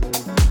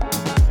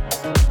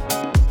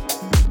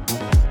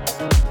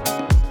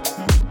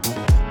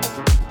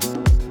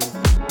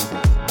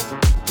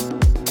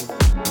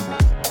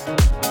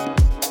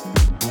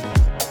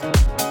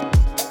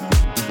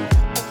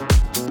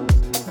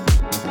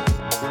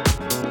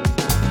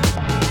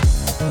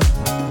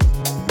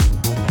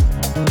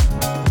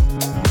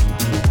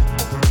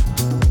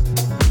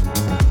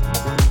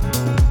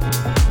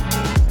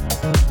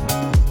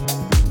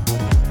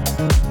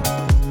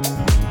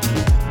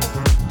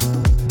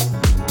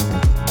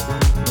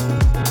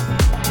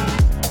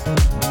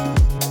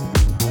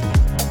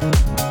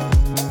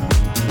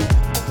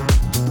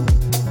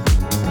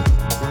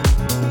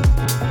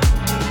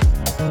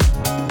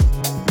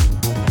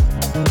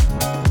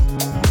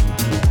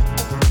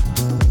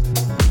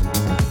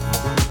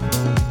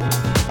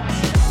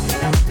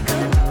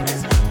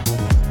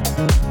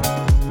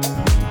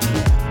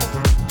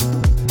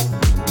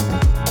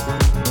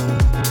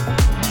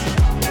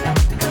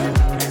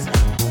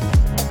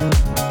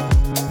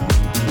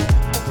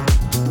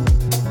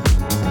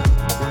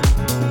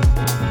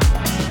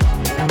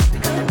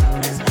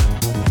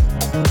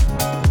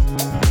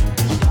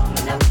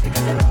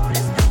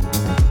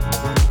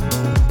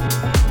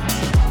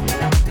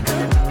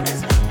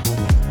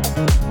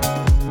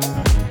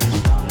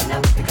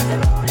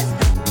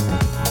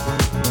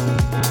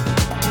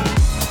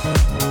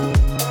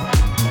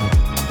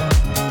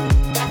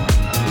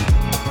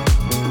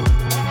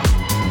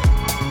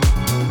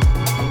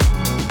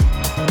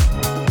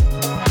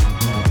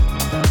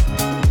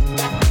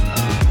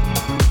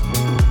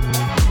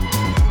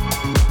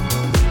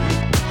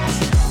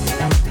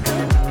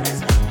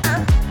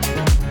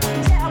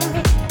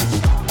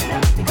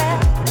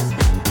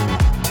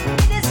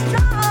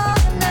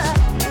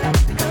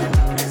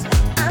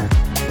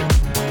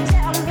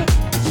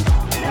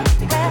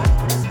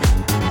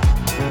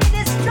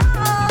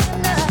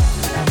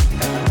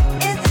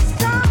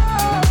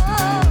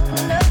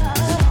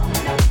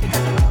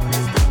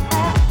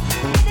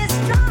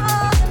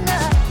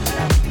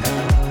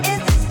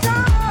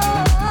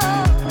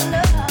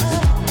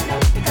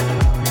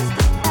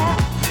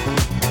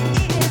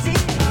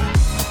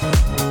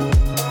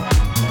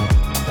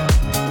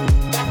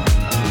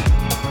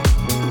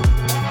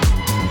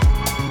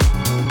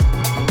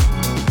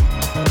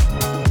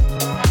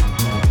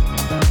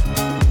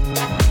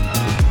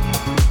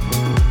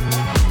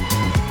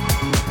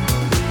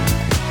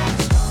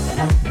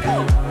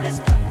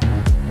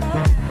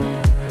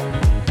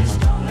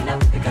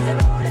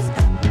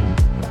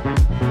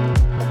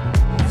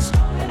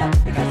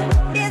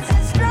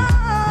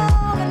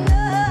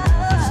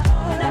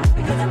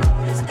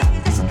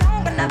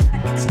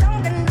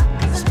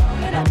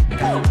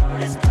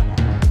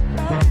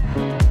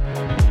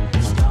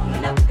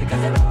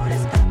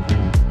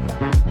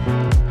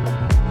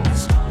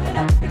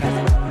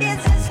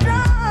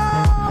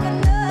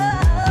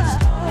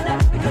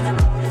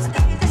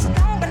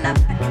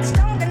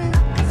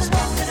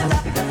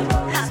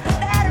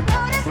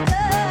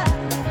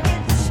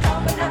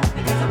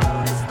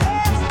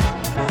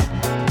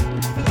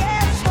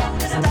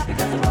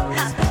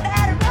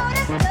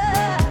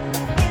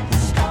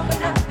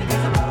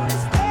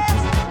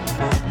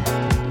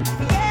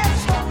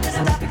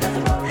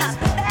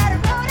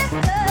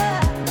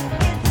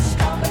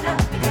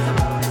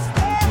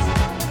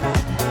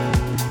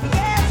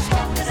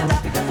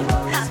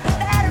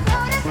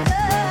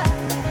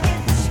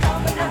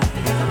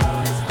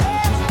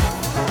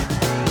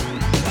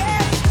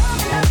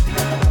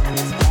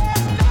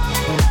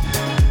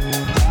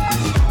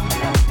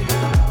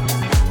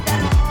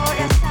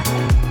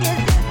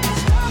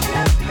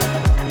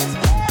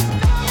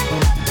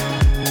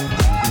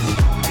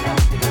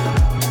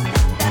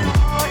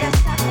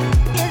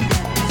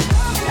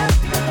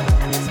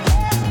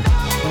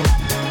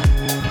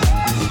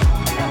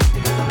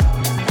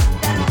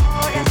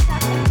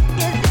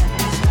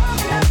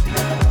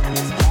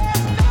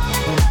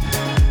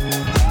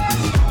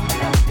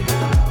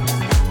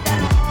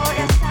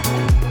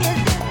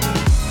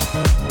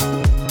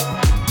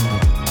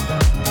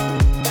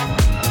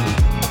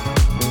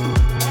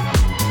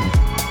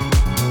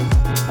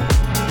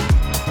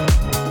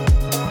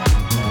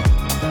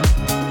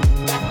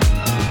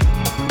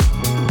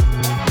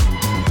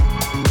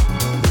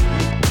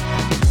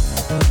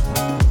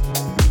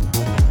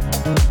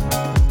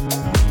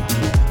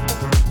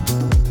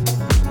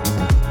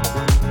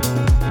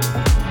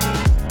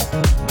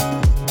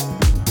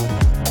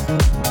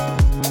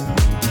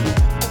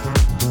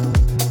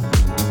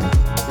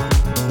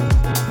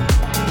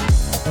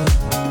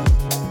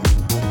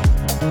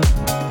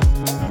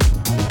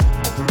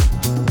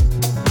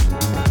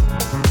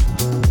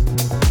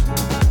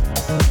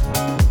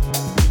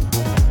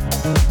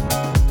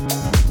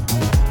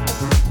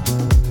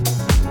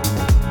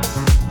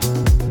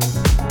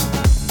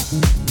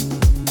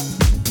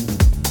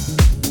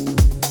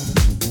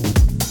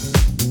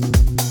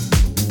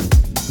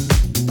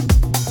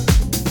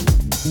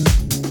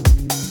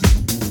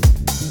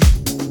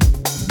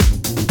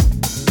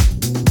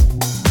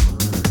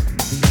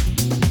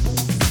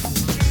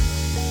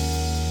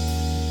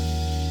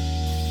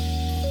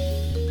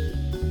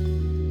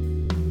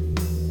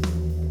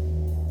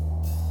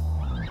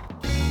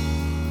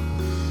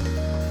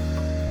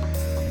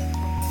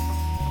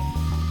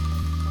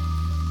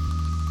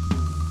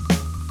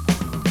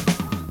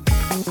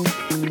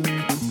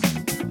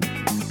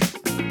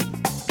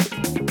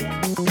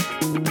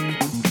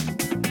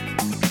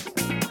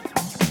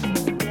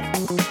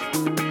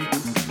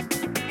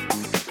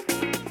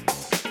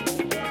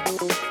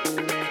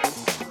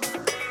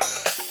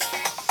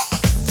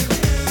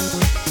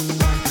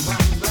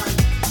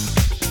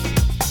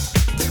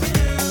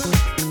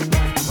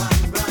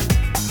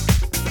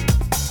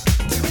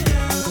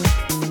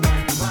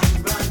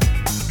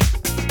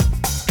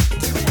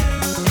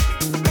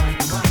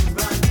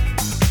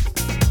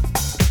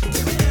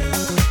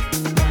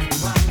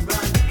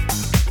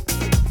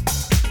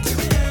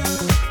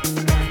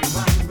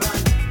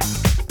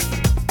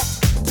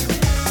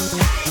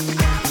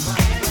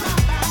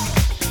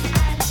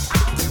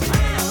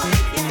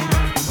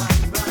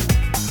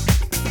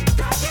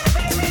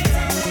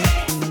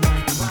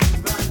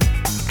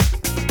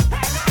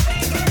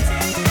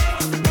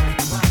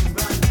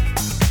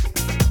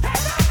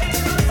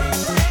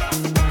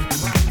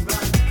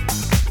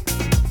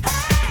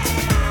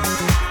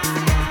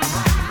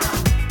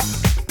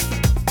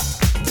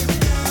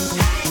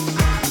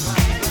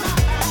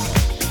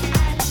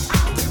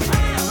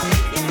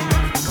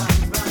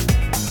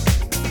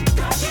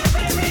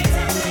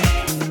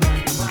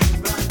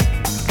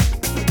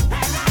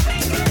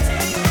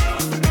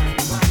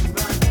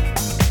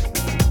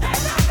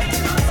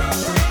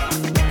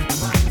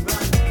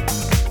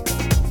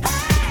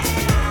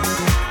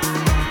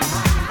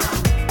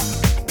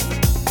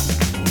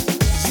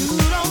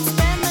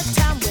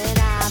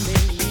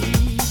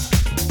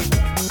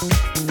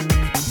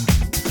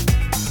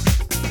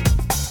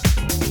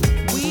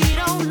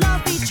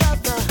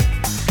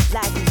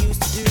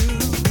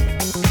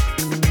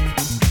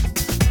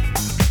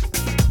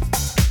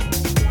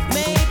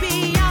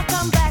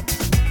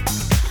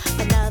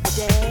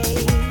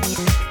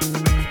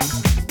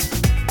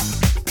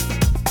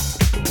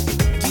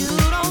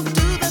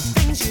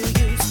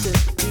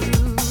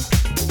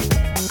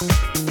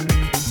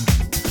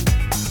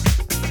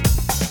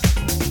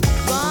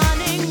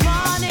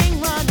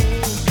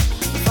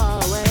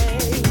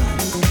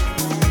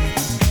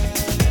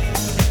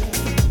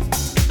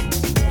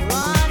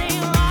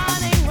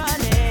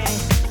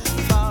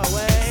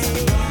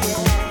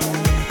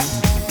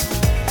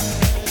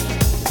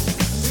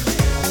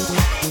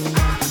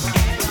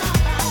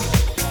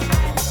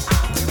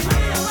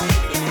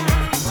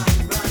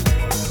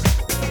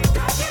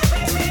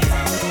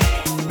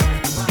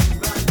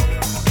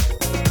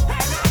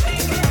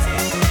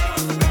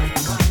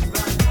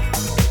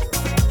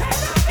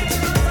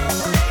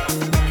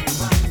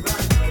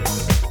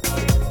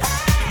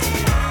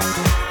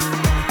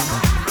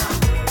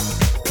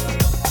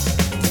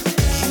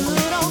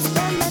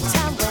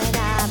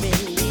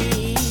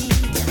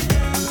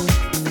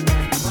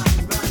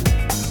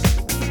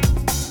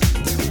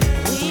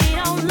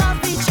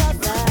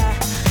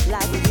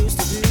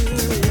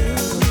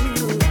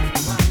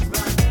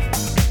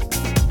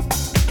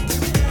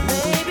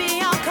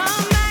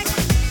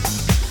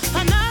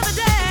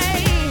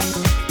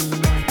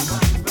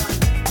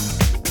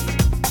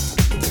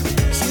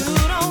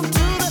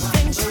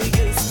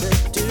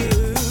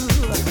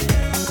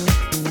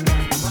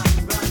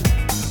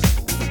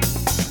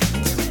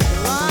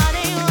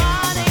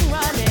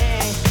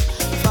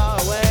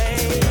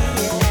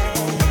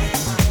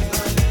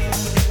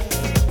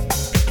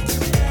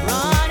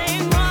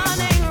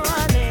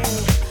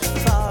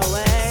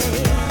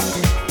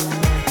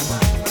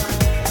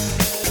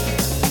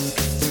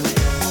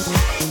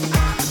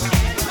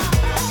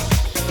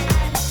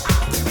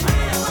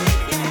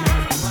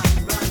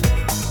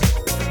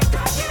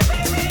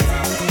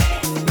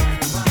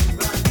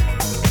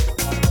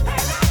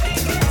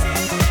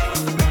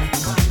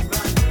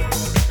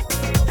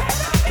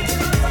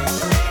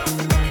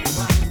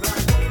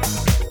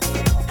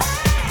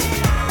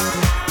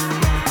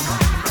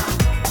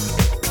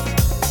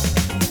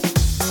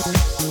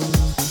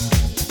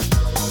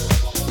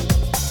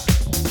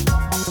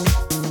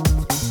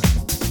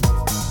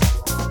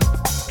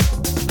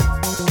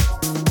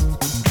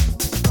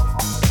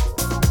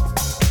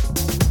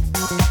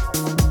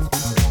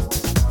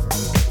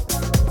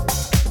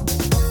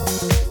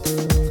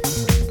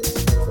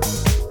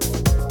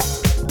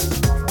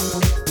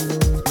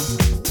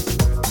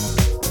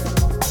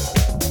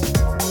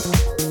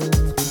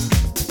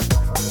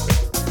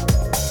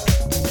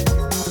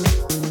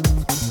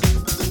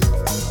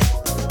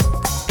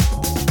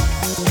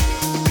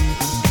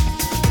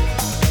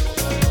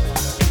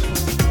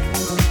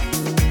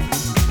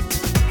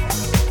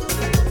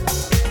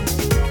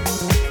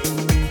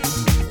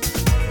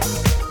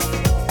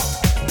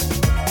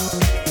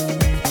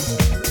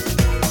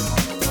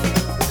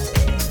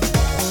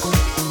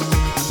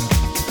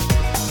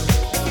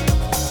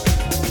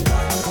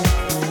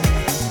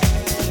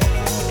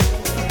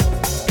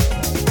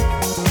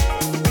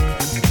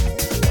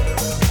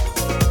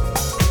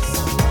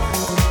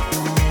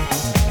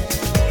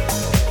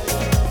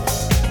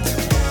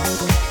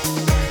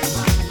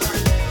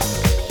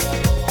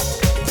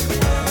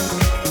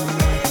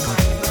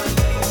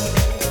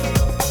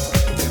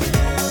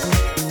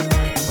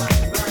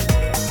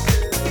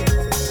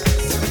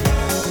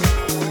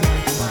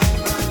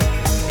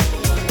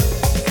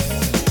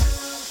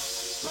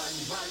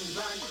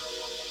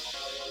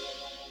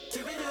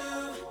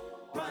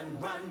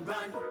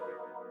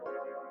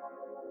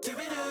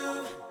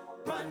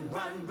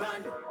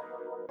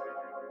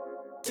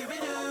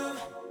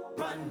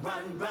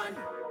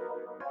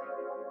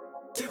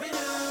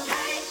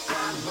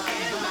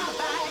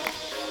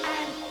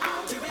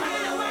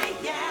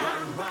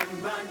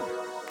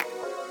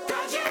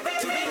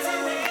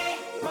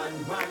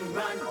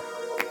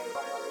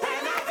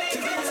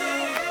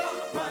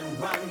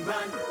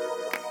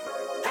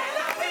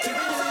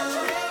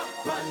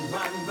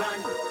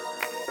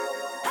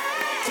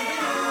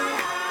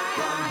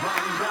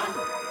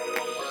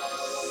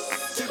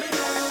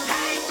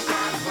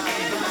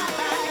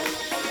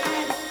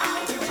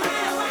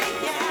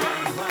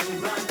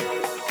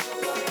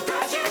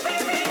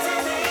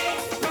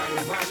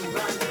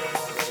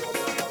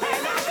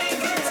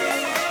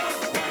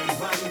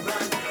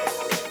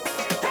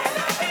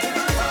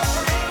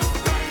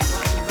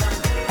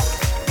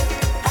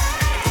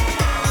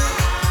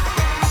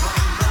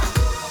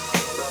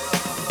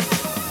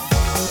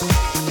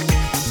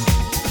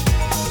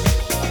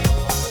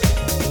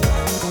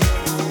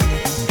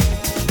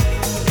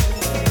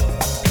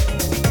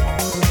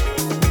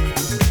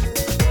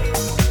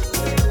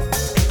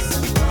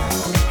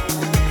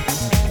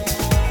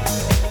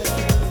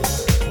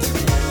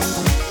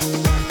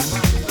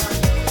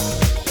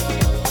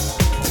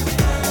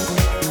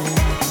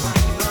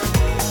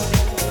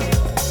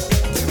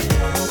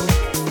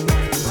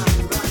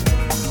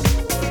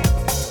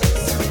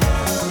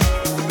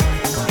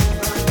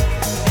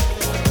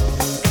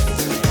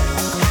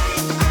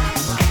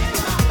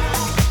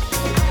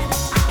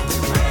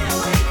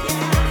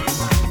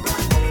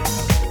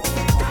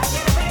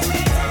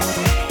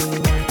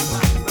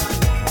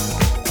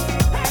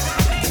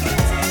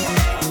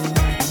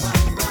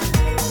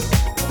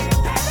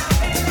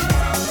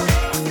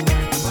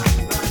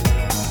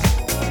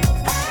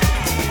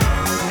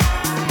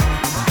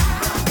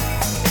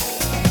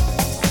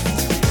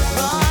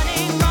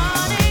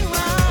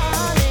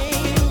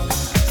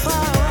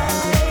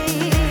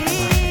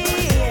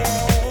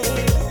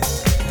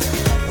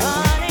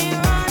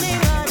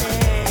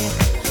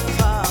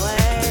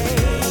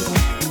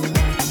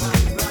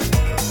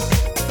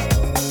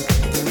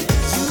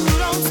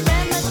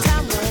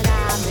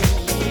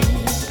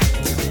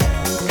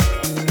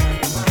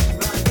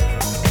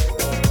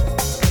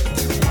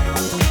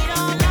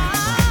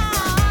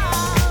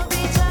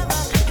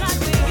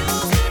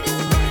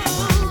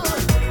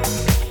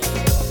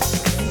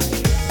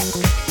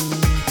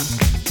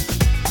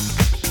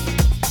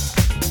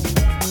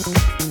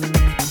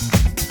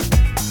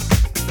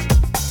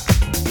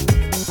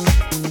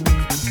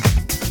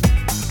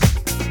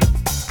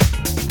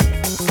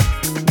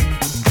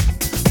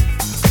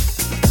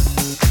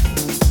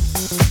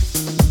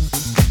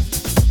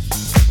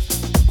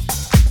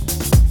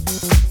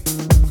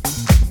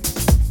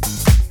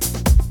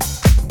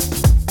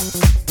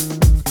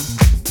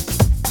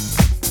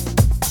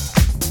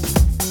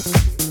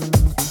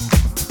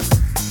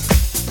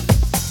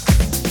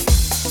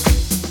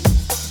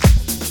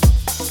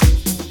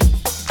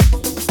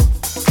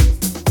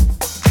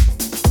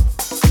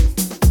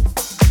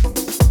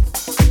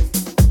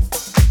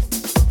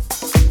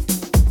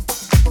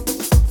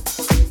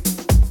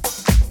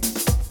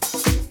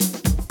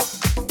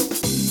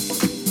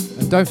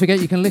 Don't forget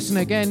you can listen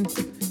again.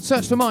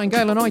 Search for Martin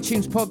Gale on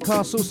iTunes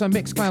podcasts, also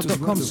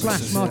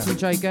mixcloud.com/Martin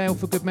J. Gale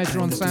for good measure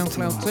on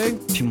SoundCloud too.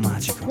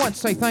 Want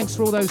to say thanks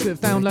for all those who have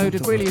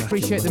downloaded. Really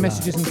appreciate the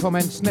messages and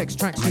comments. Next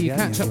track's for you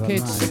catch up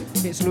kids.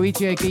 It's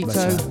Luigi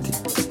Aguito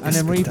and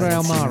then Ribre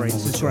Almari.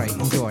 This is great.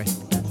 Enjoy.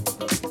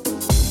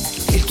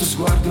 Il tuo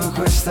sguardo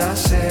questa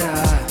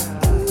sera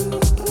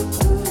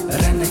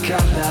rende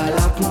calda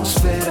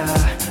l'atmosfera.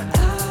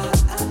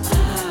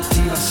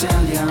 Ti va se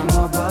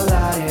andiamo a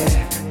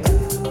ballare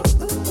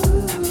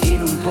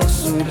in un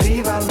posto in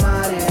riva al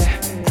mare.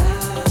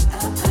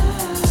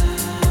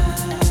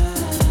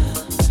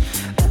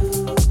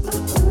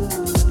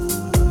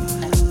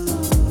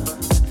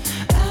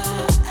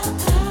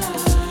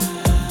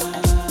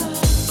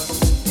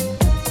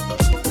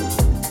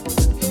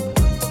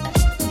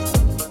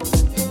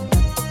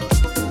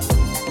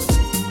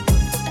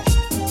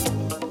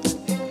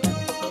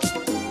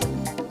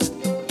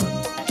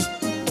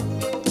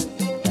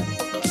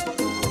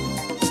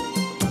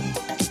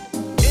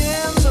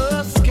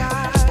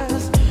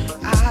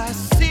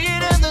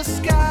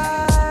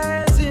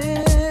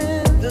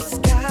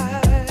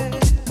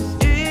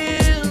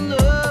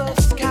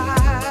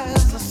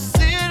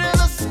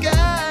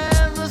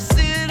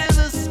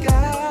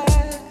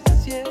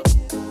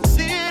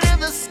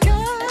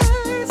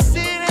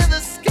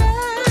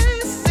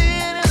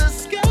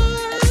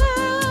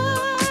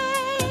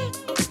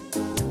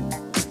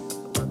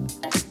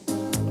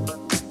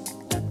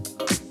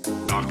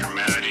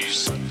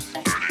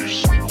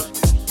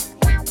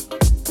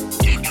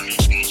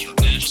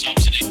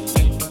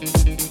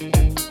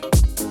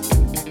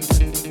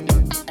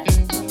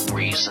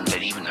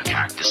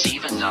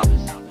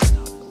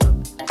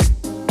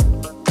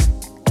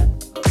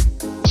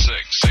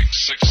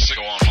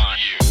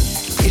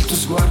 tuo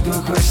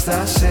sguardo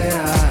questa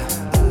sera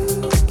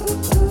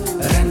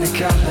rende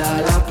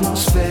calda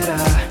l'atmosfera.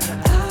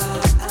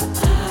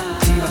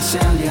 Ti va se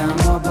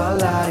andiamo a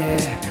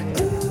ballare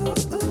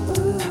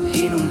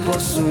in un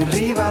posto in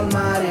riva al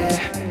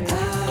mare.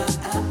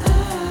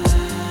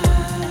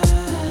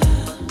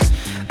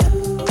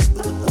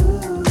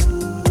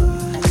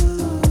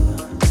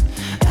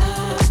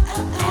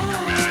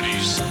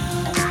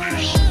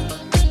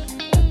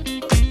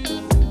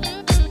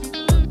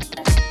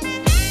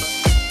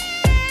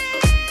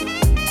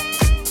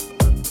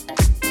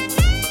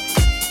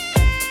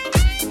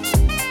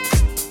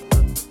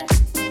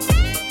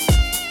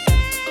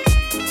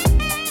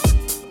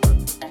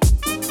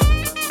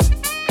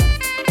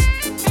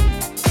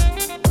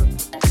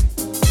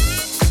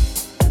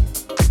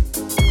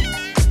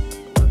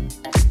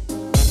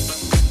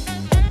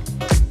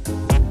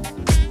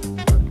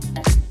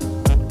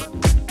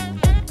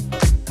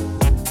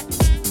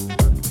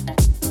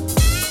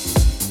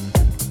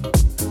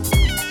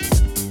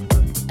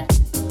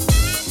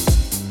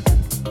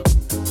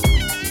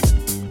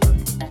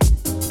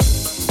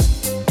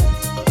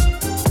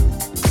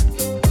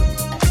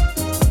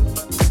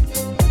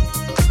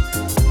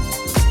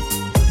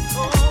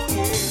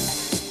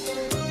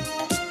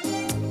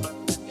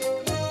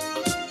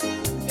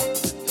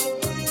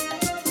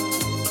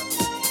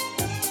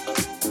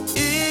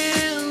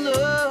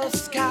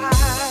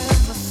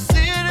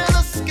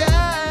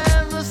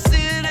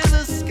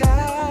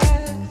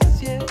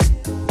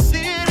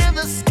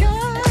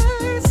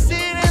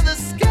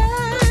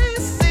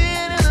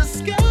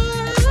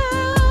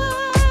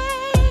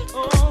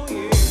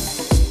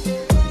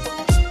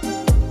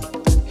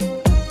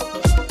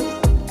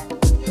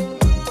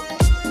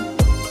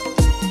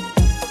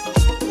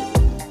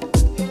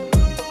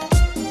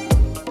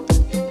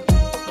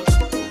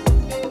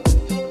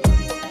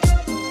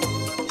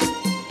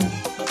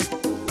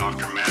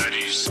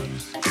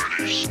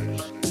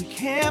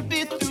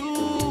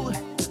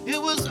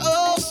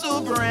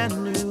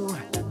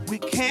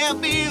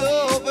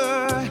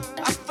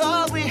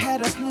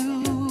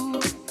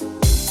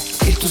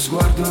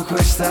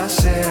 Questa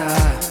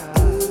sera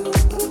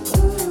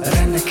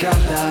rende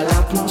calda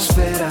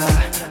l'atmosfera.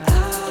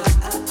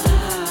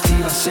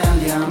 Ti va se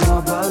andiamo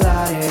a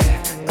ballare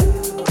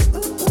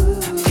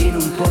in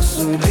un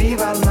posto in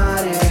riva al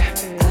mare.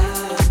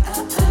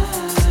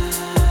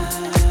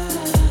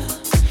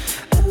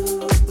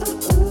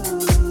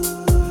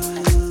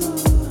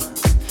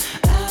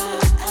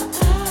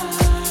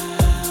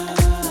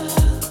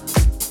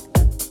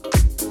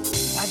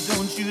 Why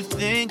don't you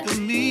think of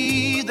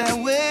me that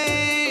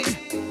way?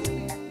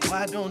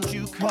 Why don't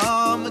you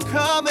come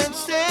and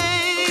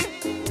stay?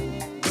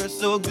 We're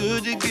so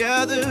good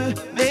together,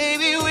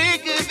 maybe we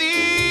could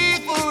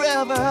be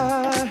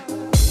forever.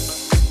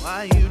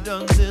 Why you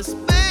done this,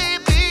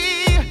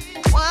 baby?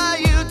 Why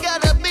you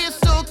gotta be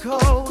so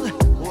cold?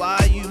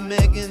 Why you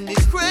making me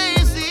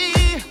crazy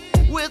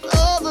with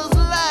all those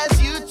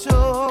lies you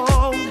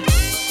told?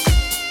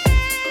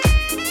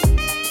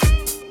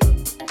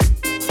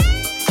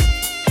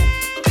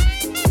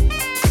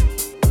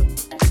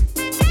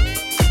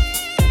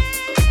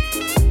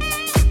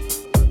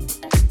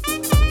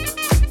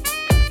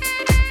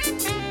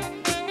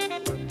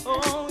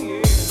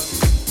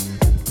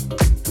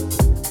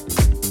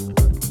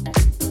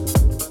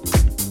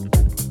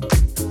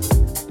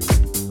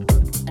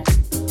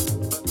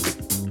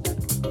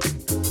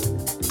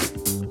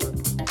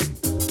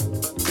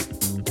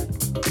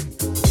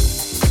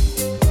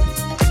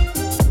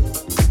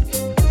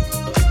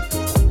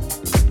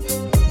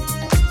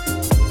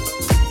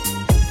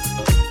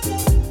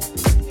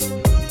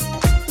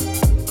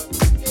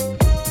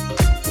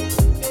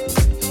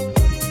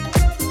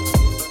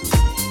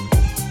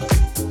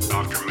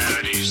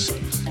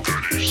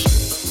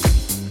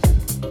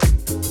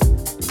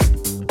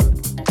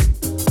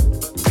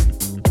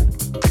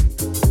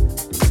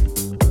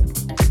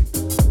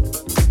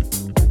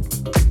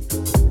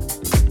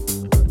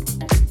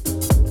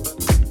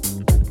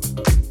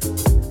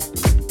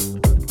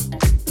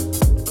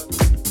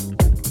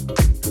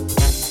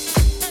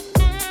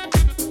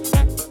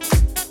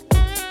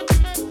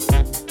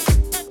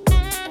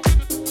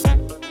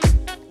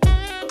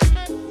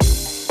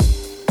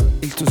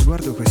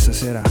 Questa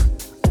sera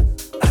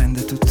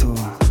rende tutto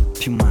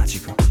più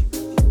magico.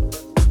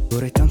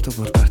 Vorrei tanto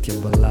portarti a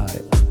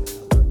ballare,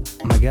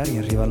 magari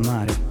in riva al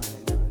mare,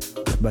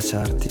 per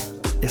baciarti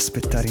e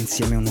aspettare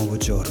insieme un nuovo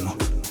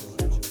giorno.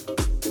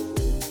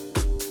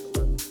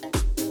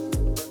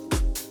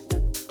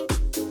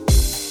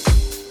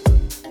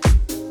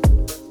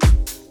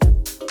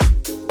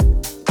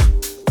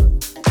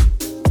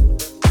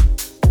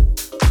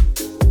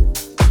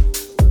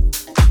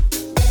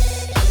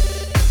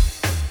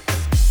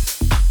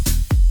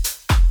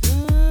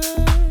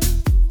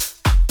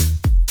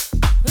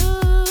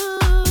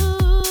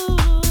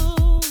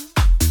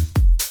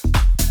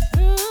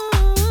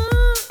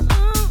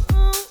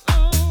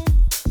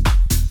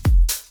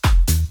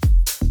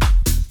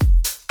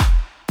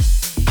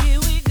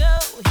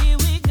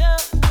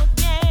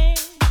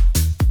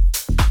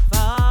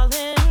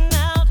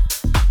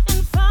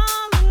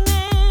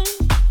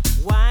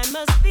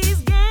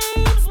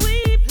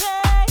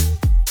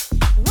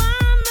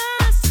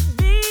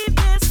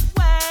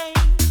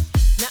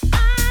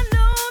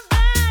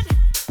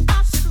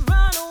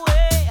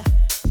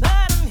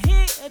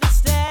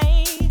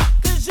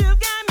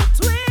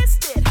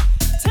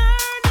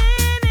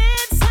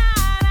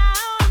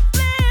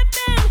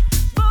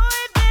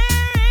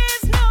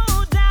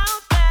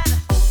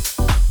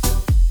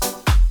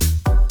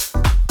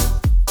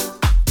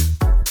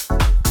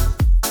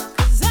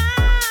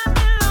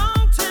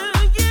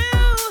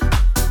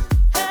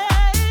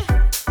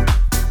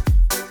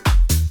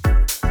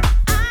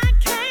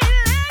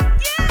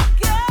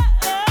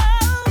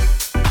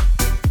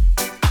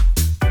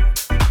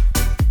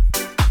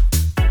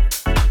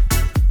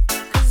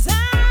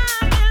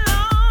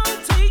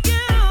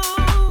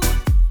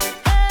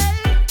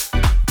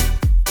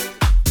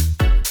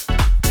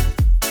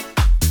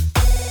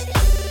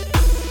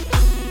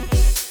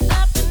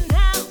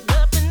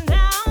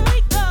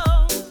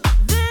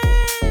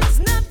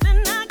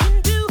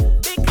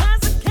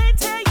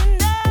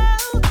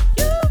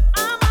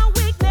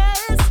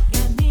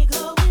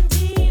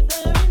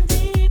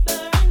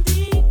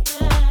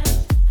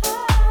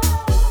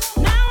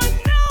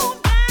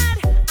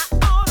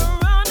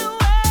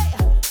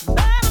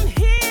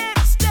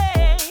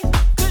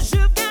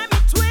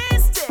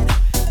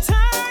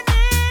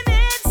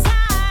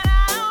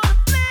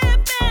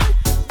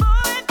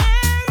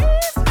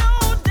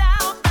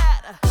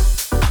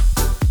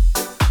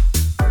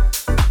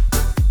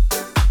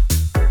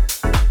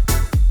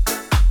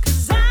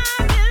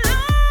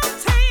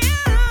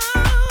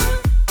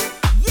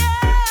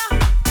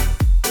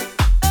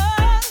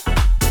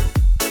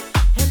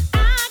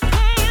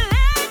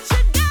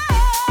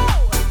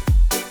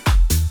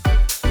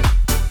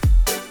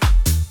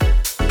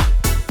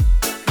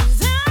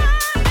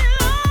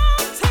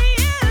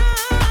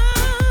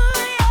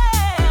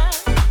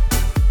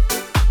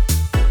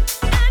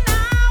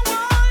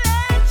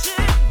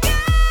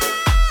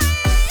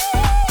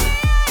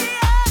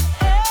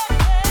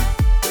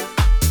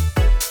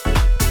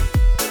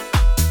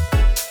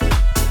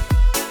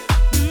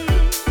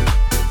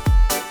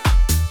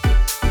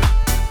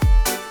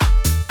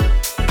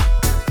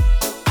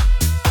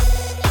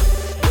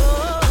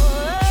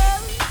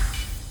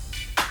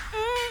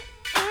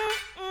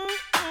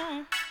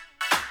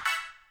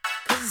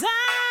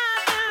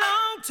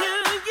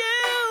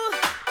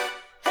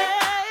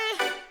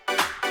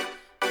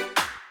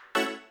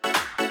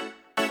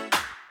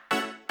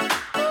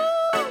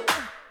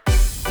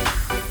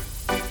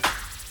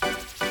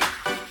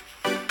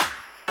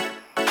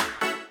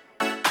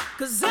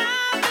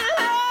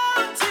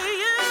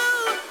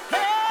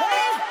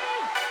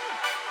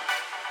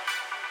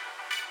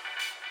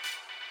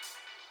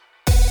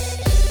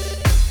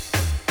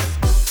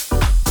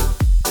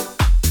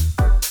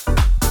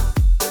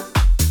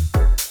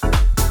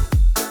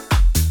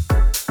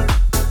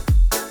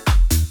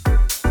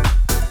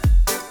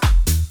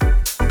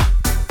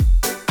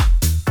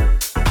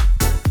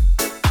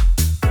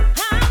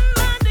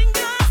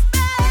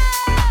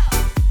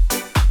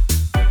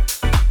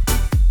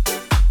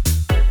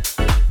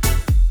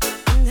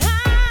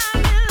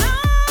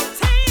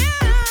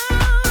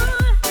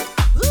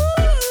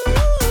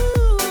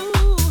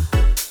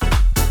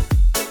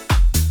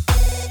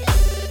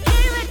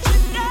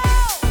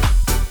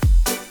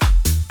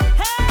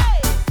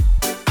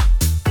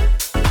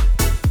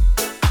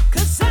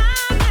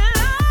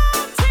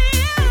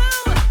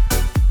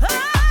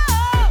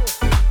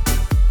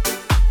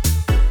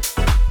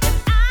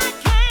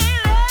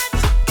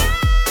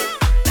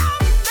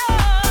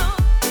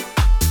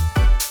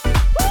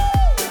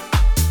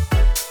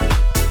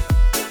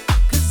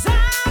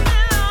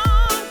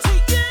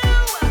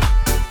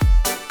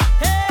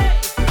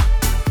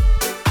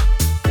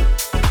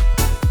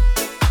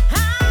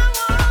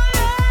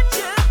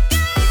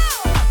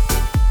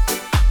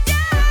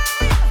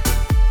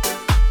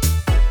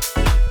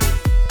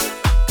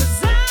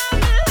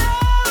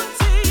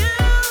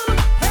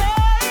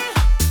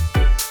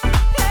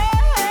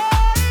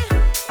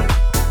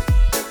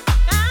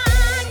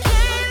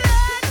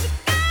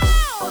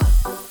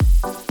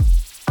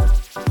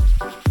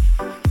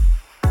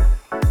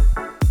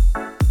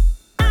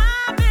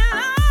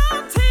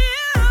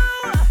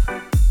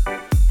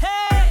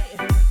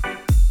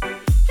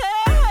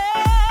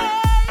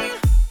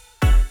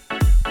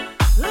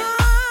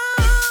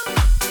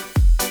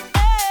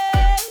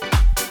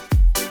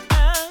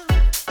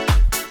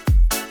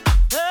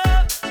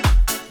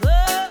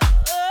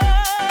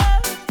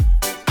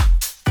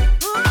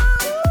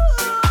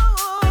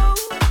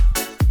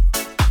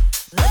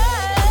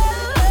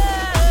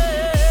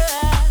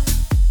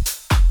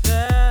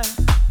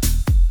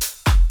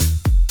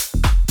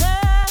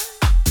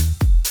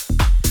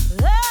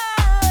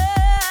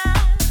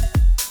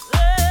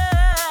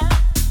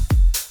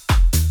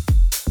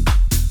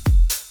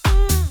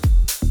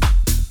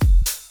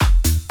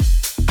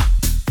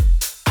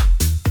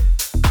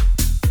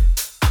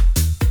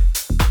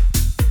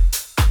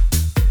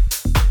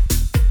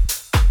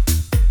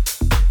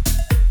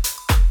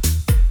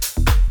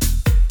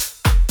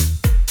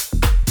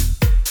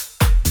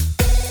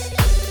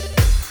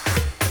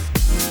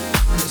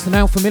 a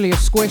now familiar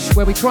squish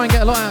where we try and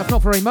get a lot out of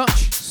not very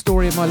much.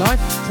 Story of my life.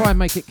 Try and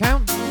make it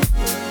count.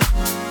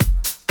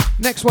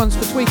 Next one's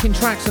for Tweaking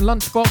Tracks and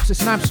Lunchbox.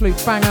 It's an absolute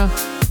banger.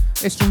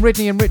 It's from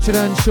Ridney and Richard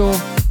Earnshaw,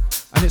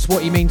 and it's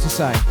What You Mean to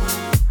Say.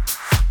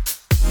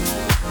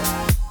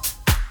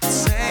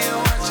 Say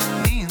what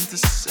you mean to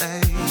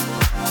say.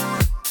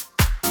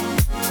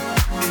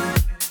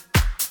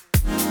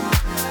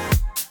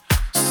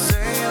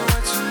 Say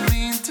what you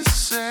mean to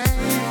say.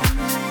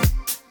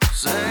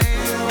 Say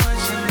what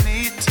you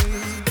need to.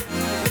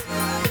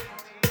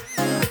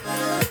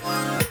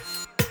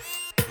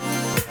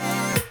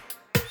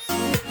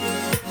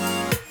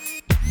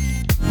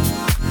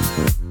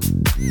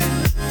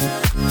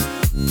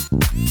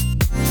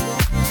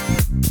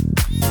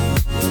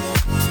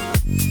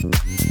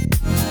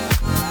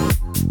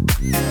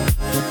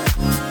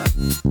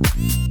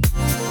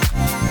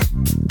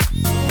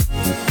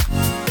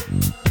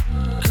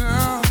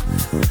 Girl,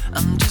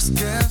 I'm just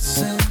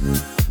guessing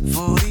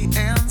for the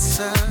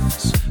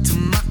answers to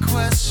my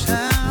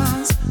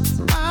questions.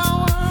 My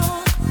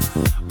world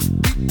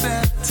would be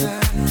better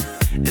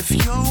if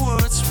your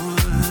words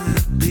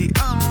would be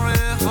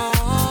unraveled.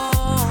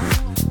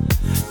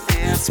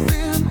 It's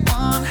been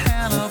one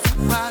hell of a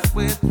ride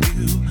with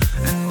you,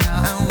 and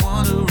now I'm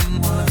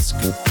wondering what's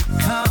could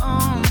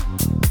become.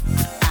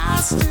 I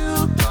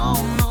still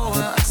don't know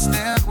where I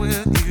stand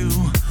with you.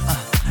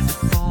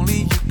 If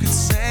only you could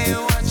say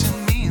what you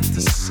mean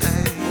to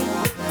say.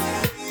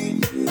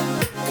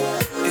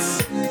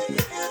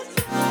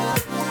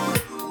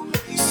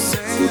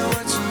 Say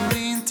what you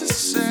mean to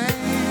say.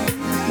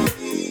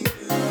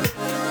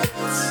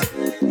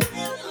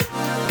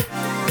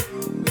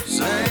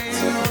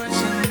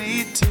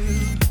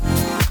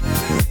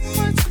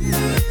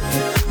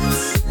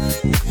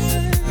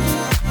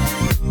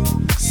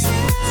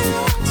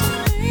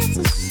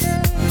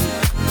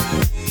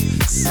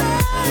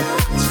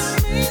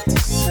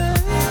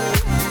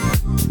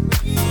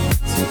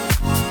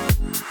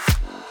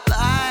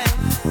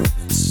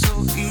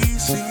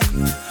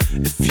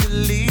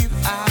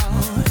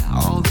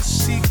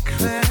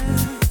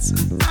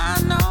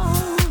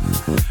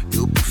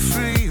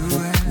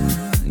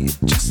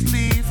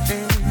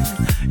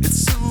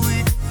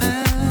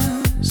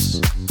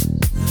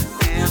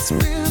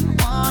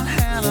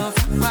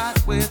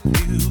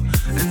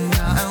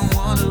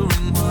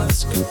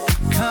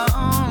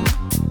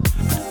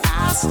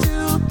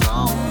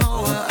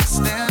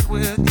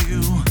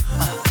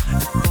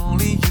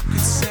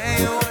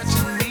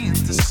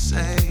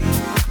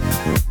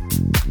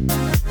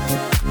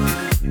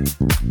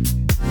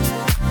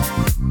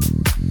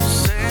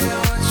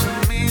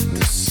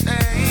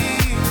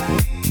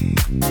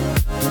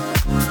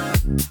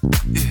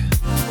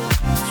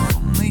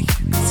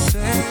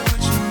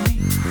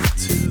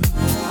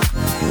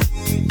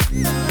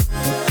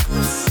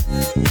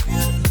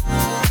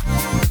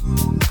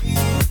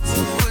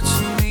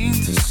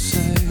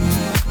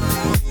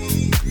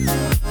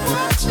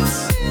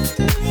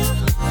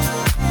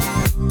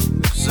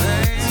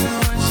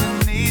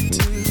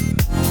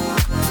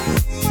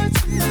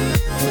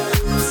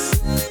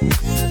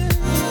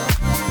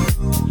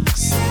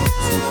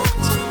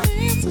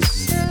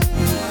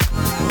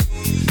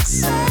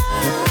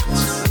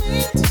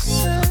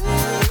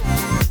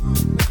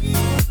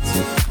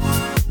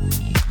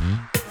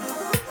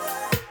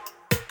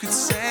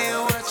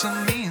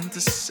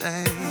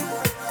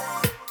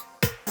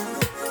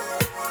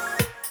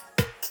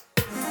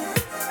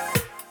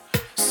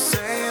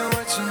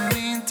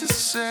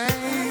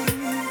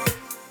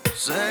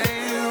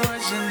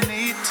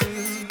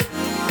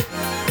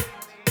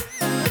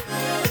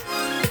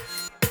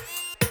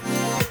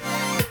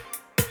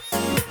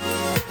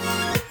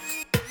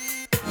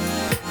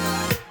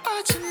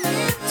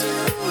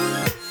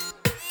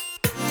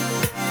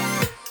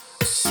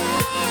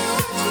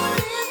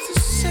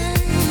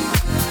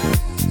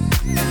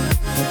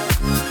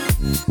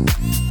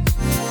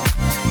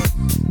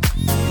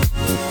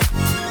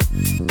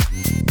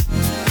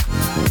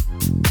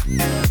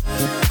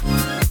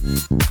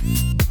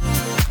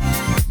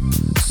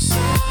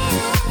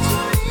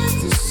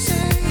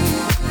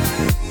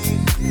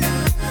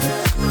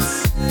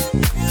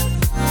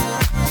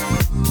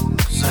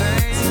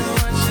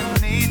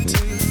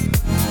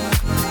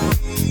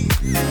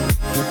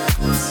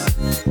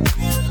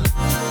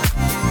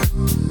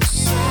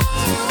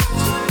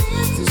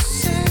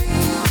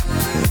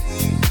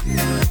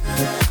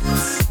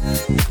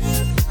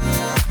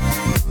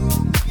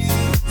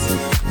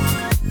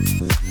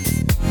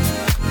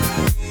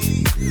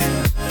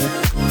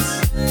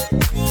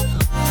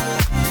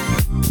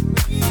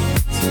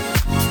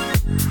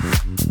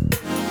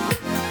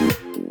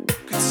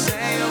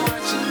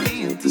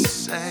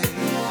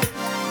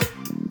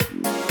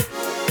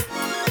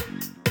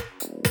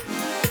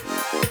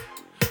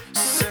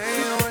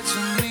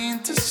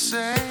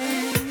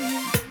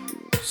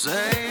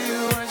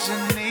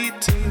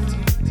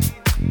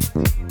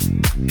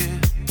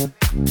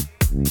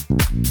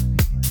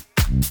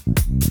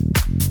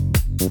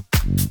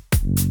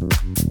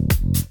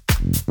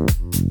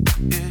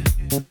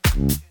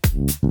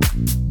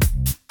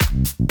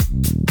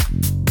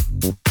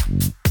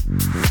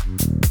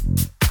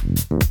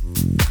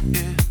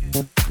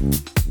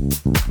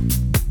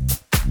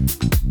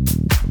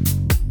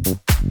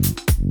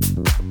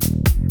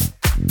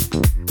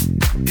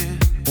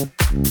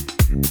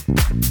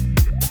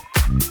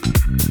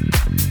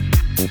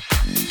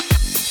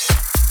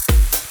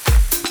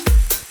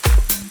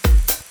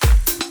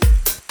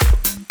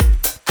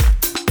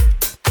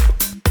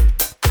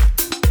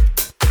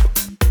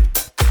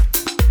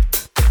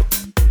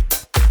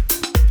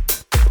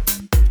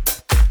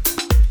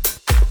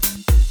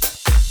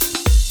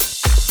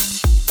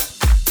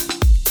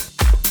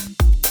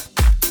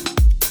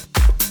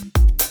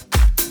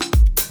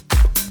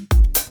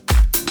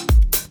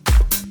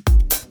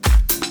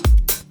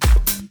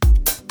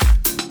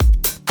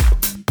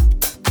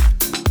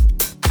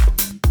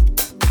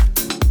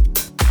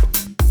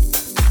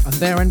 And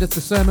there endeth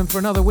the sermon for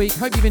another week.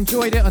 Hope you've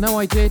enjoyed it. I know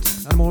I did.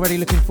 I'm already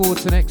looking forward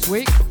to next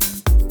week.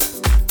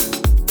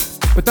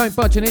 But don't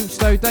budge an inch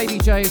though. Davey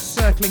J is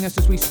circling us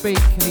as we speak,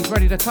 and he's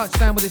ready to touch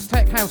down with his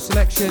tech house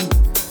selection.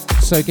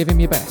 So give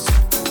him your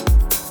best.